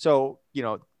 So,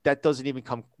 that doesn't even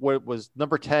come, what was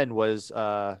number 10 was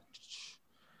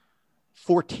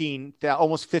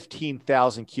almost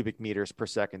 15,000 cubic meters per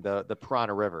second, the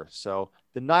Parana River. So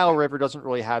the Nile River doesn't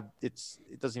really have it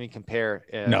doesn't even compare.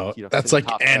 No, that's like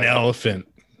an elephant.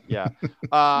 Yeah.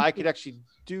 I could actually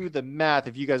do the math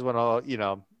if you guys want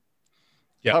to,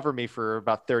 cover me for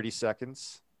about 30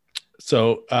 seconds.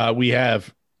 So we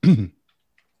have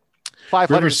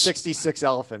 566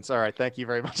 elephants. All right. Thank you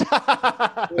very much.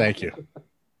 Thank you.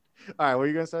 All right. What are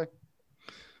you going to say?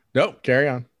 Nope. Carry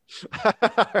on. All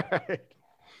right.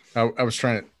 I was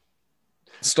trying to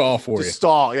stall for you.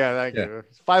 Stall. Yeah. Thank you.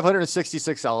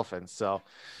 566 elephants. So,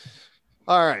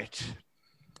 all right.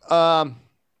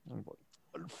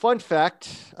 Fun fact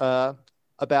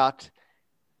about,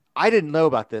 I didn't know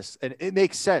about this, and it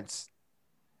makes sense,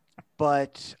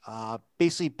 but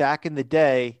basically back in the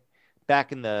day,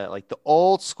 back in the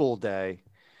old school day,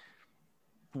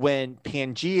 when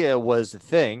Pangea was the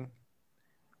thing,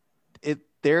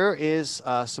 there is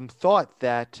some thought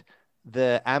that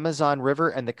the Amazon River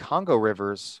and the Congo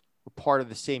rivers were part of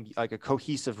the same, like a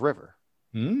cohesive river.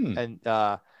 And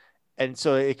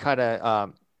so it kind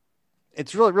of,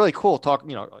 it's really, really cool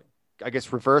talking, I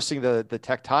guess reversing the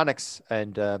tectonics.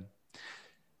 And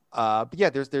but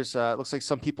yeah, there's looks like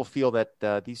some people feel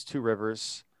that these two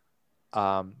rivers,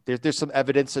 there's some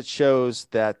evidence that shows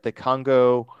that the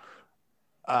Congo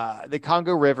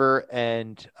River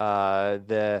and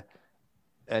the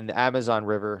Amazon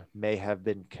River may have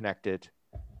been connected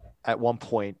at one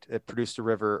point. It produced a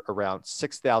river around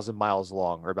 6,000 miles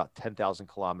long, or about 10,000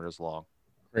 kilometers long.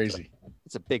 Crazy.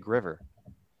 It's a big river.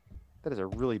 That is a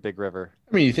really big river.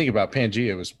 I mean, you think about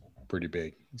Pangea was pretty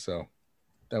big, so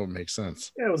that would make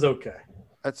sense. Yeah, it was okay.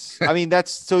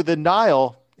 So the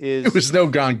Nile is. It was no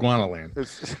Gondwanaland.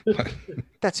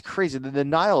 That's crazy. The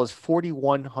Nile is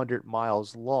 4,100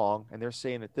 miles long, and they're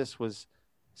saying that this was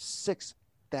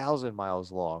 6,000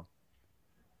 miles long.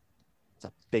 It's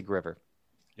a big river.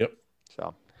 Yep.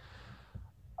 So,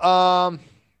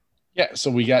 yeah. So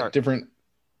we got different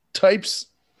types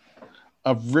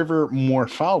of river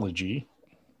morphology,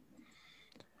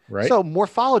 right? So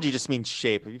morphology just means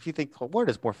shape. If you think, what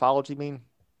does morphology mean?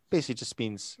 Basically, just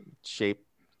means shape.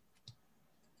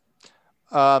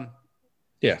 Yeah.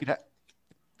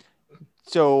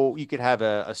 So you could have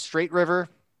a straight river.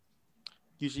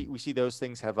 Usually we see those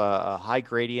things have a high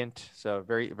gradient, so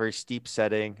very, very steep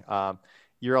setting.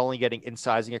 You're only getting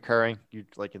incising occurring. You're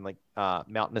like in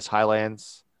mountainous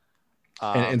highlands.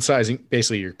 And incising,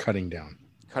 basically you're cutting down.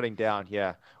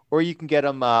 Yeah. Or you can get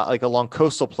them like along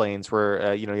coastal plains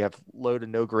where, you have low to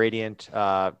no gradient.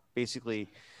 Basically,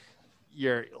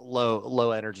 you're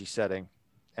low energy setting,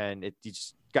 and you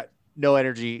just got no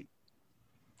energy,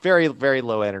 very, very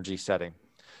low energy setting.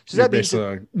 So You're that means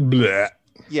basically like, bleh.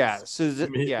 yeah. So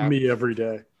me every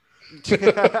day.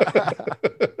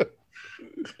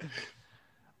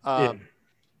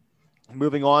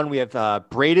 Moving on, we have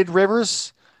braided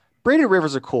rivers. Braided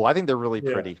rivers are cool. I think they're really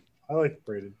pretty. I like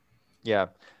braided. Yeah.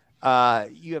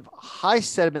 You have high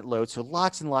sediment load, so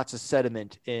lots and lots of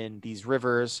sediment in these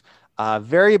rivers.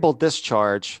 Variable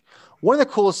discharge. One of the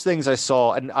coolest things I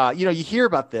saw, and you hear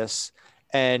about this,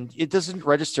 and it doesn't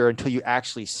register until you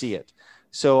actually see it.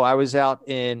 So I was out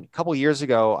a couple of years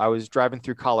ago. I was driving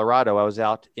through Colorado. I was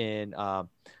out in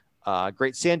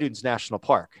Great Sand Dunes National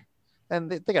Park,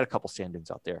 and they got a couple sand dunes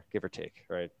out there, give or take.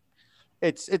 Right?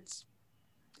 It's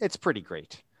pretty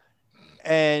great.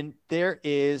 And there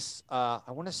is, I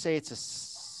want to say it's a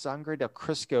Sangre de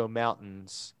Crisco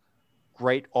Mountains,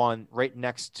 right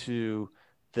next to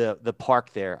the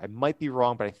park there. I might be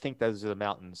wrong, but I think those are the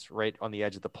mountains right on the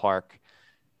edge of the park.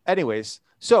 Anyways,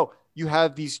 so you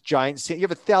have these giant you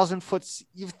have 1,000 foot.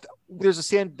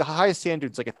 The highest sand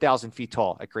dune's like 1,000 feet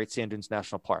tall at Great Sand Dunes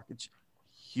National Park. It's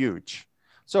huge.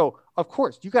 So of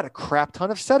course you got a crap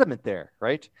ton of sediment there,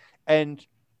 right? And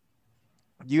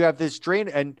you have this drain,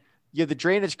 and you have the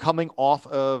drainage coming off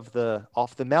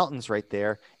the mountains right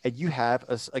there, and you have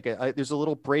there's a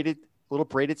little braided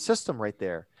system right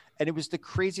there. And it was the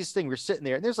craziest thing. We're sitting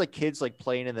there, and there's like kids like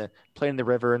playing in the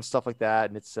river and stuff like that,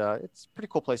 and it's a pretty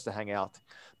cool place to hang out.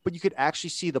 But you could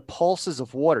actually see the pulses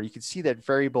of water. You could see that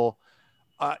variable.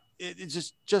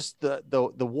 It's just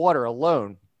the water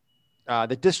alone.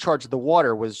 The discharge of the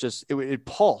water was just it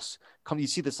pulse. You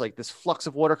see this flux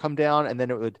of water come down, and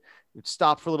then it would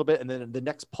stop for a little bit, and then the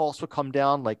next pulse would come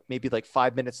down maybe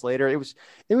 5 minutes later. It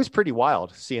was pretty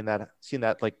wild seeing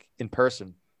that like in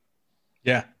person.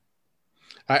 Yeah.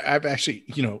 I've actually,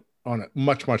 on a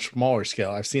much, much smaller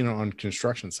scale, I've seen it on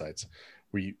construction sites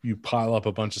where you pile up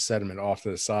a bunch of sediment off to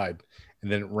the side,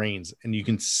 and then it rains, and you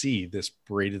can see this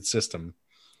braided system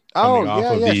coming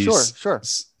off of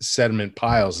these sediment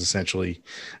piles, essentially.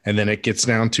 And then it gets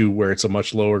down to where it's a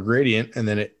much lower gradient, and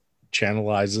then it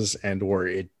channelizes or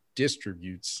it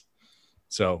distributes.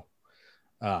 So,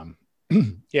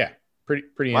 yeah.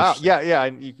 Pretty wow. interesting. Yeah.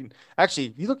 And you can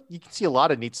actually, you can see a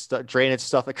lot of neat drainage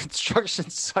stuff at construction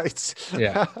sites.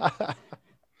 Yeah.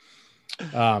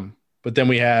 But then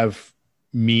we have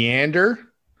meander,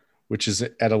 which is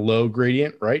at a low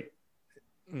gradient, right?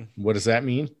 What does that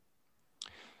mean?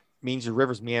 Means your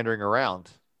river's meandering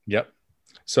around. Yep.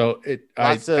 So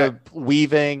lots of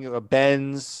weaving,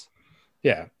 bends.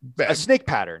 Yeah. A snake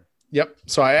pattern. Yep.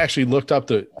 So I actually looked up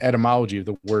the etymology of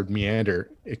the word meander.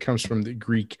 It comes from the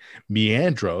Greek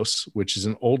meandros, which is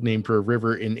an old name for a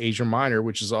river in Asia Minor,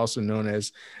 which is also known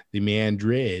as the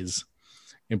meandres.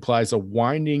 Implies a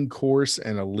winding course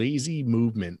and a lazy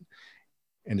movement,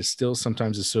 and is still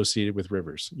sometimes associated with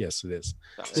rivers. Yes, it is.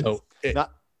 So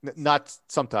not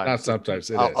sometimes. Not sometimes.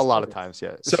 A lot of times,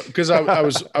 yeah. So because I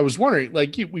was wondering,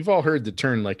 we've all heard the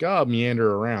term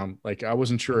meander around. I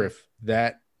wasn't sure if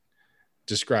that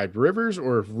described rivers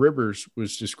or if rivers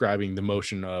was describing the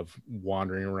motion of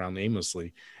wandering around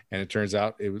aimlessly. And it turns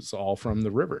out it was all from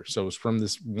the river. So it was from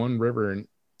this one river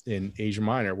in Asia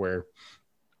Minor where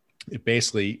it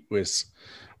basically was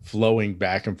flowing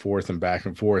back and forth.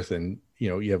 And,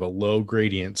 you have a low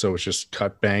gradient. So it's just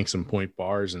cut banks and point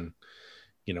bars and,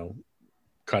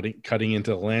 cutting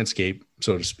into the landscape,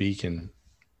 so to speak. And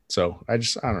so I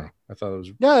don't know. I thought it was.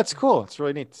 Yeah, that's cool. It's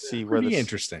really neat to see where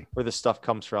this stuff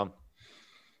comes from.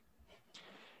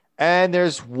 And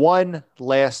there's one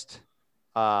last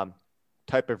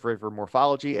type of river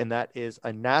morphology, and that is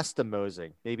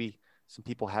anastomosing. Maybe some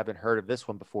people haven't heard of this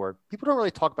one before. People don't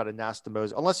really talk about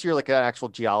anastomosing unless you're an actual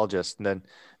geologist, and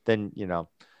then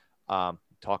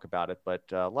talk about it. But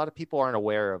a lot of people aren't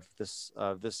aware of this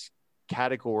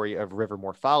category of river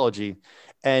morphology.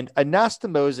 And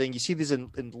anastomosing, you see these in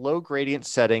low gradient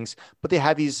settings, but they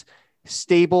have these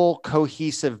stable,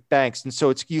 cohesive banks, and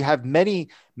so you have many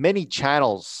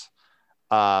channels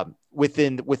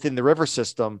within the river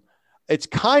system. It's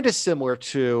kind of similar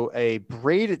to a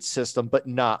braided system, but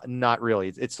not really.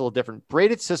 It's a little different.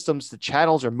 Braided systems, the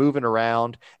channels are moving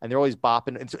around and they're always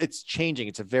bopping. And so it's changing.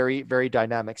 It's a very, very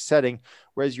dynamic setting.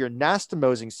 Whereas your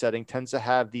anastomosing setting tends to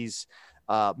have these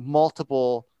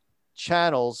multiple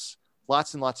channels,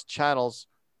 lots and lots of channels,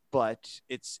 but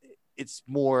it's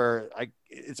more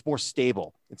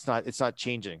stable. It's not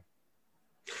changing.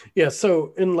 Yeah.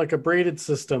 So in a braided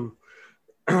system,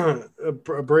 the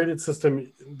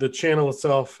channel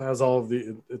itself has all of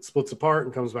it splits apart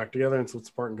and comes back together, and splits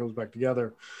apart and comes back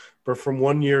together. But from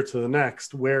one year to the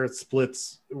next, where it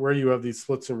splits, where you have these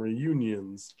splits and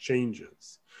reunions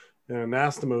changes. and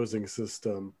anastomosing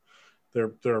system,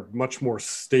 they're much more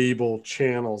stable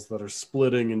channels that are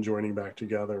splitting and joining back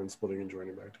together and splitting and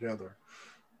joining back together.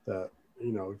 That,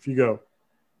 if you go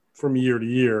from year to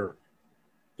year,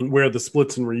 where the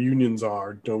splits and reunions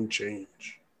don't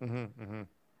change.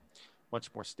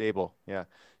 Much more stable. Yeah.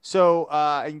 So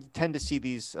I tend to see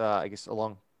these, I guess,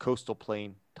 along coastal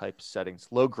plain type settings,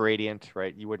 low gradient,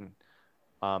 right? You wouldn't,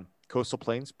 coastal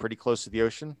plains, pretty close to the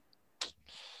ocean.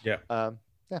 Yeah.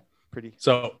 Pretty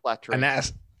so flat terrain.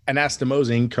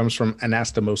 Anastomosing comes from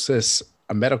anastomosis,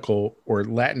 a medical or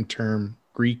Latin term,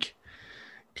 Greek,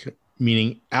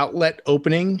 meaning outlet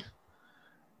opening,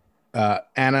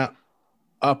 ana,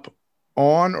 up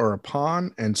on or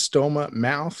upon, and stoma,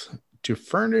 mouth, to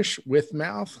furnish with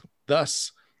mouth.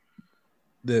 Thus,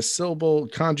 the syllable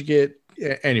conjugate.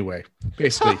 Anyway,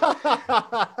 basically,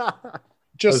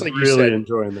 just like you said,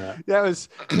 enjoying that. That was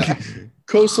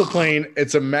coastal plain.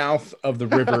 It's a mouth of the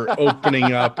river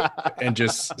opening up and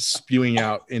just spewing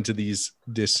out into these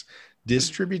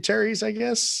distributaries, I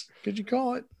guess. Could you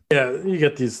call it? Yeah, you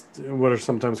get these what are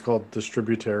sometimes called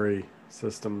distributary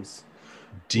systems.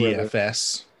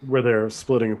 DFS, where they're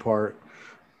splitting apart.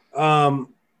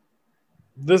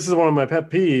 This is one of my pet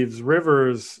peeves.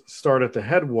 Rivers start at the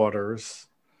headwaters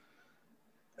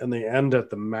and they end at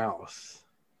the mouth.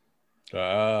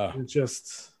 It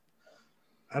just,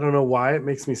 I don't know why it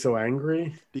makes me so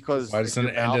angry. Because why doesn't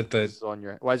it end at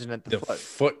the why isn't it the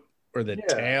foot or the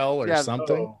tail or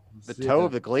something? The toe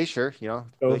of the glacier, toe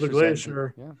of the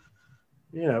glacier.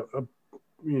 Yeah.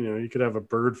 You could have a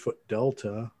bird foot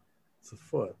delta. It's a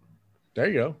foot. There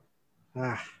you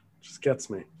go. Just gets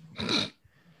me.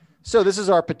 So this is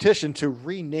our petition to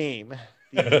rename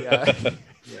the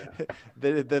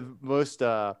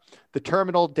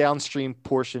terminal downstream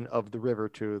portion of the river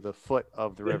to the foot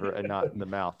of the river and not in the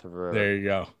mouth of the river. There you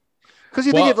go. Because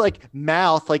you think of like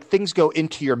mouth, like things go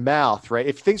into your mouth, right?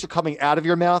 If things are coming out of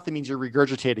your mouth, it means you're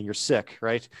regurgitating, you're sick,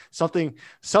 right? Something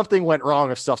went wrong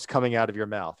if stuff's coming out of your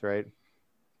mouth, right?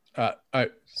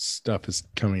 Stuff is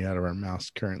coming out of our mouths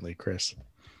currently, Chris.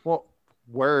 Well,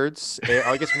 words.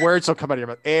 I guess words don't come out of your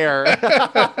mouth. Air.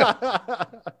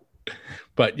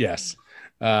 But yes.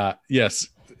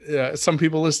 Some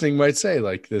people listening might say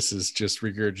like this is just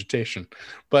regurgitation.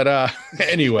 But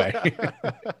anyway.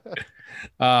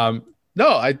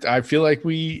 No, I feel like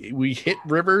we hit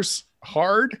rivers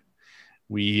hard.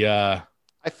 I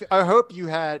hope you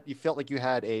felt like you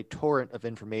had a torrent of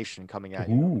information coming at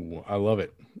you. Ooh, I love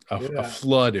it. A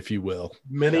flood, if you will.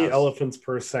 Many elephants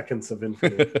per second of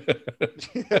information.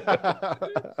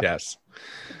 Yes.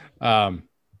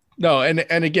 No, and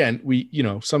again, we,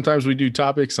 sometimes we do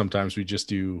topics, sometimes we just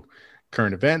do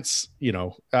current events.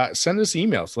 Send us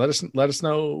emails. Let us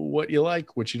know what you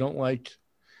like, what you don't like.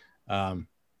 And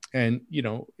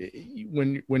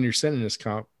when you're sending us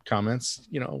comments,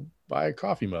 buy a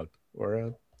coffee mug or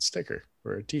a sticker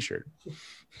or a t-shirt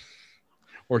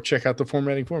or check out the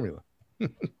formatting formula.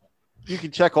 You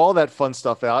can check all that fun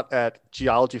stuff out at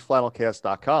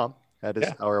geologyflannelcast.com. That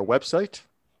is our website.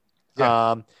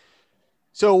 Yeah.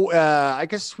 So I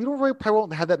guess we probably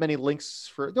won't have that many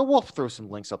links we'll throw some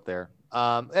links up there.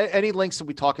 Any links that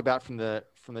we talk about from the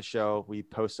show, we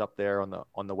post up there on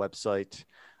the website.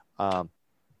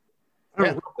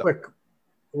 Real quick,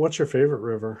 what's your favorite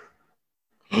river?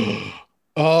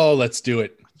 Oh, let's do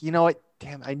it. You know what?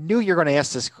 Damn, I knew you were going to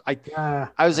ask this. I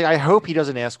was like, I hope he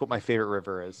doesn't ask what my favorite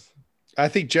river is. I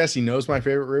think Jesse knows my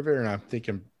favorite river, and I'm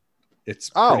thinking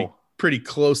it's pretty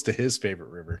close to his favorite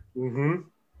river. Mm-hmm.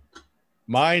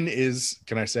 Mine is,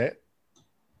 can I say it?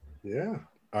 Yeah.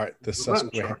 All right. The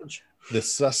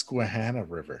Susquehanna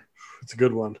River. It's a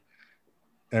good one.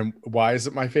 And why is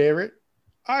it my favorite?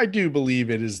 I do believe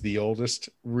it is the oldest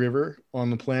river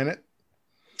on the planet.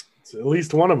 It's at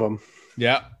least one of them.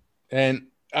 Yeah. And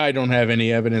I don't have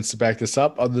any evidence to back this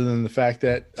up other than the fact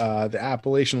that the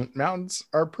Appalachian Mountains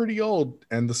are pretty old,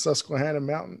 and the Susquehanna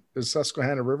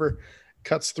River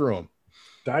cuts through them.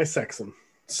 Dissects them.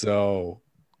 So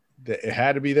it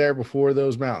had to be there before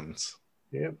those mountains.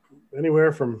 Yep.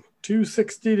 Anywhere from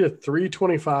 260 to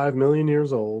 325 million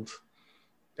years old.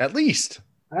 At least.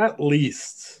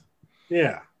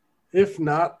 Yeah. If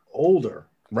not older.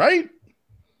 Right?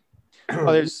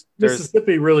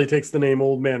 Mississippi really takes the name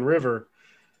Old Man River.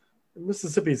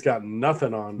 Mississippi's got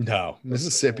nothing on. No,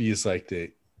 Mississippi is like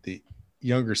the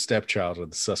younger stepchild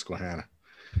of the Susquehanna.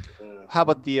 How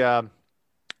about the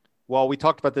we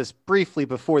talked about this briefly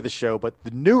before the show, but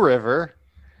the New River,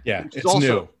 it's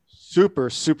new, super,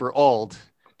 super old,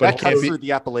 but that cuts through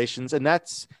the Appalachians, and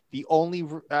that's the only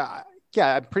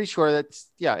I'm pretty sure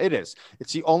it is.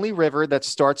 It's the only river that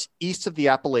starts east of the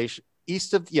Appalachian,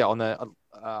 on the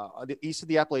the east of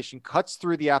the Appalachian, cuts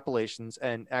through the Appalachians,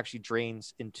 and actually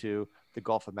drains into the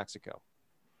Gulf of Mexico.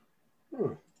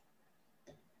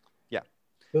 Yeah.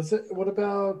 Does it? What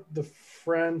about the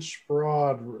French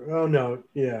Broad? Oh no,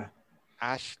 yeah.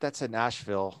 That's in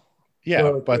Asheville. Yeah,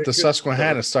 Well, but the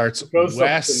Susquehanna starts goes up to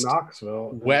west,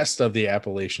 Knoxville, west of the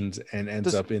Appalachians and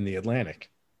ends up in the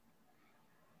Atlantic.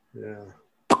 Yeah.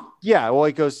 Yeah, well,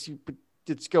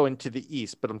 it's going to the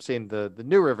east, but I'm saying the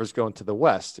New River's going to the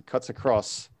west. It cuts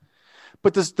across.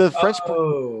 But does the French?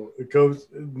 Oh, it goes.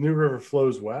 New River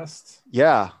flows west.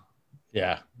 Yeah,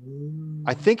 Yeah,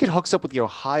 I think it hooks up with the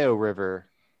Ohio River.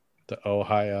 the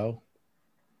Ohio.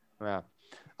 Yeah.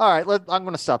 All right, I'm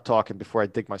going to stop talking before I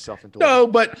dig myself into No,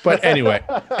 but anyway,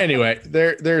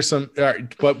 there's some. All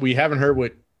right, but we haven't heard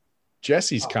what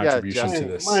Jesse's contribution Jesse. to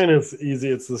this. Mine is easy.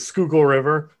 It's the Schuylkill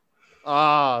River.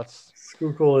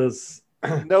 Schuylkill is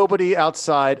nobody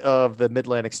outside of the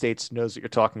Mid-Atlantic states knows what you're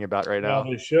talking about right now.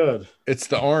 They should. It's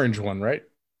the orange one, right?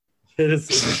 It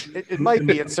is. It might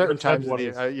be at certain times of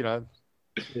the,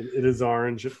 It is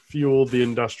orange. It fueled the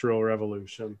Industrial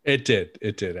Revolution. It did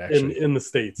actually. In the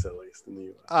States, at least in the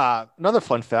U.S. Another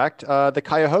fun fact: the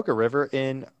Cuyahoga River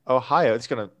in Ohio. It's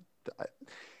gonna.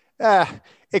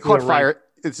 It caught fire.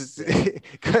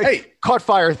 Caught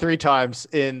fire 3 times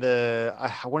in the.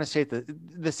 I want to say the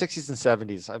 60s and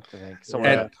 70s. I think.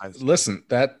 Listen,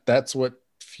 that's what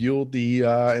fueled the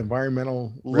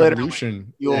environmental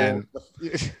revolution.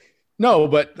 No,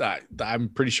 but I'm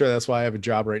pretty sure that's why I have a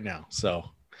job right now. So,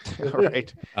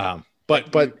 right.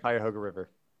 But Cuyahoga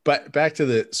River. But back to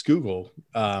the Schuylkill.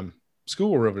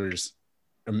 Schuylkill River is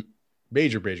a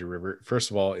major river.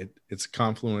 First of all, it's a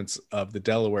confluence of the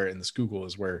Delaware and the Schuylkill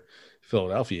is where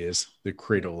Philadelphia is, the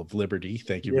cradle of liberty.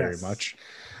 Thank you very much.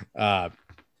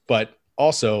 But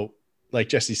also, like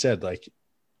Jesse said,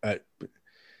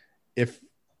 if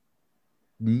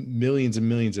millions and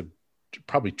millions of,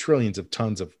 probably trillions of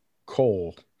tons of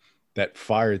coal that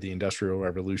fired the Industrial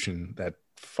Revolution, that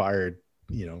fired,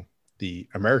 the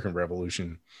American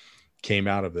Revolution, came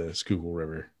out of the Schuylkill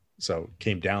River. So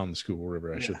came down the Schuylkill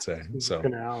River, I should say. So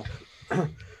canal.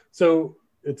 So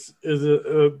it's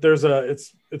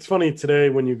funny today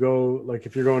when you go, like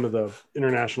if you're going to the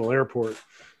international airport,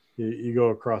 you go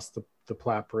across the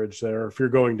Platte Bridge there. If you're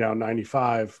going down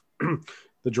 95,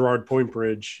 the Girard Point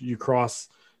Bridge, you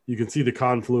can see the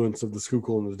confluence of the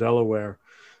Schuylkill and the Delaware.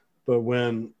 But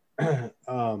when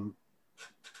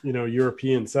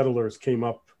European settlers came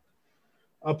up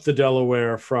the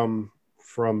Delaware from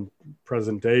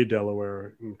present day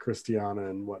Delaware and Christiana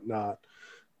and whatnot,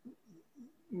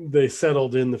 they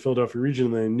settled in the Philadelphia region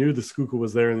and they knew the Schuylkill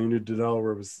was there and they knew the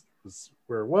Delaware was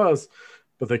where it was,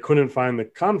 but they couldn't find the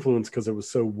confluence because it was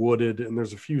so wooded and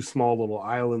there's a few small little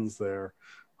islands there,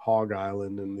 Hog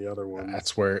Island and the other one.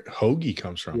 That's where hoagie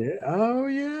comes from. Yeah. Oh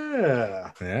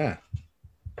yeah. Yeah.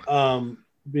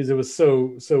 Because it was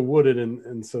so wooded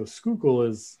and so Schuylkill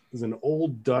is an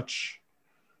old Dutch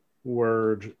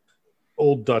word.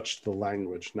 Old Dutch, the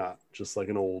language, not just like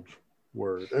an old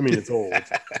word. I mean, it's old,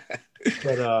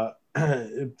 but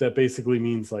that basically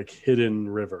means like hidden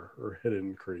river or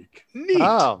hidden creek. Neat.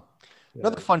 Oh,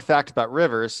 another fun fact about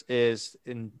rivers is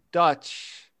in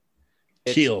Dutch,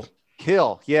 Kiel.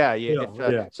 Yeah.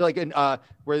 So like in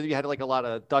where you had like a lot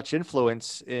of Dutch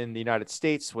influence in the United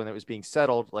States when it was being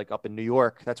settled, like up in New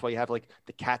York. That's why you have like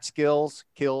the Catskills,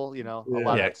 Kill, a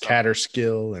lot of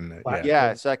Catterskill and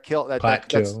so that Kill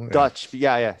that's Dutch.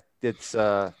 Yeah. It's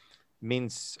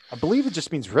means, I believe it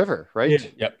just means river,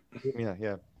 right? Yep.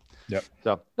 Yeah. Yep.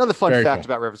 So another fun Very fact cool.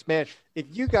 about rivers, man. If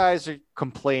you guys are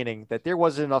complaining that there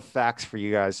wasn't enough facts for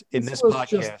you guys in this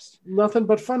podcast, nothing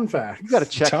but fun facts. you got to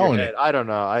check your head. I don't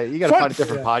know. You got to find a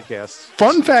different podcast.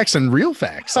 Fun facts and real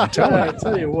facts. I'm telling you. I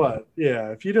tell you what. Yeah.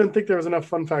 If you didn't think there was enough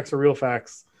fun facts or real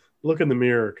facts, look in the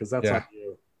mirror because that's on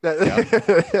you.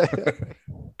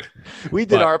 We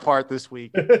did our part this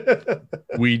week.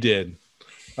 We did.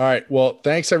 All right. Well,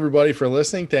 thanks everybody for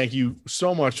listening. Thank you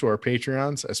so much to our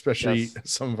Patreons, especially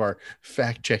some of our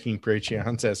fact-checking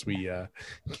Patreons as we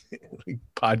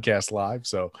podcast live.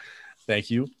 So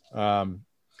thank you.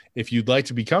 If you'd like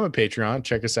to become a Patreon,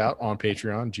 check us out on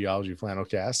Patreon, Geology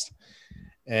Flannelcast.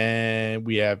 And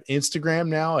we have Instagram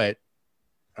now at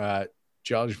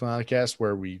Geology Flannelcast,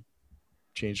 where we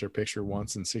changed our picture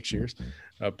once in 6 years.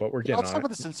 But we're getting Let's on talk it.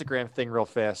 about this Instagram thing real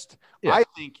fast. Yeah. I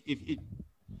think if it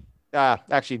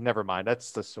actually, never mind.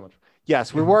 That's just so much.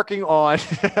 Yes, we're working on.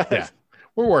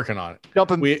 We're working on it.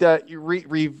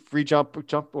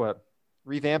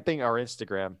 Revamping our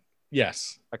Instagram.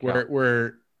 Yes, account.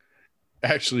 we're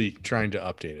actually trying to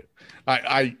update it.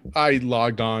 I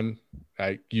logged on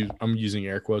I'm using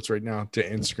air quotes right now to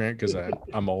Instagram because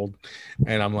I'm old,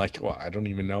 and I'm like, well, I don't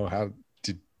even know how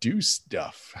to do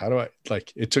stuff. How do I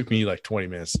it took me like 20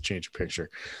 minutes to change a picture.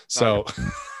 So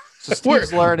So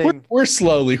Steve's learning. We're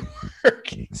slowly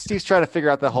working. Steve's trying to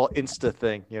figure out the whole Insta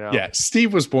thing, you know? Yeah.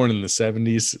 Steve was born in the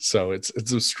 70s, so it's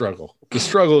a struggle. The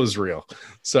struggle is real.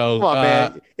 So come on,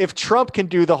 man. If Trump can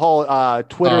do the whole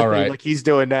Twitter thing like he's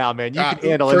doing now, man, you can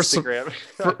handle Instagram.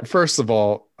 First of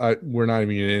all, we're not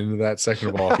even getting into that. Second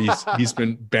of all, he's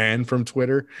been banned from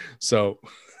Twitter. So,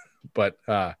 but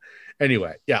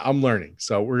anyway, yeah, I'm learning.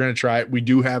 So we're gonna try it. We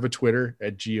do have a Twitter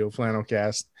at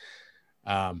GeoFlannelCast.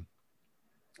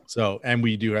 So, and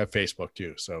we do have Facebook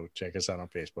too. So check us out on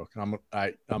Facebook.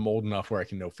 I'm old enough where I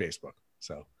can know Facebook.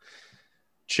 So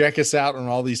check us out on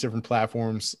all these different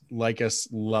platforms. Like us,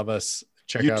 love us.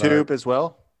 Check out YouTube as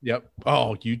well. Yep.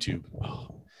 Oh, YouTube.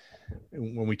 Oh.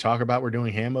 When we talk about we're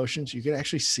doing hand motions, you can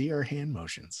actually see our hand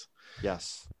motions.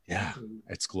 Yes. Yeah.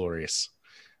 It's glorious.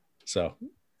 So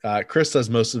Chris does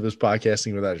most of his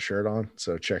podcasting without a shirt on.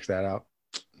 So check that out.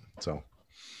 So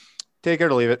take it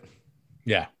or leave it.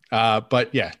 Yeah.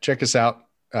 But yeah, check us out.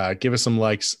 Give us some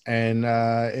likes. And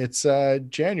it's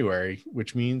January,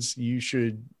 which means you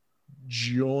should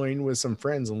join with some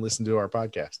friends and listen to our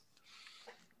podcast.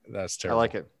 That's terrible. I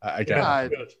like it. I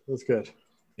got it. That's good.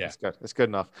 Yeah. That's good. That's good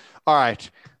enough. All right.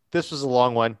 This was a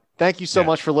long one. Thank you so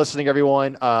much for listening,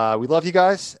 everyone. We love you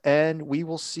guys, and we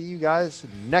will see you guys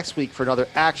next week for another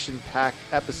action-packed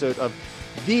episode of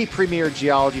the premier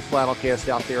geology flannelcast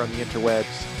out there on the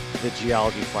interwebs, the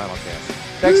Geology Flannelcast.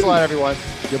 Thanks a lot, everyone.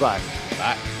 Goodbye.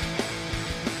 Bye.